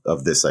of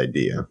this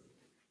idea.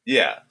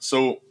 Yeah.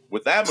 So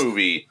with that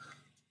movie,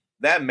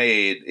 that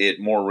made it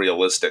more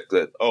realistic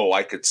that,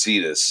 I could see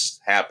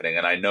this happening.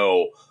 And I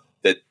know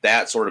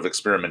that sort of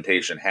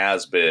experimentation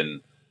has been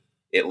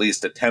at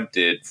least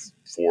attempted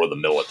for the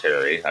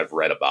military. I've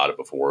read about it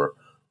before.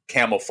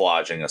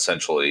 Camouflaging,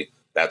 essentially,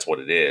 that's what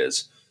it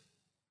is.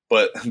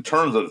 But in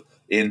terms of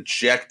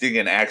injecting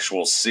an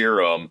actual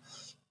serum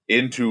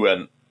into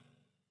a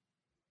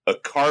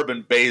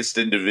carbon-based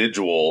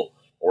individual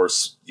or,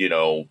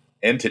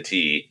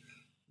 entity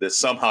that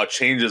somehow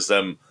changes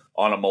them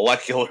on a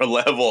molecular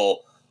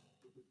level.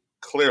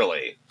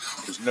 Clearly,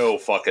 there's no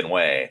fucking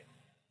way.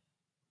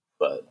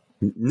 But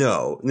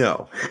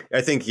No.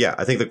 I think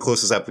the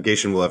closest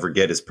application we'll ever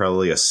get is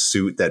probably a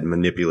suit that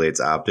manipulates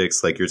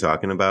optics like you're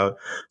talking about.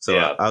 So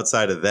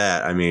outside of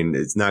that, I mean,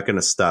 it's not going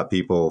to stop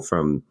people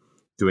from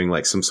doing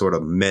like some sort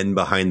of men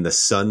behind the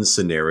sun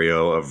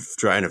scenario of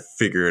trying to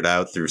figure it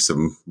out through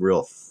some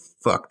real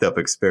fucked up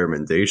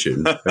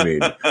experimentation. I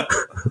mean,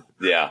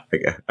 yeah,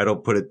 I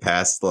don't put it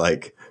past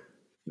like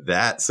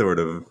that sort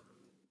of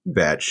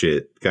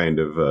batshit kind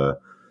of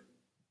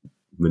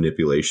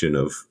manipulation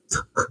of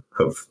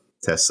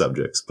test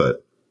subjects.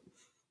 But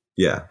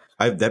yeah,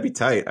 that'd be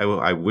tight.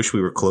 I wish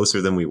we were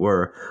closer than we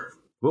were.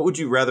 What would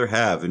you rather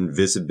have,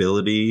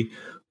 invisibility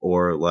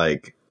or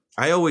like,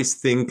 I always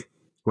think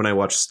when I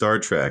watch Star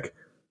Trek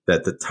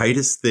that the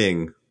tightest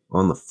thing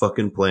on the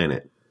fucking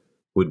planet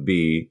would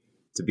be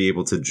to be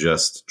able to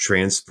just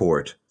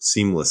transport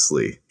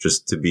seamlessly,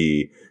 just to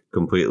be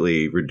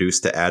completely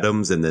reduced to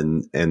atoms and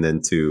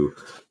then to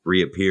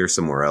reappear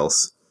somewhere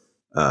else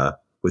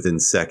within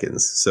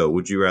seconds. So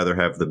would you rather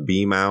have the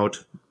beam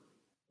out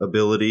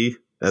ability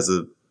as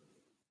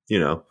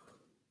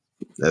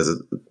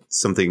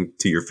something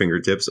to your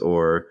fingertips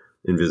or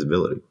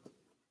invisibility?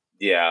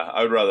 Yeah,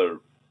 I'd rather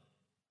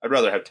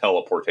have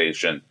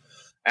teleportation.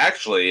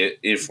 Actually,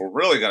 if we're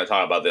really going to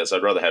talk about this,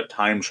 I'd rather have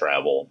time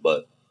travel,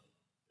 but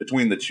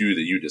between the two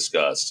that you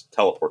discussed,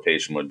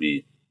 teleportation would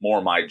be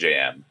more my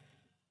jam.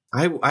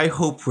 I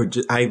hope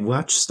I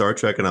watch Star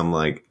Trek and I'm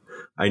like,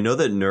 I know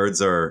that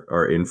nerds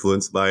are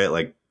influenced by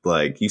it.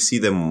 Like you see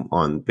them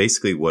on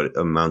basically what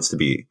amounts to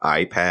be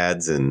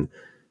iPads and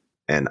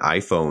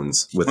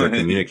iPhones with their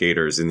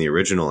communicators in the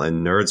original.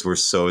 And nerds were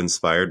so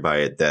inspired by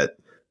it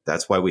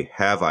that's why we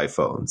have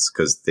iPhones,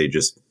 because they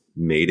just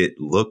made it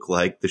look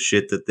like the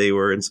shit that they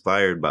were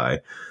inspired by,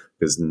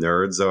 because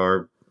nerds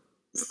are,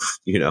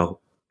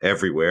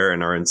 everywhere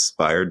and are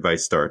inspired by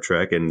Star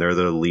Trek, and they're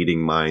the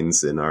leading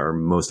minds in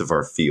most of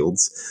our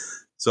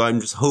fields. So I'm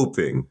just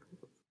hoping,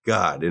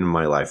 God, in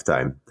my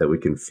lifetime, that we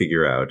can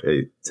figure out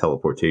a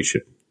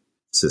teleportation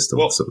system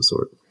of some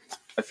sort.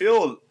 I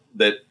feel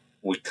that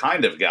we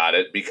kind of got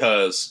it,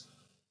 because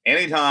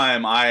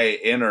anytime I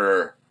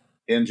enter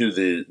into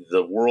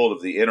the world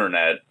of the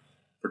internet,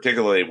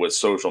 particularly with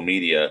social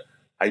media,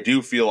 I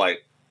do feel like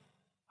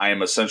I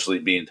am essentially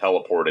being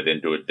teleported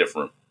into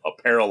a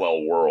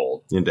parallel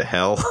world. Into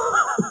hell?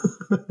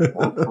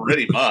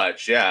 Pretty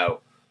much, yeah.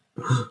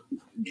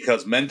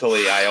 Because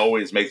mentally, I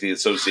always make the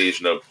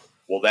association of,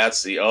 well,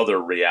 that's the other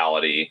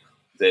reality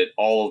that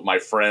all of my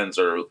friends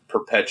are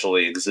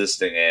perpetually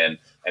existing in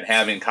and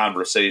having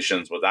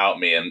conversations without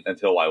me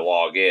until I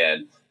log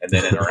in and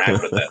then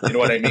interact with them. You know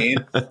what I mean?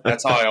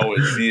 That's how I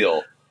always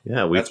feel.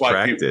 Yeah, we've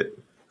cracked it.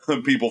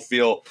 People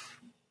feel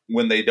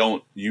when they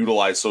don't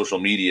utilize social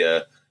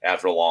media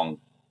after long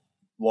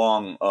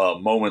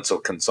moments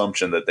of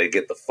consumption that they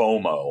get the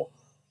FOMO,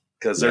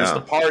 because there's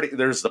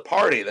the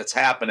party that's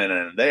happening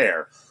in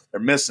there.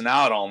 They're missing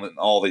out on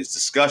all these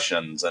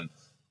discussions and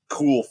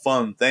cool,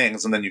 fun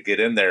things, and then you get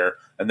in there,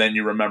 and then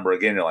you remember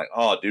again. You're like,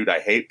 "Oh, dude, I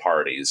hate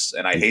parties,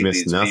 and I hate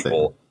these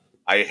people.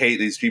 I hate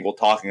these people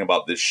talking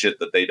about this shit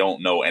that they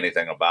don't know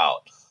anything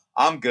about."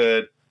 I'm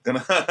good.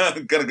 Gonna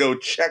go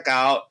check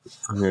out.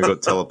 I'm gonna go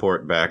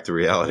teleport back to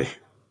reality.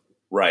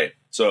 Right.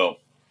 So,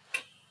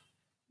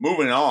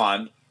 moving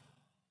on.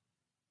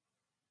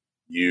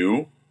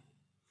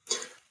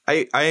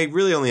 I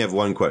really only have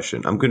one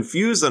question. I'm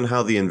confused on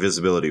how the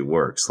invisibility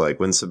works. Like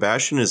when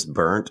Sebastian is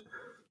burnt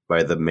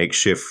by the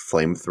makeshift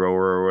flamethrower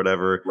or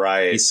whatever,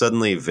 right, he's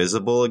suddenly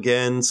visible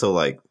again. So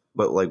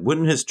but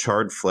wouldn't his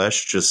charred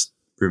flesh just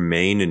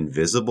remain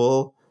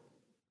invisible?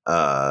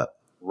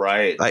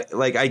 Right.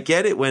 I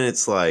get it when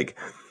it's like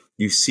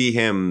you see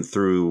him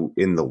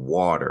in the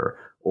water,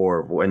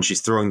 or when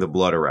she's throwing the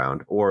blood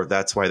around, or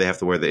that's why they have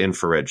to wear the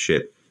infrared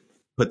shit.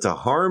 But to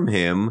harm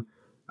him,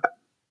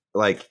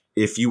 like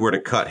if you were to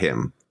cut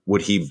him,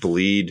 would he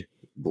bleed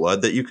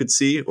blood that you could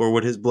see, or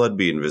would his blood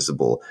be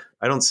invisible?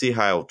 I don't see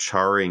how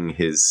charring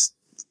his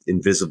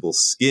invisible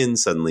skin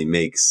suddenly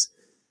makes,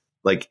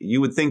 like,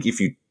 you would think if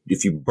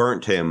you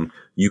burnt him,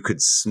 you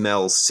could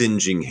smell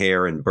singeing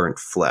hair and burnt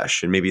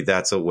flesh, and maybe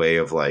that's a way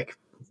of like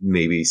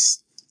maybe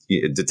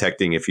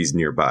detecting if he's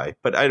nearby.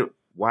 But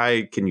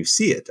why can you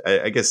see it?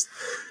 I guess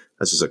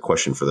that's just a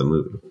question for the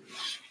movie.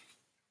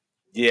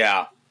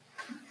 Yeah.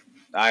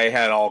 I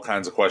had all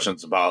kinds of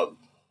questions about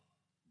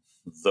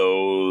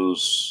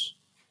those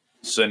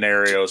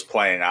scenarios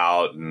playing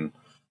out and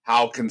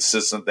how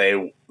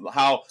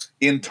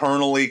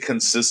internally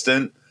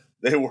consistent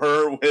they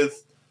were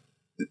with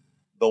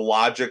the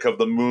logic of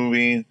the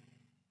movie.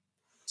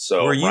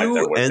 So were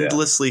you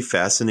endlessly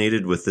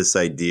fascinated with this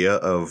idea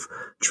of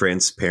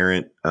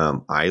transparent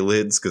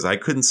eyelids? Because I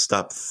couldn't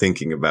stop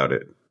thinking about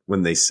it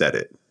when they said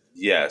it.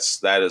 Yes,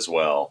 that as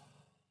well.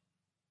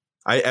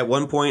 At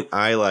one point,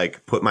 I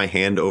put my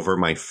hand over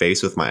my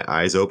face with my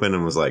eyes open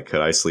and was like, could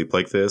I sleep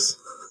like this?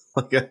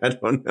 I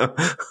don't know.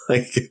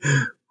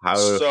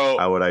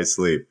 How would I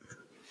sleep?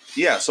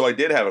 Yeah, so I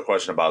did have a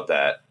question about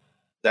that.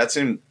 That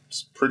seems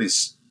pretty.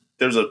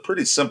 There's a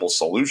pretty simple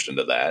solution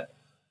to that.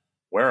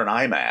 Wear an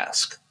eye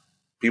mask.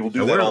 People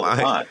do that all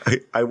the time.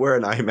 I wear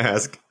an eye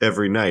mask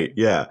every night.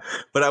 Yeah,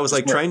 but I was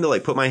like trying to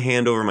like put my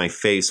hand over my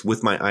face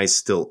with my eyes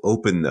still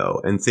open though,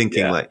 and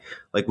thinking like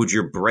would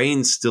your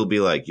brain still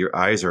be like your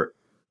eyes are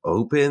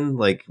open?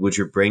 Like, would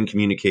your brain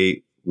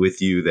communicate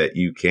with you that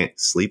you can't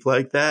sleep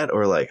like that,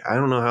 or like I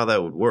don't know how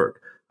that would work.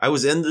 I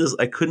was in this.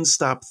 I couldn't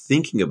stop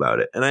thinking about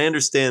it. And I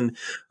understand.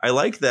 I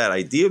like that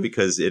idea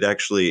because it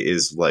actually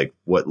is like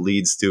what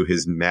leads to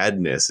his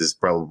madness is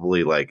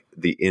probably like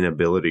the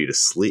inability to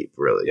sleep,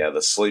 really. Yeah,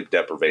 the sleep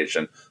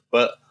deprivation.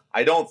 But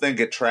I don't think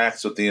it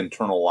tracks with the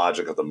internal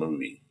logic of the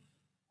movie.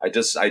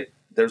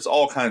 There's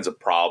all kinds of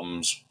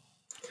problems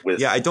with.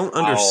 Yeah, I don't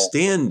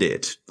understand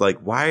it. Like,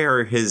 why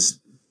are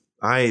his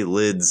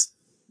eyelids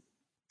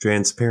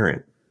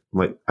transparent?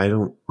 Like, I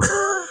don't.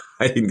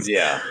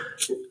 Yeah.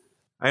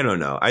 I don't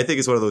know. I think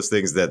it's one of those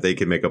things that they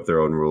can make up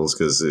their own rules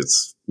because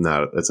it's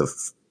a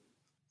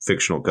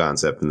fictional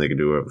concept and they can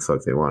do whatever the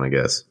fuck they want, I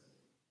guess.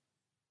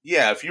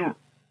 Yeah, if you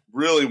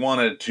really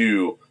wanted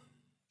to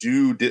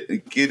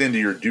get into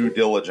your due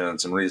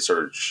diligence and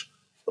research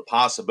the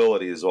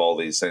possibilities of all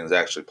these things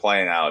actually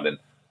playing out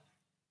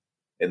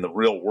in the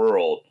real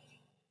world,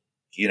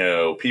 you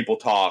know, people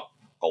talk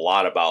a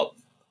lot about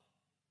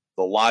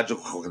the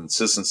logical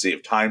consistency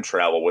of time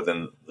travel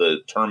within the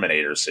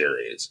Terminator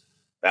series.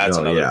 That's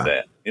another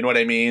thing. You know what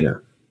I mean? Yeah.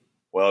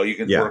 Well, you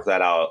can work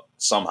that out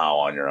somehow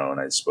on your own,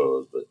 I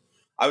suppose. But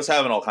I was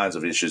having all kinds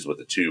of issues with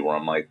it, too, where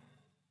I'm like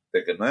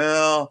thinking,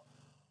 well,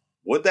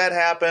 would that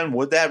happen?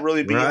 Would that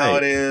really be how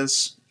it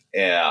is?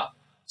 Yeah.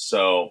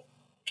 So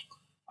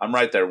I'm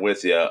right there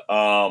with you.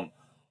 I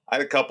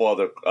had a couple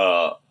other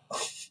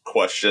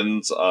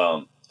questions.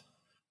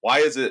 Why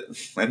is it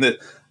 – and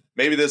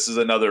maybe this is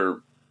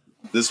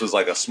this was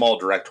like a small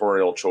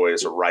directorial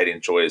choice or writing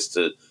choice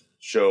to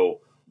show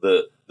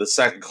the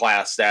second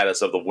class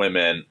status of the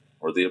women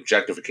or the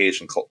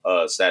objectification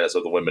status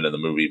of the women in the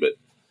movie. But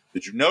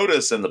did you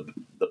notice in the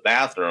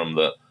bathroom,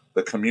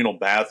 the communal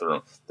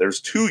bathroom, there's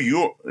two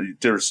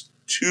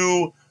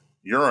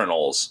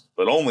urinals,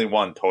 but only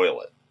one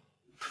toilet.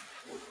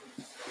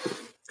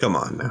 Come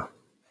on now.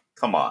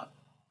 Come on.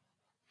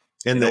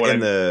 And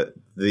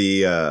the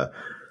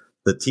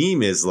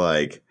team is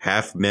like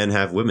half men,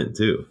 half women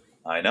too.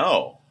 I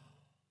know.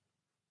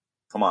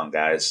 Come on,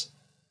 guys.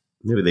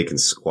 Maybe they can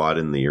squat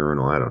in the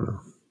urinal. I don't know.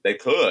 They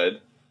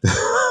could.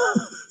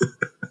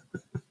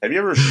 Have you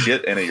ever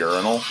shit in a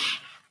urinal?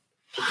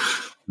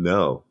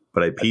 No,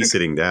 but I pee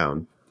sitting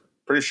down.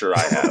 Pretty sure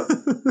I have.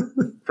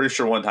 Pretty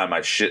sure one time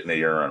I shit in a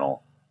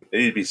urinal.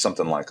 It'd be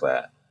something like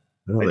that.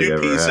 I do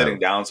pee sitting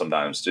down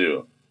sometimes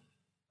too.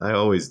 I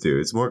always do.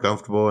 It's more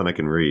comfortable and I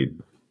can read.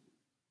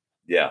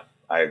 Yeah,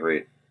 I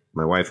agree.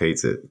 My wife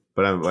hates it,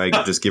 but I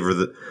just give her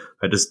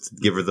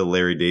the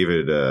Larry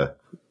David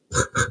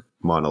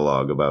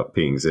monologue about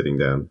peeing sitting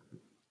down.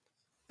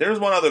 There's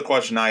one other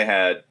question I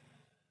had.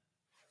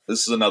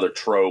 This is another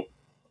trope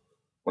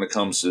when it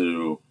comes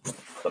to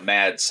the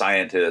mad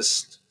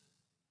scientist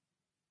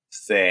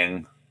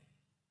thing,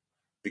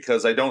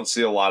 because I don't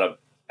see a lot of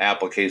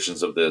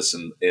applications of this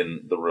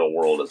in the real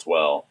world as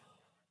well.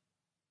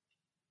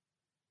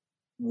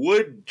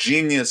 Would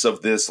genius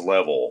of this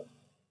level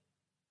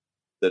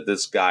that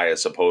this guy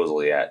is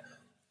supposedly at,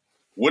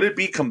 would it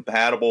be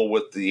compatible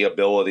with the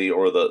ability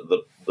or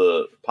the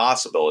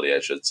possibility, I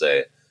should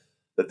say,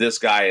 that this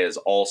guy is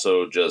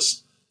also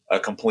just a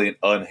complete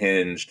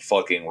unhinged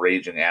fucking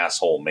raging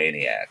asshole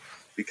maniac?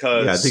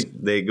 Because I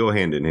think they go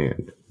hand in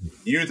hand.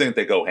 You think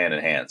they go hand in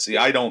hand. See,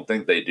 I don't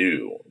think they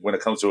do when it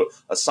comes to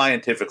a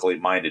scientifically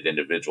minded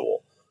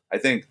individual. I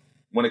think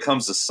when it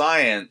comes to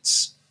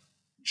science,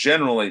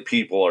 generally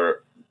people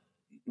are,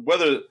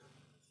 whether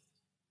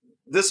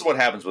this is what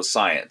happens with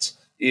science,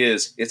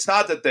 is it's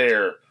not that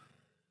they're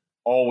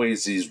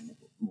always these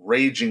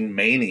raging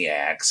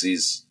maniacs,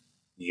 these,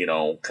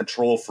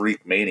 control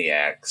freak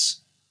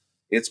maniacs.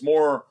 It's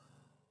more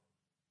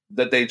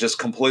that they just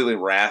completely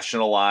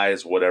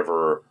rationalize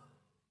whatever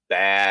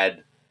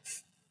bad,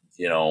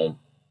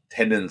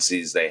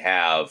 tendencies they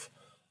have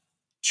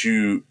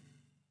to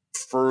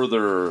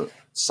further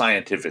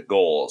scientific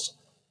goals.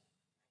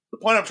 The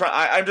point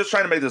I'm just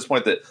trying to make this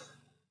point that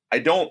I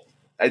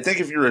think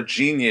if you're a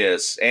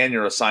genius and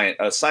you're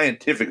a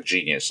scientific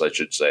genius, I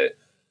should say,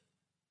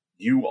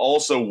 you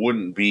also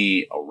wouldn't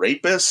be a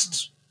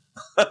rapist.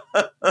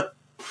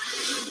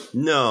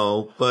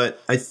 No,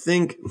 but I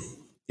think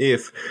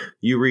if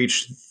you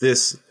reach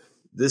this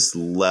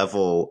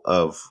level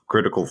of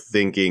critical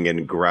thinking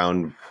and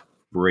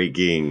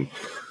groundbreaking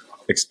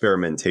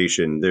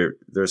experimentation,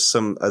 there's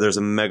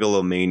a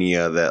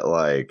megalomania that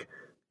like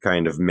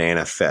kind of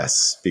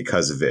manifests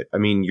because of it. I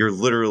mean, you're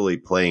literally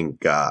playing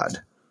God,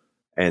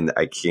 and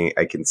I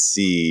can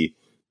see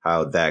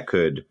how that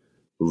could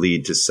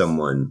lead to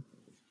someone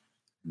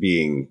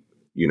being,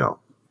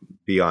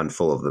 beyond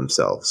full of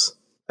themselves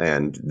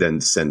and then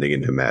descending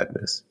into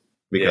madness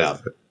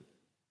because of it.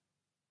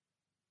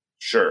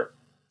 Sure.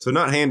 So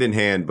not hand in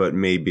hand, but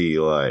maybe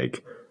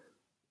like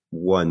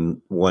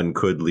one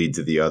could lead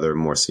to the other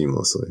more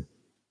seamlessly.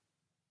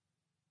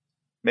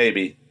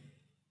 Maybe.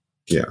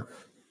 Yeah.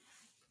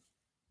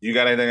 You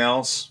got anything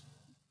else?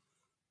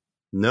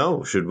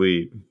 No. Should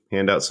we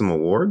hand out some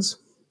awards?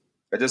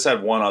 I just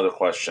had one other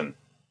question.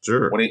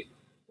 Sure.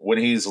 When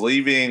he's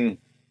leaving,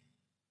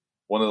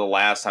 one of the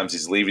last times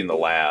he's leaving the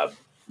lab,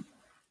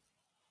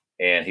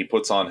 and he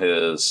puts on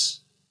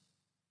his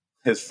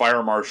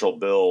Fire Marshal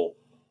Bill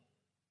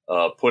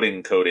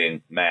pudding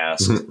coating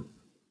mask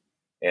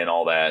and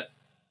all that,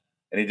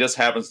 and he just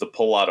happens to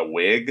pull out a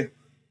wig.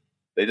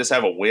 They just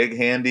have a wig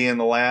handy in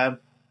the lab.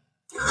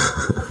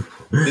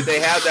 Did they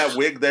have that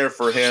wig there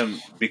for him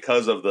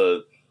because of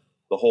the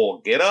whole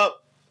get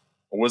up,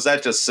 or was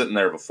that just sitting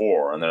there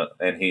before?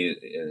 And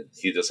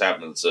he just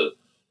happens to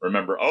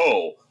remember,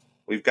 oh,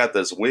 we've got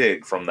this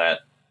wig from that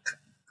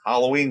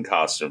Halloween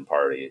costume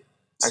party.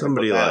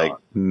 Somebody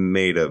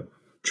made a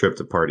trip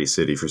to Party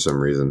City for some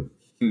reason.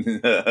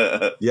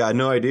 Yeah,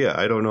 no idea.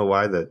 I don't know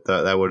why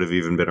that would have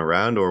even been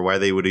around, or why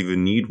they would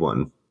even need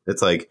one.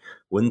 It's like,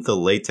 wouldn't the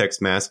latex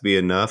mask be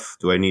enough?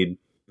 Do we need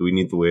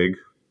the wig?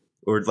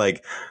 Or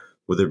like,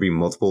 would there be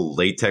multiple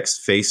latex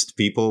faced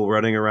people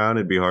running around?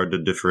 It'd be hard to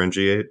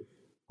differentiate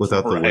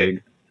without the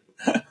wig.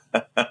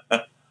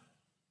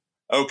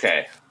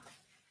 Okay.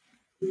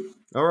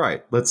 All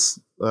right, let's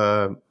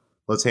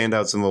hand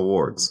out some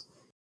awards.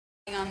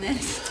 On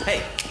this.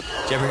 Hey,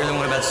 did you ever hear the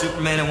one about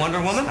Superman and Wonder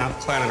Woman? Stop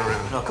clowning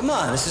around. No, come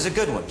on, this is a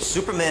good one.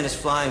 Superman is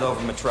flying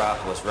over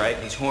Metropolis, right?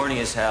 He's horny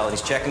as hell, and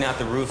he's checking out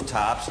the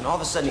rooftops, and all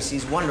of a sudden he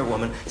sees Wonder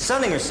Woman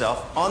sunning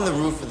herself on the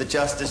roof of the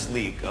Justice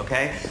League,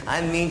 okay?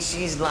 I mean,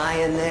 she's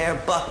lying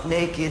there, buck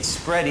naked,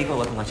 spread eagle,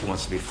 looking like she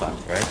wants to be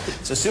fucked, right?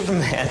 So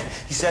Superman,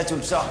 he says to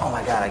himself, oh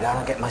my God, I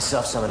gotta get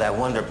myself some of that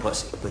Wonder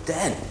Pussy. But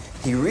then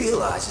he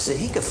realizes that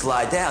he could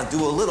fly down,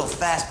 do a little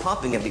fast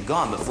pumping, and be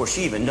gone before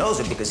she even knows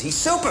it, because he's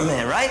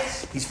Superman, right?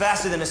 He's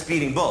faster than a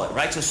speeding bullet,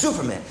 right? So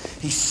Superman,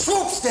 he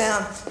swoops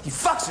down, he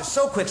fucks her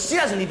so quick she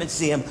doesn't even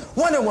see him.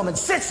 Wonder Woman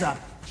sits up,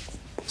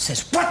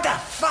 says, what the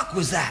fuck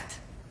was that?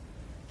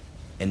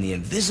 And the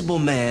Invisible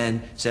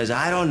Man says,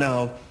 I don't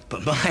know,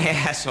 but my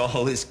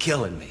asshole is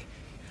killing me.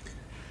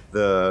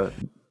 The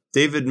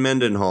David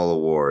Mendenhall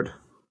Award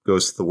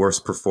goes to the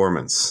worst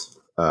performance.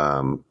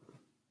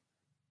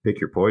 Pick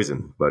your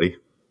poison, buddy.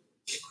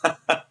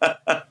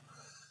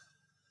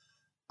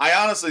 I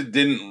honestly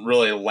didn't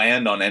really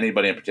land on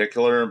anybody in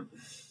particular.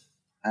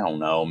 I don't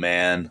know,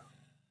 man.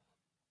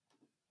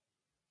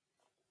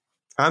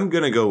 I'm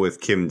going to go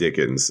with Kim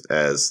Dickens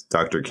as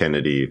Dr.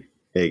 Kennedy,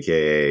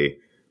 a.k.a.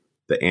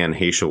 the Anne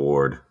Heche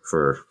Award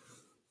for...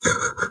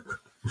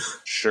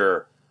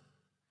 Sure.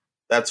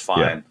 That's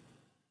fine.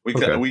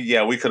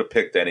 Yeah. We could have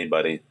picked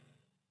anybody.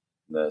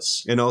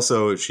 This. And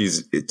also,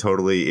 she's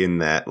totally in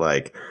that,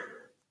 like,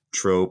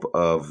 trope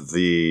of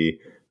the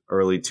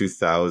early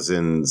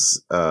 2000s,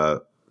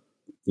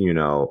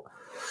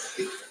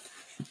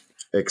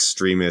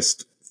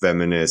 extremist,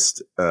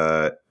 feminist,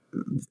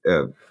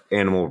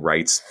 animal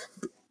rights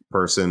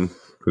person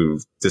who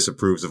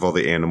disapproves of all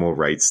the animal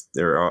rights.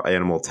 There are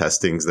animal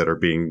testings that are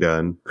being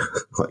done.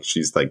 Like,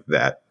 she's like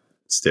that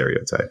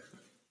stereotype.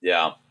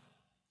 Yeah.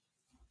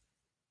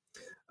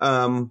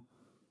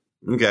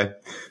 Okay.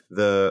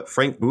 The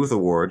Frank Booth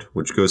Award,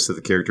 which goes to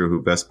the character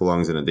who best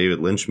belongs in a David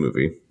Lynch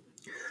movie.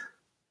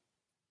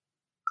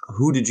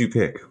 Who did you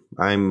pick?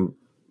 I'm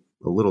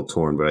a little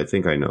torn, but I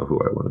think I know who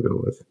I want to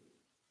go with.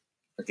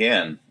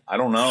 Again, I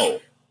don't know.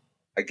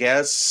 I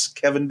guess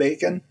Kevin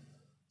Bacon?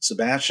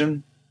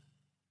 Sebastian?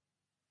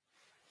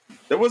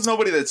 There was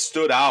nobody that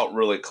stood out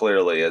really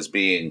clearly as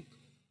being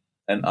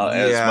much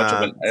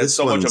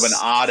of an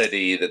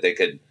oddity that they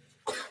could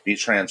be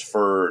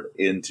transferred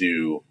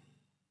into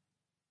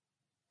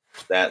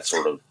that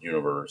sort of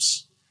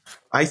universe.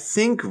 I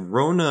think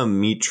Rona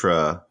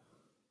Mitra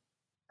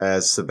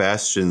as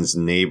Sebastian's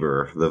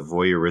neighbor, the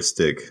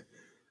voyeuristic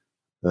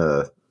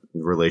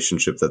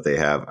relationship that they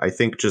have. I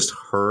think just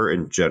her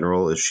in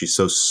general she's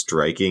so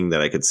striking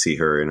that I could see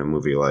her in a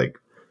movie like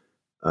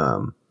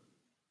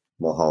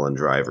Mulholland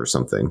Drive or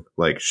something.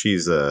 Like,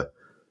 she's I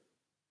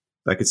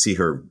could see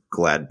her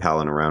glad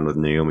palling around with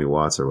Naomi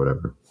Watts or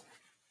whatever.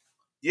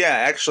 Yeah,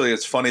 actually,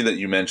 it's funny that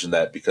you mentioned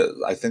that, because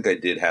I think I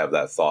did have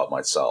that thought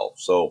myself.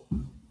 So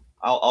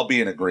I'll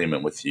be in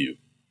agreement with you.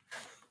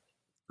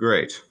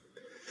 Great.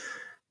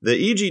 The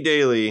E.G.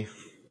 Daily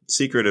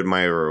Secret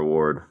Admirer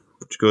Award,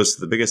 which goes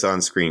to the biggest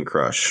on-screen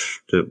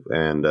crush,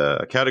 and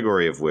a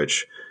category of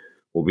which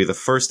will be the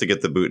first to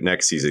get the boot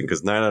next season,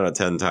 because 9 out of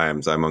 10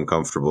 times I'm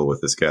uncomfortable with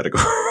this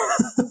category.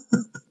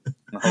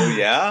 Oh,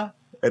 yeah?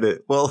 And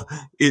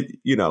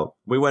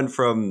we went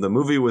from the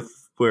movie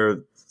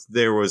where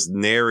there was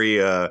nary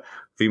a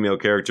female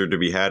character to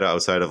be had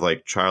outside of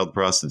like child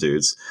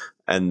prostitutes,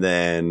 and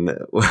then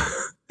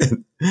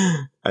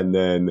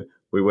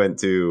we went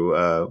to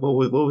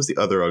what was the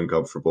other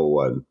uncomfortable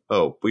one?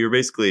 Oh, we were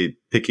basically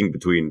picking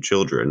between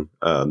children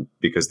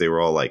because they were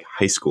all like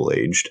high school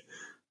aged,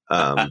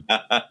 and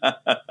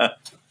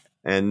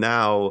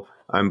now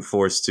I'm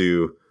forced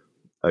to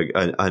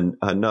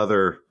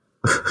another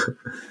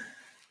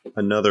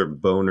another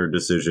boner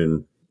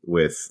decision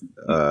with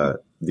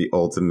the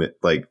ultimate,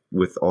 like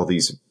with all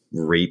these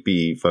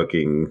rapey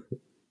fucking.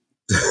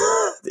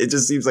 It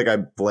just seems like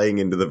I'm playing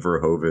into the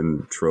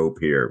Verhoeven trope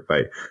here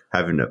by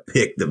having to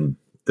pick the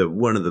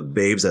one of the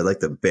babes I'd like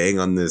to bang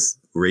on this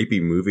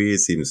rapey movie.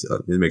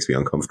 It makes me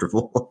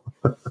uncomfortable.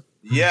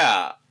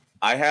 Yeah,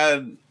 I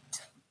had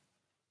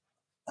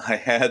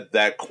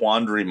that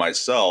quandary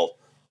myself,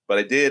 but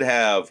I did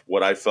have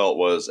what I felt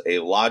was a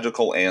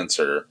logical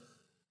answer.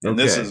 And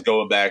this is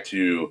going back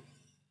to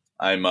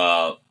I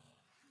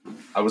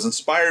was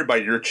inspired by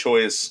your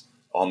choice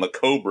on the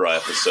Cobra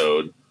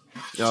episode.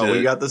 Oh,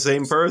 we got the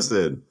same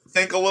person.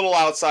 Think a little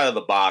outside of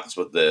the box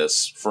with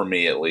this, for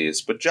me at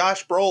least. But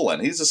Josh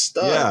Brolin, he's a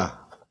stud. Yeah,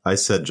 I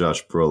said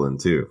Josh Brolin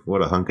too.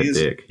 What a hunk of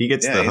dick. He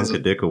gets the hunk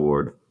of dick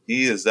award.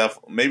 He is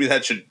definitely. Maybe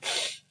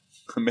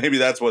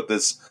that's what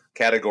this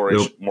category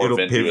should morph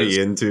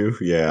into.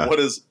 Yeah. What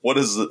is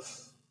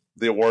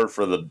the award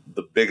for the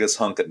biggest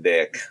hunk of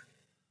dick?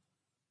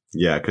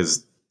 Yeah,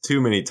 because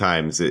too many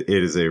times it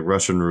is a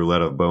Russian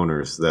roulette of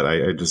boners that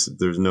I just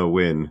there's no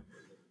win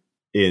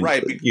in.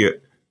 Right.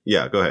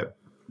 Yeah, go ahead.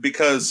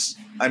 Because,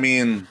 I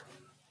mean,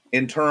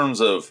 in terms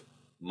of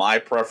my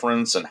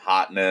preference and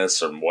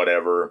hotness or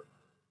whatever,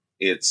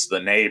 it's The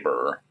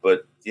Neighbor.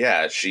 But,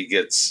 yeah, she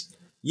gets...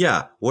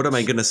 Yeah, what am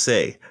I going to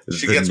say?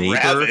 She gets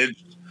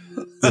ravaged.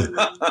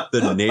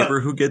 The neighbor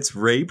who gets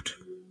raped?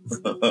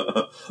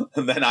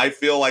 And then I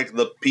feel like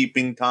the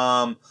Peeping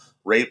Tom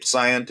rape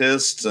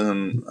scientist,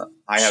 and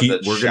I have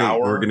that shower.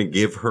 We're going to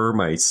give her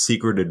my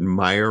secret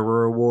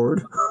admirer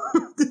award?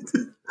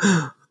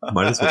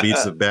 Might as well be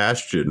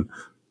Sebastian.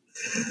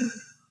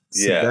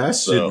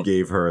 Sebastian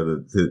gave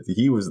her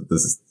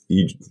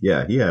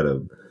he had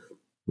a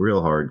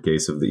real hard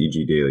case of the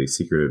E.G. Daily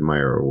Secret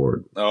Admirer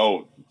Award.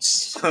 Oh,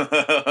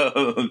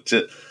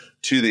 to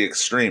the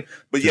extreme.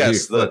 But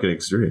yes, the fucking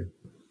extreme.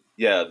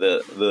 Yeah,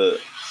 the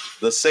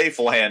safe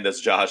land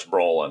is Josh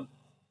Brolin.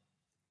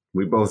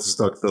 We both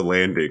stuck the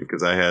landing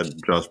because I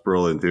had Josh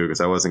Brolin too because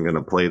I wasn't going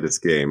to play this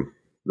game.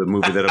 The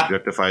movie that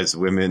objectifies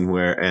women,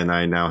 and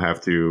I now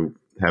have to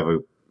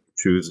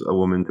choose a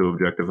woman to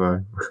objectify.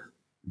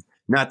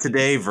 Not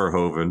today,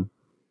 Verhoeven.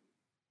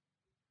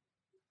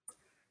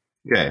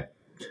 Okay.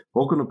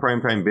 Welcome to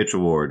Primetime Bitch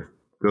Award.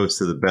 Goes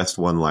to the best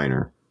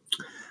one-liner.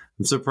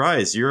 I'm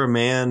surprised. You're a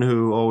man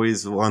who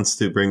always wants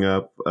to bring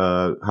up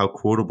how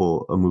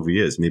quotable a movie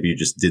is. Maybe you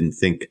just didn't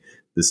think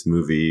this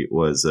movie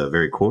was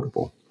very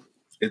quotable.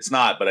 It's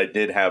not, but I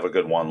did have a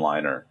good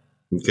one-liner.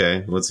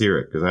 Okay, let's hear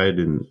it. Because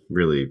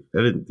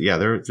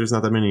there's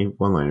not that many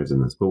one-liners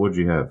in this. But what did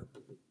you have?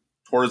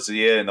 Towards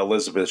the end,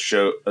 Elizabeth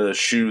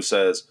Shue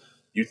says,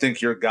 "You think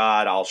you're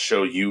God, I'll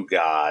show you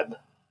God."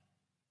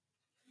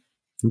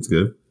 That's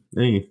good.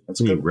 Any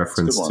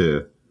reference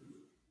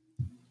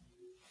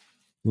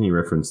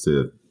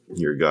to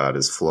your God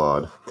is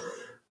flawed.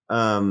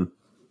 Yeah,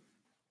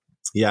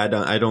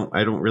 I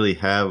don't really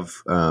have.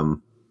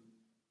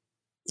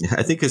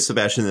 I think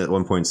Sebastian at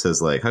one point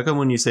says like, "How come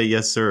when you say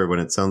yes, sir, when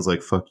it sounds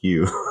like fuck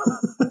you,"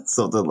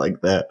 something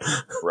like that.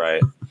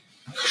 Right.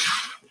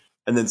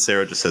 And then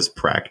Sarah just says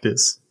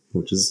practice,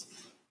 which is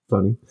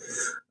funny.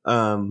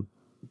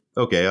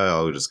 Okay,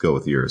 I'll just go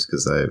with yours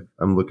because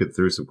I'm looking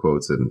through some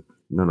quotes and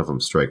none of them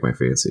strike my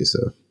fancy.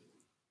 So,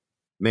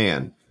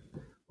 man,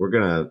 we're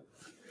gonna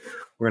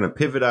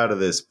pivot out of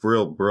this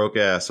real broke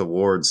ass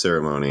award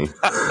ceremony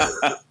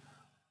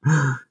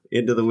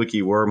into the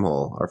wiki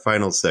wormhole, our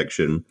final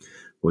section,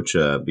 which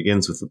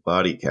begins with the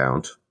body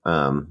count.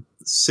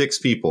 6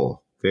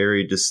 people,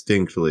 very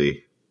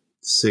distinctly,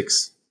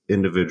 6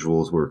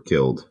 individuals were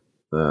killed.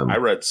 I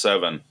read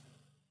 7.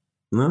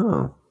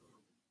 No,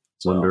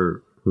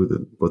 wonder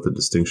what the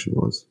distinction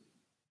was.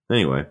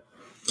 Anyway,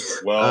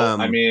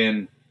 well, I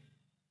mean,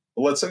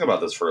 let's think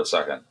about this for a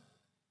second.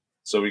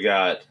 So we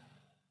got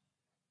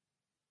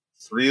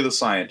 3 of the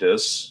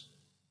scientists.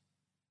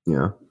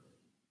 Yeah.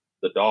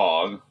 The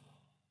dog.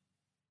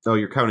 Oh,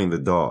 you're counting the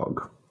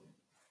dog.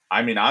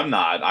 I mean, I'm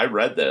not. I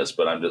read this,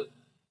 but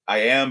I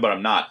am, but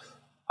I'm not.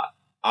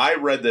 I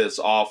read this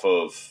off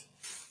of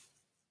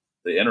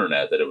the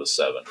internet that it was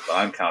 7, but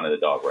I'm counting the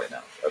dog right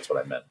now. That's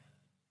what I meant.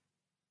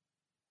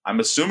 I'm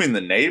assuming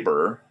the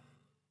neighbor.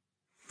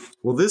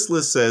 Well, this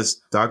list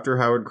says Dr.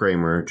 Howard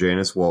Kramer,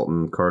 Janice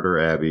Walton, Carter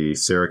Abbey,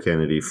 Sarah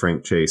Kennedy,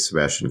 Frank Chase,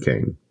 Sebastian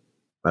Cain.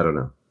 I don't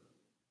know.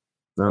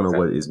 I don't know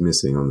what is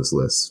missing on this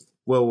list.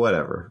 Well,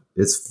 whatever.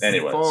 It's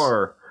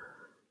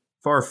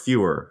far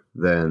fewer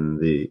than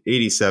the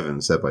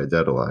 87 set by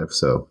Dead Alive,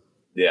 so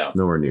yeah,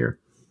 nowhere near.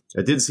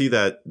 I did see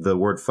that the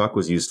word fuck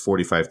was used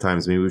 45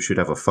 times. Maybe we should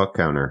have a fuck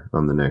counter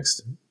on the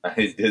next.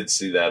 I did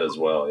see that as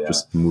well, yeah.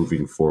 Just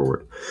moving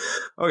forward.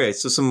 Okay,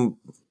 so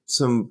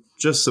some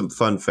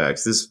fun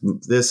facts.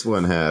 This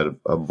one had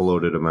a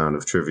bloated amount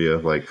of trivia,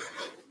 like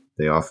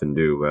they often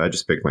do, but I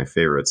just picked my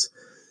favorites.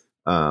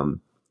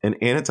 An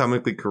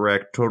anatomically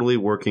correct, totally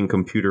working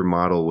computer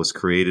model was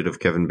created of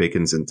Kevin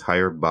Bacon's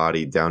entire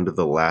body down to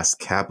the last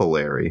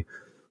capillary.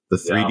 The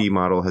 3D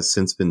model has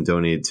since been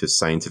donated to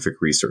scientific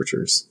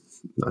researchers.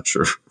 Not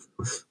sure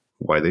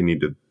why they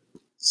need to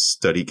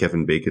study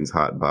Kevin Bacon's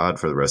hot bod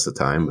for the rest of the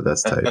time, but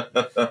that's tight.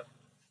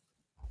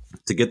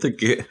 To get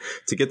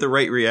the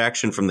right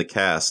reaction from the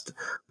cast,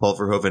 Paul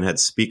Verhoeven had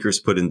speakers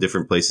put in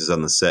different places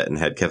on the set and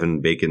had Kevin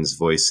Bacon's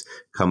voice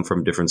come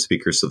from different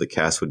speakers so the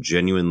cast would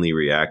genuinely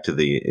react to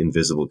the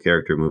invisible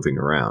character moving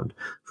around.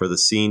 For the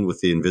scene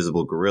with the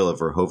invisible gorilla,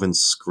 Verhoeven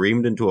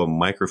screamed into a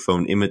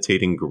microphone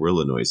imitating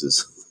gorilla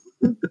noises.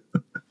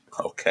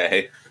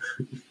 Okay.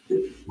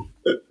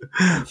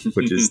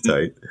 Which is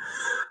tight.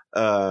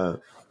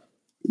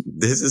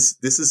 This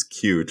is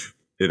cute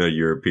in a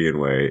European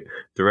way.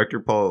 Director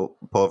Paul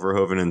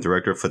Verhoeven and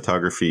director of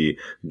photography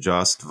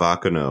Jost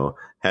Vakano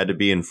had to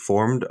be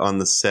informed on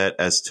the set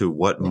as to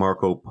what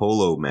Marco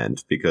Polo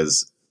meant,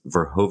 because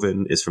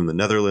Verhoeven is from the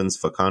Netherlands,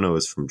 Vakano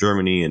is from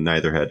Germany, and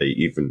neither had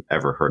even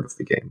ever heard of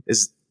the game.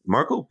 Is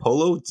Marco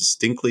Polo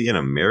distinctly an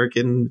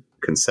American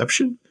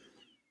conception?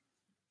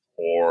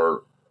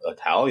 Or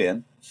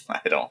Italian?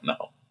 I don't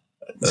know.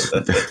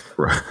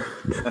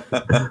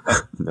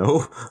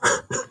 No.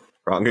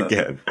 Wrong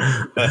again.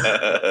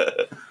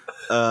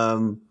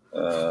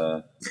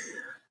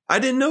 I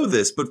didn't know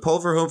this, but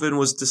Paul Verhoeven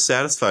was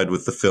dissatisfied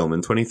with the film.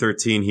 In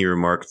 2013, he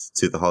remarked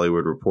to The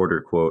Hollywood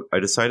Reporter, quote, "I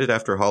decided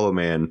after Hollow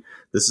Man,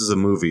 this is a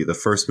movie, the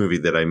first movie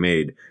that I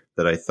made,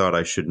 that I thought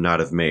I should not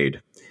have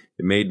made.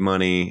 It made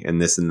money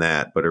and this and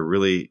that, but it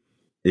really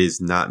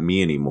is not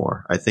me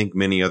anymore. I think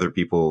many other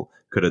people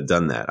could have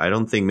done that. I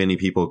don't think many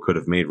people could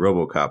have made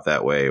RoboCop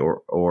that way,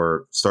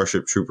 or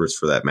Starship Troopers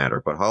for that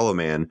matter. But Hollow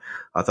Man,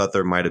 I thought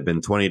there might have been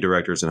 20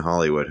 directors in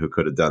Hollywood who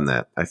could have done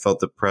that. I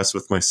felt depressed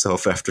with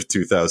myself after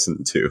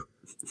 2002.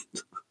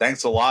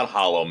 Thanks a lot,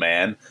 Hollow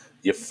Man.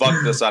 You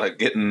fucked us out of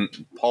getting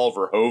Paul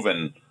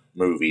Verhoeven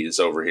movies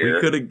over here. We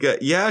could have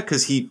got, yeah,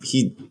 because he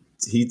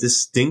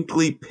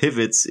distinctly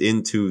pivots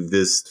into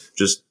this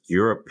just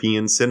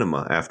European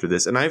cinema after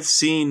this. And I've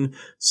seen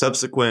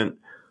subsequent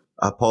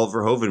Paul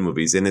Verhoeven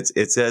movies, and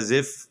it's as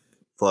if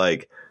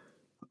like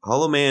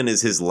Hollow Man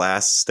is his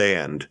last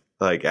stand.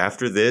 Like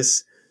after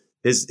this,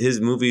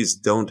 his movies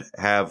don't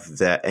have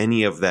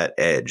any of that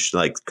edge.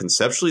 Like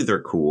conceptually,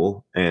 they're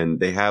cool, and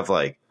they have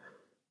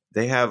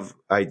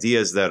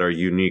ideas that are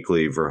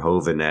uniquely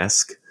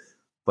Verhoeven-esque,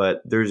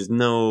 but there's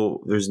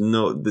no.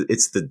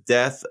 It's the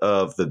death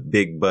of the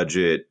big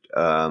budget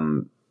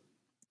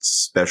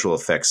special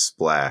effects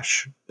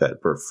splash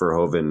that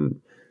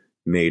Verhoeven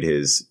made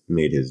his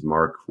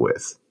mark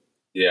with.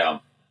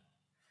 Yeah.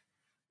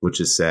 Which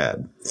is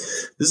sad.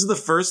 This is the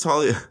first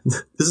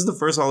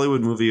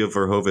Hollywood movie of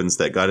Verhoeven's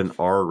that got an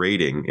R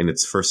rating in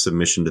its first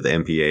submission to the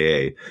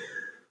MPAA.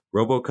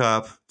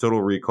 RoboCop,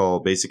 Total Recall,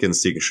 Basic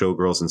Instinct,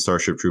 Showgirls, and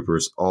Starship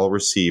Troopers all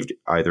received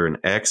either an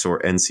X or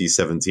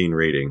NC-17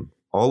 rating,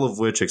 all of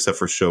which, except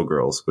for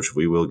Showgirls, which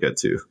we will get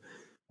to,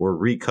 were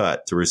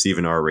recut to receive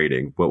an R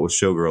rating, but with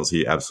Showgirls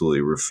he absolutely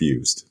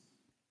refused.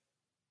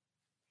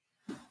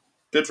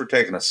 Good for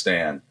taking a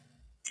stand.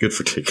 Good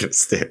for taking a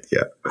stand,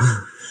 yeah.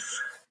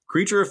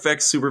 Creature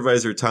effects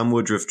supervisor Tom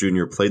Woodruff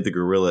Jr. played the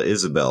gorilla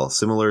Isabel,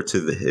 similar to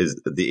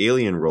the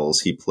alien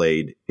roles he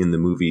played in the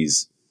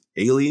movies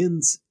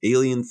Aliens,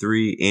 Alien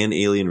 3, and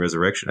Alien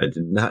Resurrection. I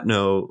did not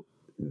know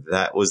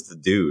that was the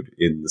dude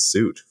in the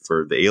suit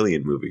for the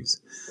Alien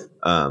movies.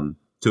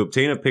 To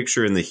obtain a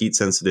picture in the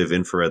heat-sensitive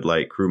infrared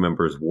light, crew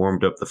members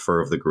warmed up the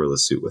fur of the gorilla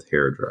suit with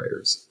hair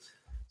dryers.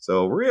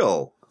 So a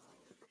real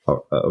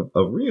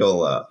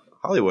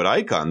Hollywood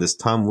icon, this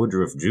Tom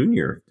Woodruff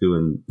Jr.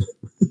 doing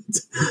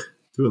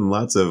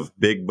lots of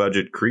big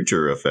budget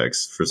creature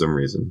effects for some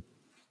reason.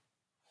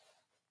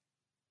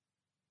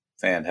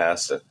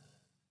 Fantastic.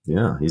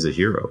 Yeah, he's a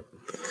hero.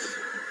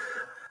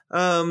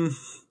 Let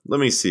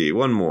me see.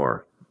 One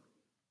more.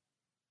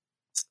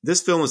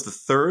 This film was the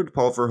third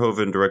Paul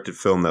Verhoeven directed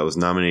film that was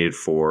nominated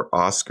for an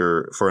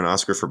Oscar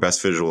for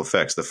Best Visual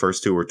Effects. The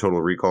first two were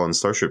Total Recall and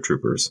Starship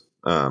Troopers.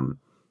 Total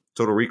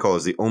Recall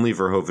is the only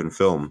Verhoeven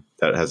film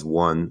that has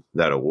won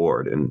that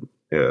award, and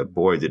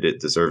boy, did it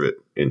deserve it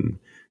in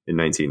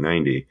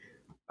 1990.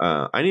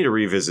 I need to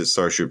revisit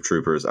Starship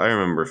Troopers. I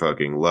remember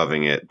fucking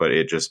loving it, but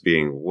it just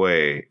being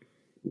way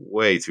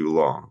too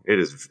long. It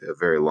is a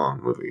very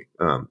long movie,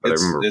 but I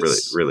remember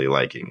really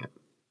liking it.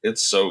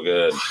 It's so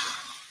good.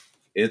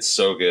 It's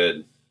so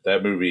good.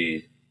 That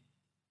movie,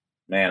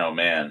 man, oh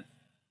man.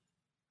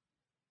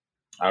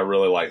 I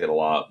really like it a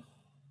lot.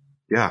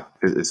 Yeah,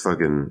 it's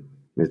fucking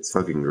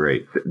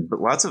great.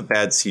 But lots of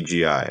bad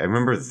CGI. I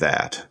remember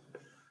that. I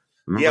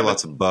remember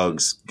lots of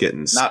bugs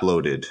getting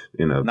exploded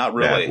in a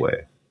bad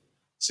way.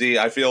 See,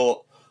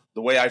 the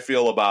way I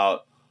feel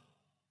about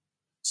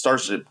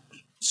Starship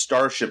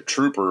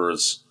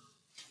Troopers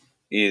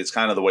is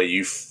kind of the way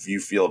you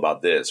feel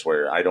about this,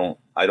 where I don't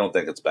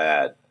think it's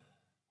bad.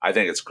 I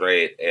think it's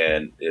great,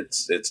 and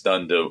it's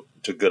done to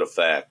good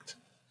effect.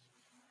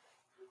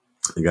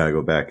 You gotta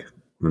go back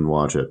and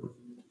watch it.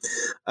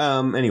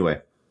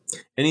 Anyway,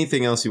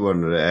 anything else you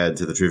wanted to add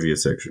to the trivia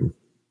section?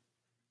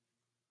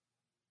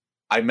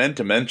 I meant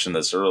to mention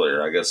this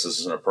earlier. I guess this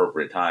is an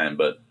appropriate time,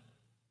 but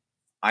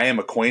I am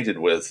acquainted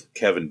with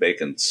Kevin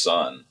Bacon's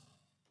son.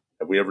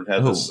 Have we ever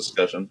had this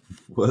discussion?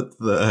 What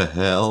the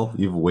hell?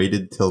 You've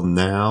waited till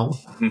now?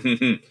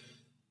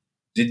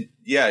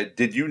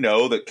 Did you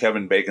know that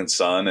Kevin Bacon's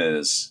son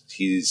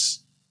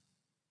he's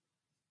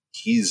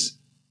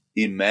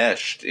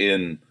enmeshed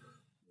in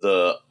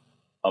the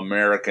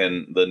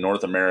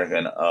North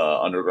American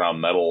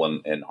underground metal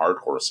and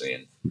hardcore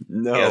scene?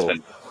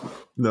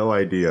 No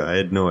idea. I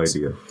had no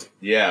idea.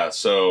 Yeah,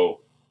 so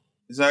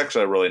he's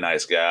actually a really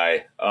nice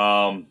guy.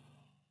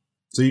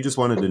 So you just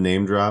wanted to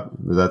name drop?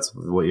 That's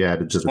what you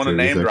added to the want to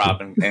name section? drop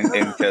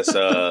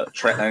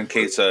in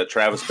case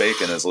Travis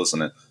Bacon is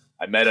listening.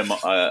 I met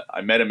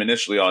him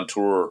initially on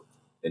tour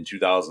in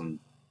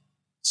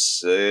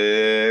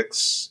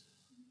 2006.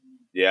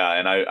 Yeah,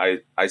 and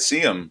I see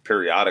him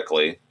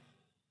periodically.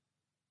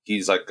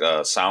 He's like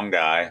a sound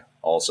guy.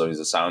 Also,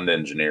 he's a sound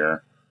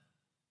engineer.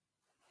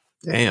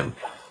 Damn.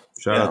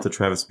 Shout out to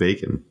Travis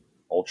Bacon.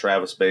 Old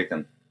Travis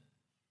Bacon.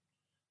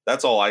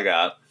 That's all I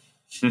got.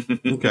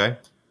 Okay.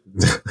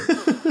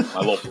 My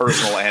little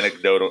personal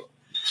anecdotal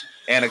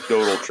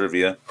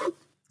trivia.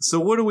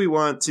 So what do we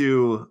want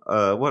to,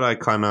 what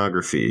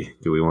iconography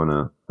do we want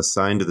to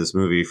assign to this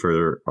movie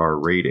for our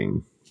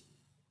rating?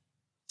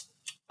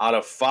 Out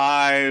of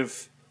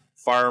 5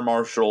 Fire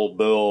Marshal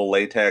Bill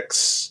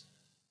latex.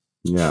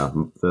 Yeah,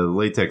 the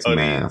latex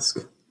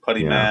mask.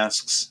 Putty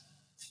masks.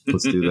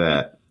 Let's do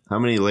that. How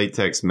many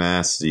latex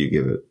masks do you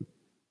give it?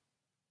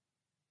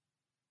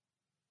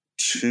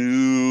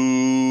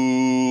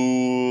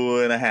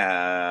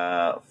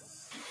 2.5.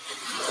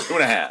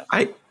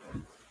 2.5.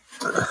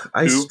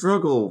 I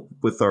struggle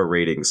with our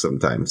ratings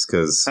sometimes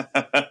because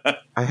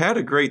I had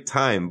a great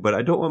time, but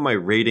I don't want my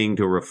rating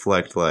to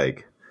reflect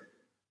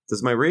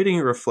does my rating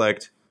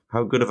reflect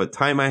how good of a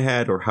time I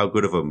had or how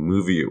good of a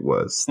movie it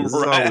was? This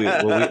is all we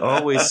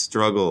always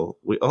struggle.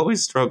 We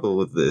always struggle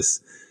with this.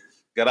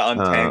 Got to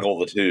untangle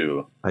the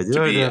two. I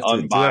do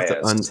have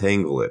to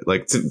untangle it,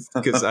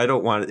 because I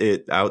don't want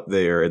it out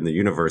there in the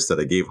universe that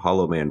I gave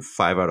Hollow Man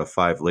 5 out of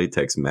 5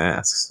 latex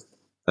masks.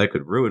 That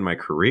could ruin my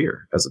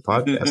career as a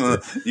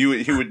podcaster. You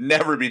would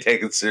never be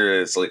taken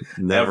seriously.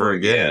 Never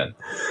again.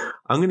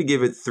 I'm going to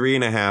give it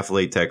 3.5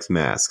 latex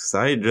masks.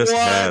 I just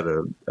had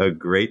a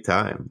great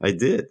time. I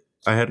did.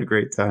 I had a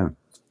great time.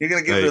 You're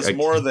going to give this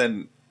more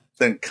than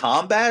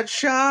Combat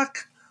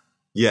Shock?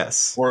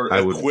 Yes. Or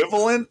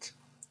equivalent?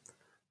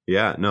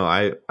 Yeah, no,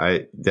 I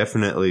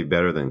definitely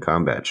better than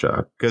Combat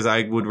Shock because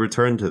I would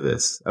return to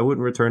this. I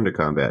wouldn't return to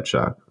Combat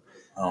Shock.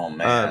 Oh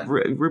man,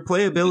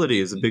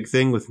 replayability is a big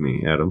thing with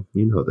me, Adam.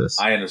 You know this.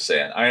 I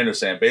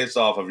understand. Based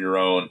off of your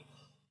own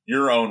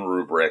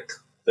rubric,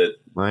 that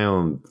my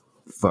own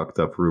fucked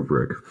up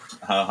rubric.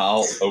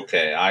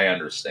 Okay, I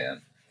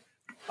understand.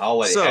 I'll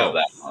let you have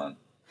that one.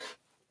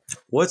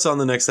 What's on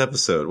the next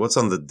episode? What's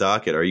on the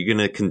docket? Are you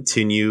going to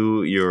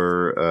continue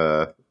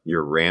your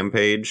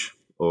rampage?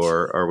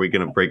 Or are we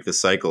going to break the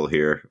cycle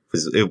here?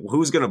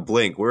 Who's going to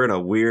blink? We're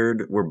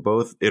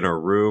both in a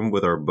room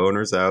with our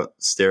boners out,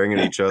 staring at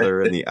each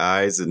other in the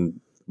eyes,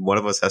 and one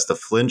of us has to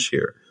flinch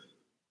here.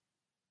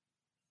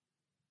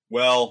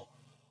 Well,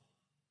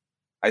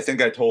 I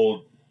think I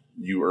told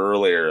you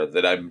earlier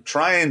that I'm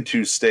trying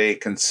to stay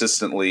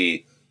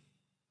consistently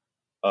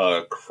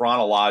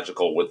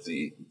chronological with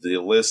the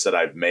list that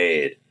I've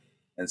made.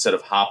 Instead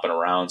of hopping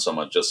around so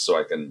much, just so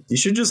I can... You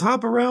should just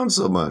hop around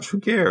so much. Who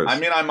cares?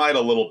 I mean, I might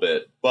a little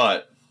bit,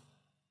 but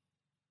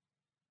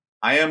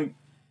I'm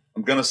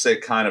going to stay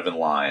kind of in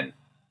line.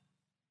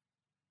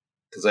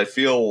 Because I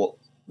feel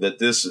that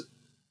this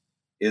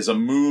is a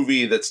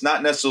movie that's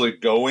not necessarily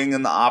going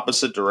in the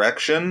opposite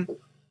direction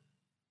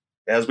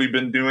as we've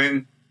been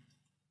doing,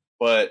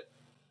 but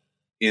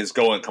is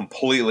going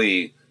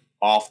completely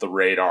off the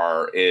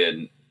radar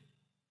into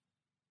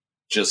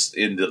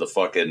the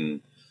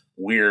fucking...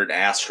 weird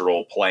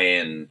astral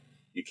plane.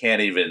 You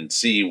can't even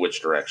see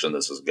which direction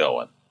this is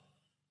going.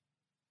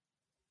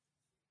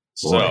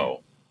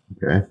 So,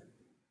 okay,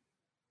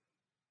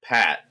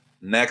 Pat,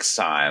 next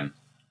time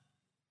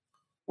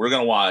we're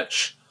going to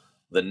watch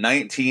the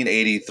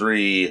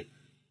 1983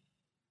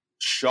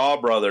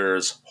 Shaw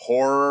Brothers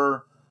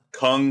horror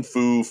kung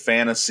fu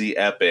fantasy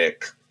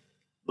epic,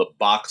 The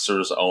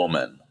Boxer's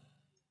Omen.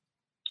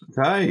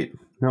 Tight.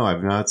 No,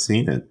 I've not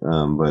seen it,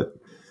 but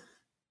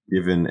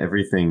given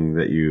everything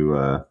that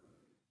you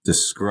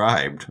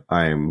described,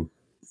 I'm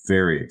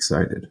very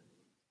excited.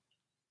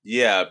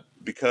 Yeah,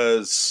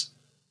 because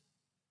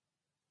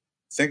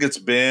I think it's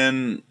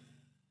been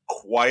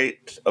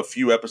quite a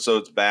few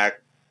episodes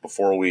back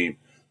before we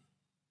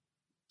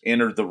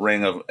entered the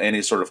ring of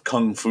any sort of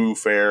kung fu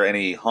fair,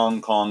 any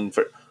Hong Kong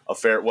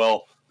affair.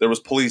 Well, there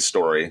was Police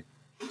Story,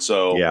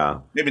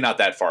 so maybe not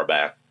that far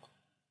back.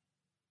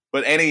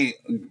 But any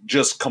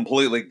just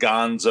completely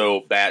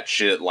gonzo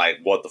batshit, like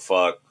what the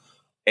fuck,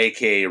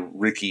 aka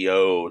Ricky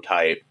O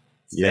type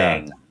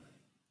thing.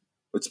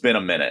 It's been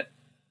a minute,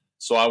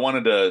 so I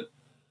wanted to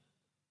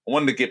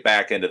get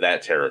back into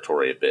that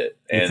territory a bit.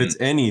 And if it's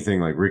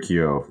anything like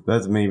Ricky-O,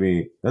 that's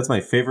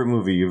my favorite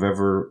movie you've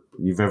ever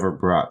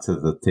brought to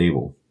the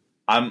table.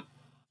 I'm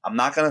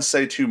not gonna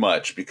say too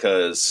much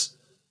because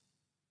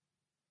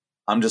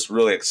I'm just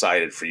really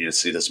excited for you to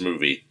see this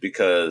movie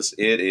because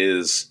it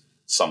is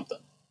something.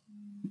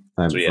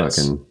 I'm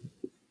fucking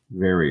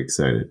very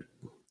excited.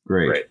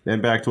 Great.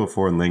 And back to a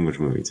foreign language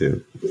movie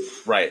too.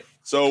 Right.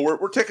 So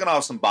we're ticking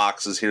off some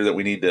boxes here that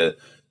we need to,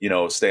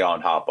 stay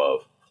on top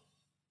of.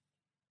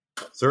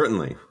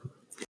 Certainly.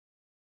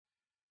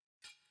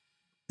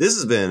 This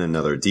has been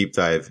another deep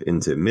dive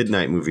into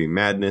Midnight Movie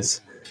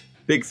Madness.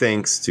 Big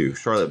thanks to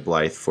Charlotte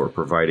Blythe for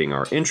providing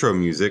our intro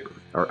music.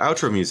 Our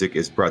outro music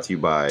is brought to you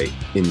by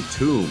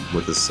Entomb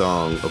with the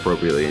song,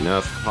 appropriately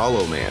enough,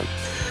 Hollow Man.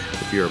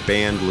 If you're a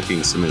band looking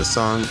to submit a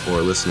song or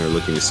a listener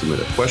looking to submit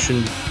a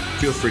question,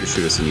 feel free to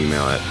shoot us an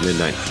email at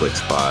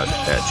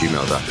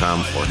midnightflixpod@gmail.com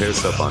or hit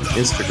us up on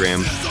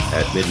Instagram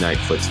at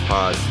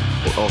midnightflixpod.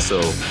 We're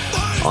also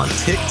on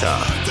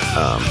TikTok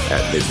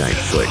at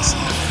midnightflix.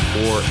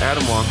 For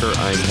Adam Walker,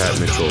 I'm Pat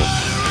Mitchell.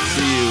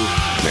 See you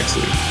next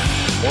week.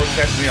 Or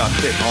catch me on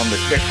the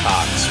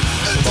TikToks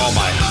with all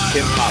my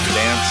hip-hop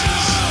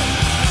dances.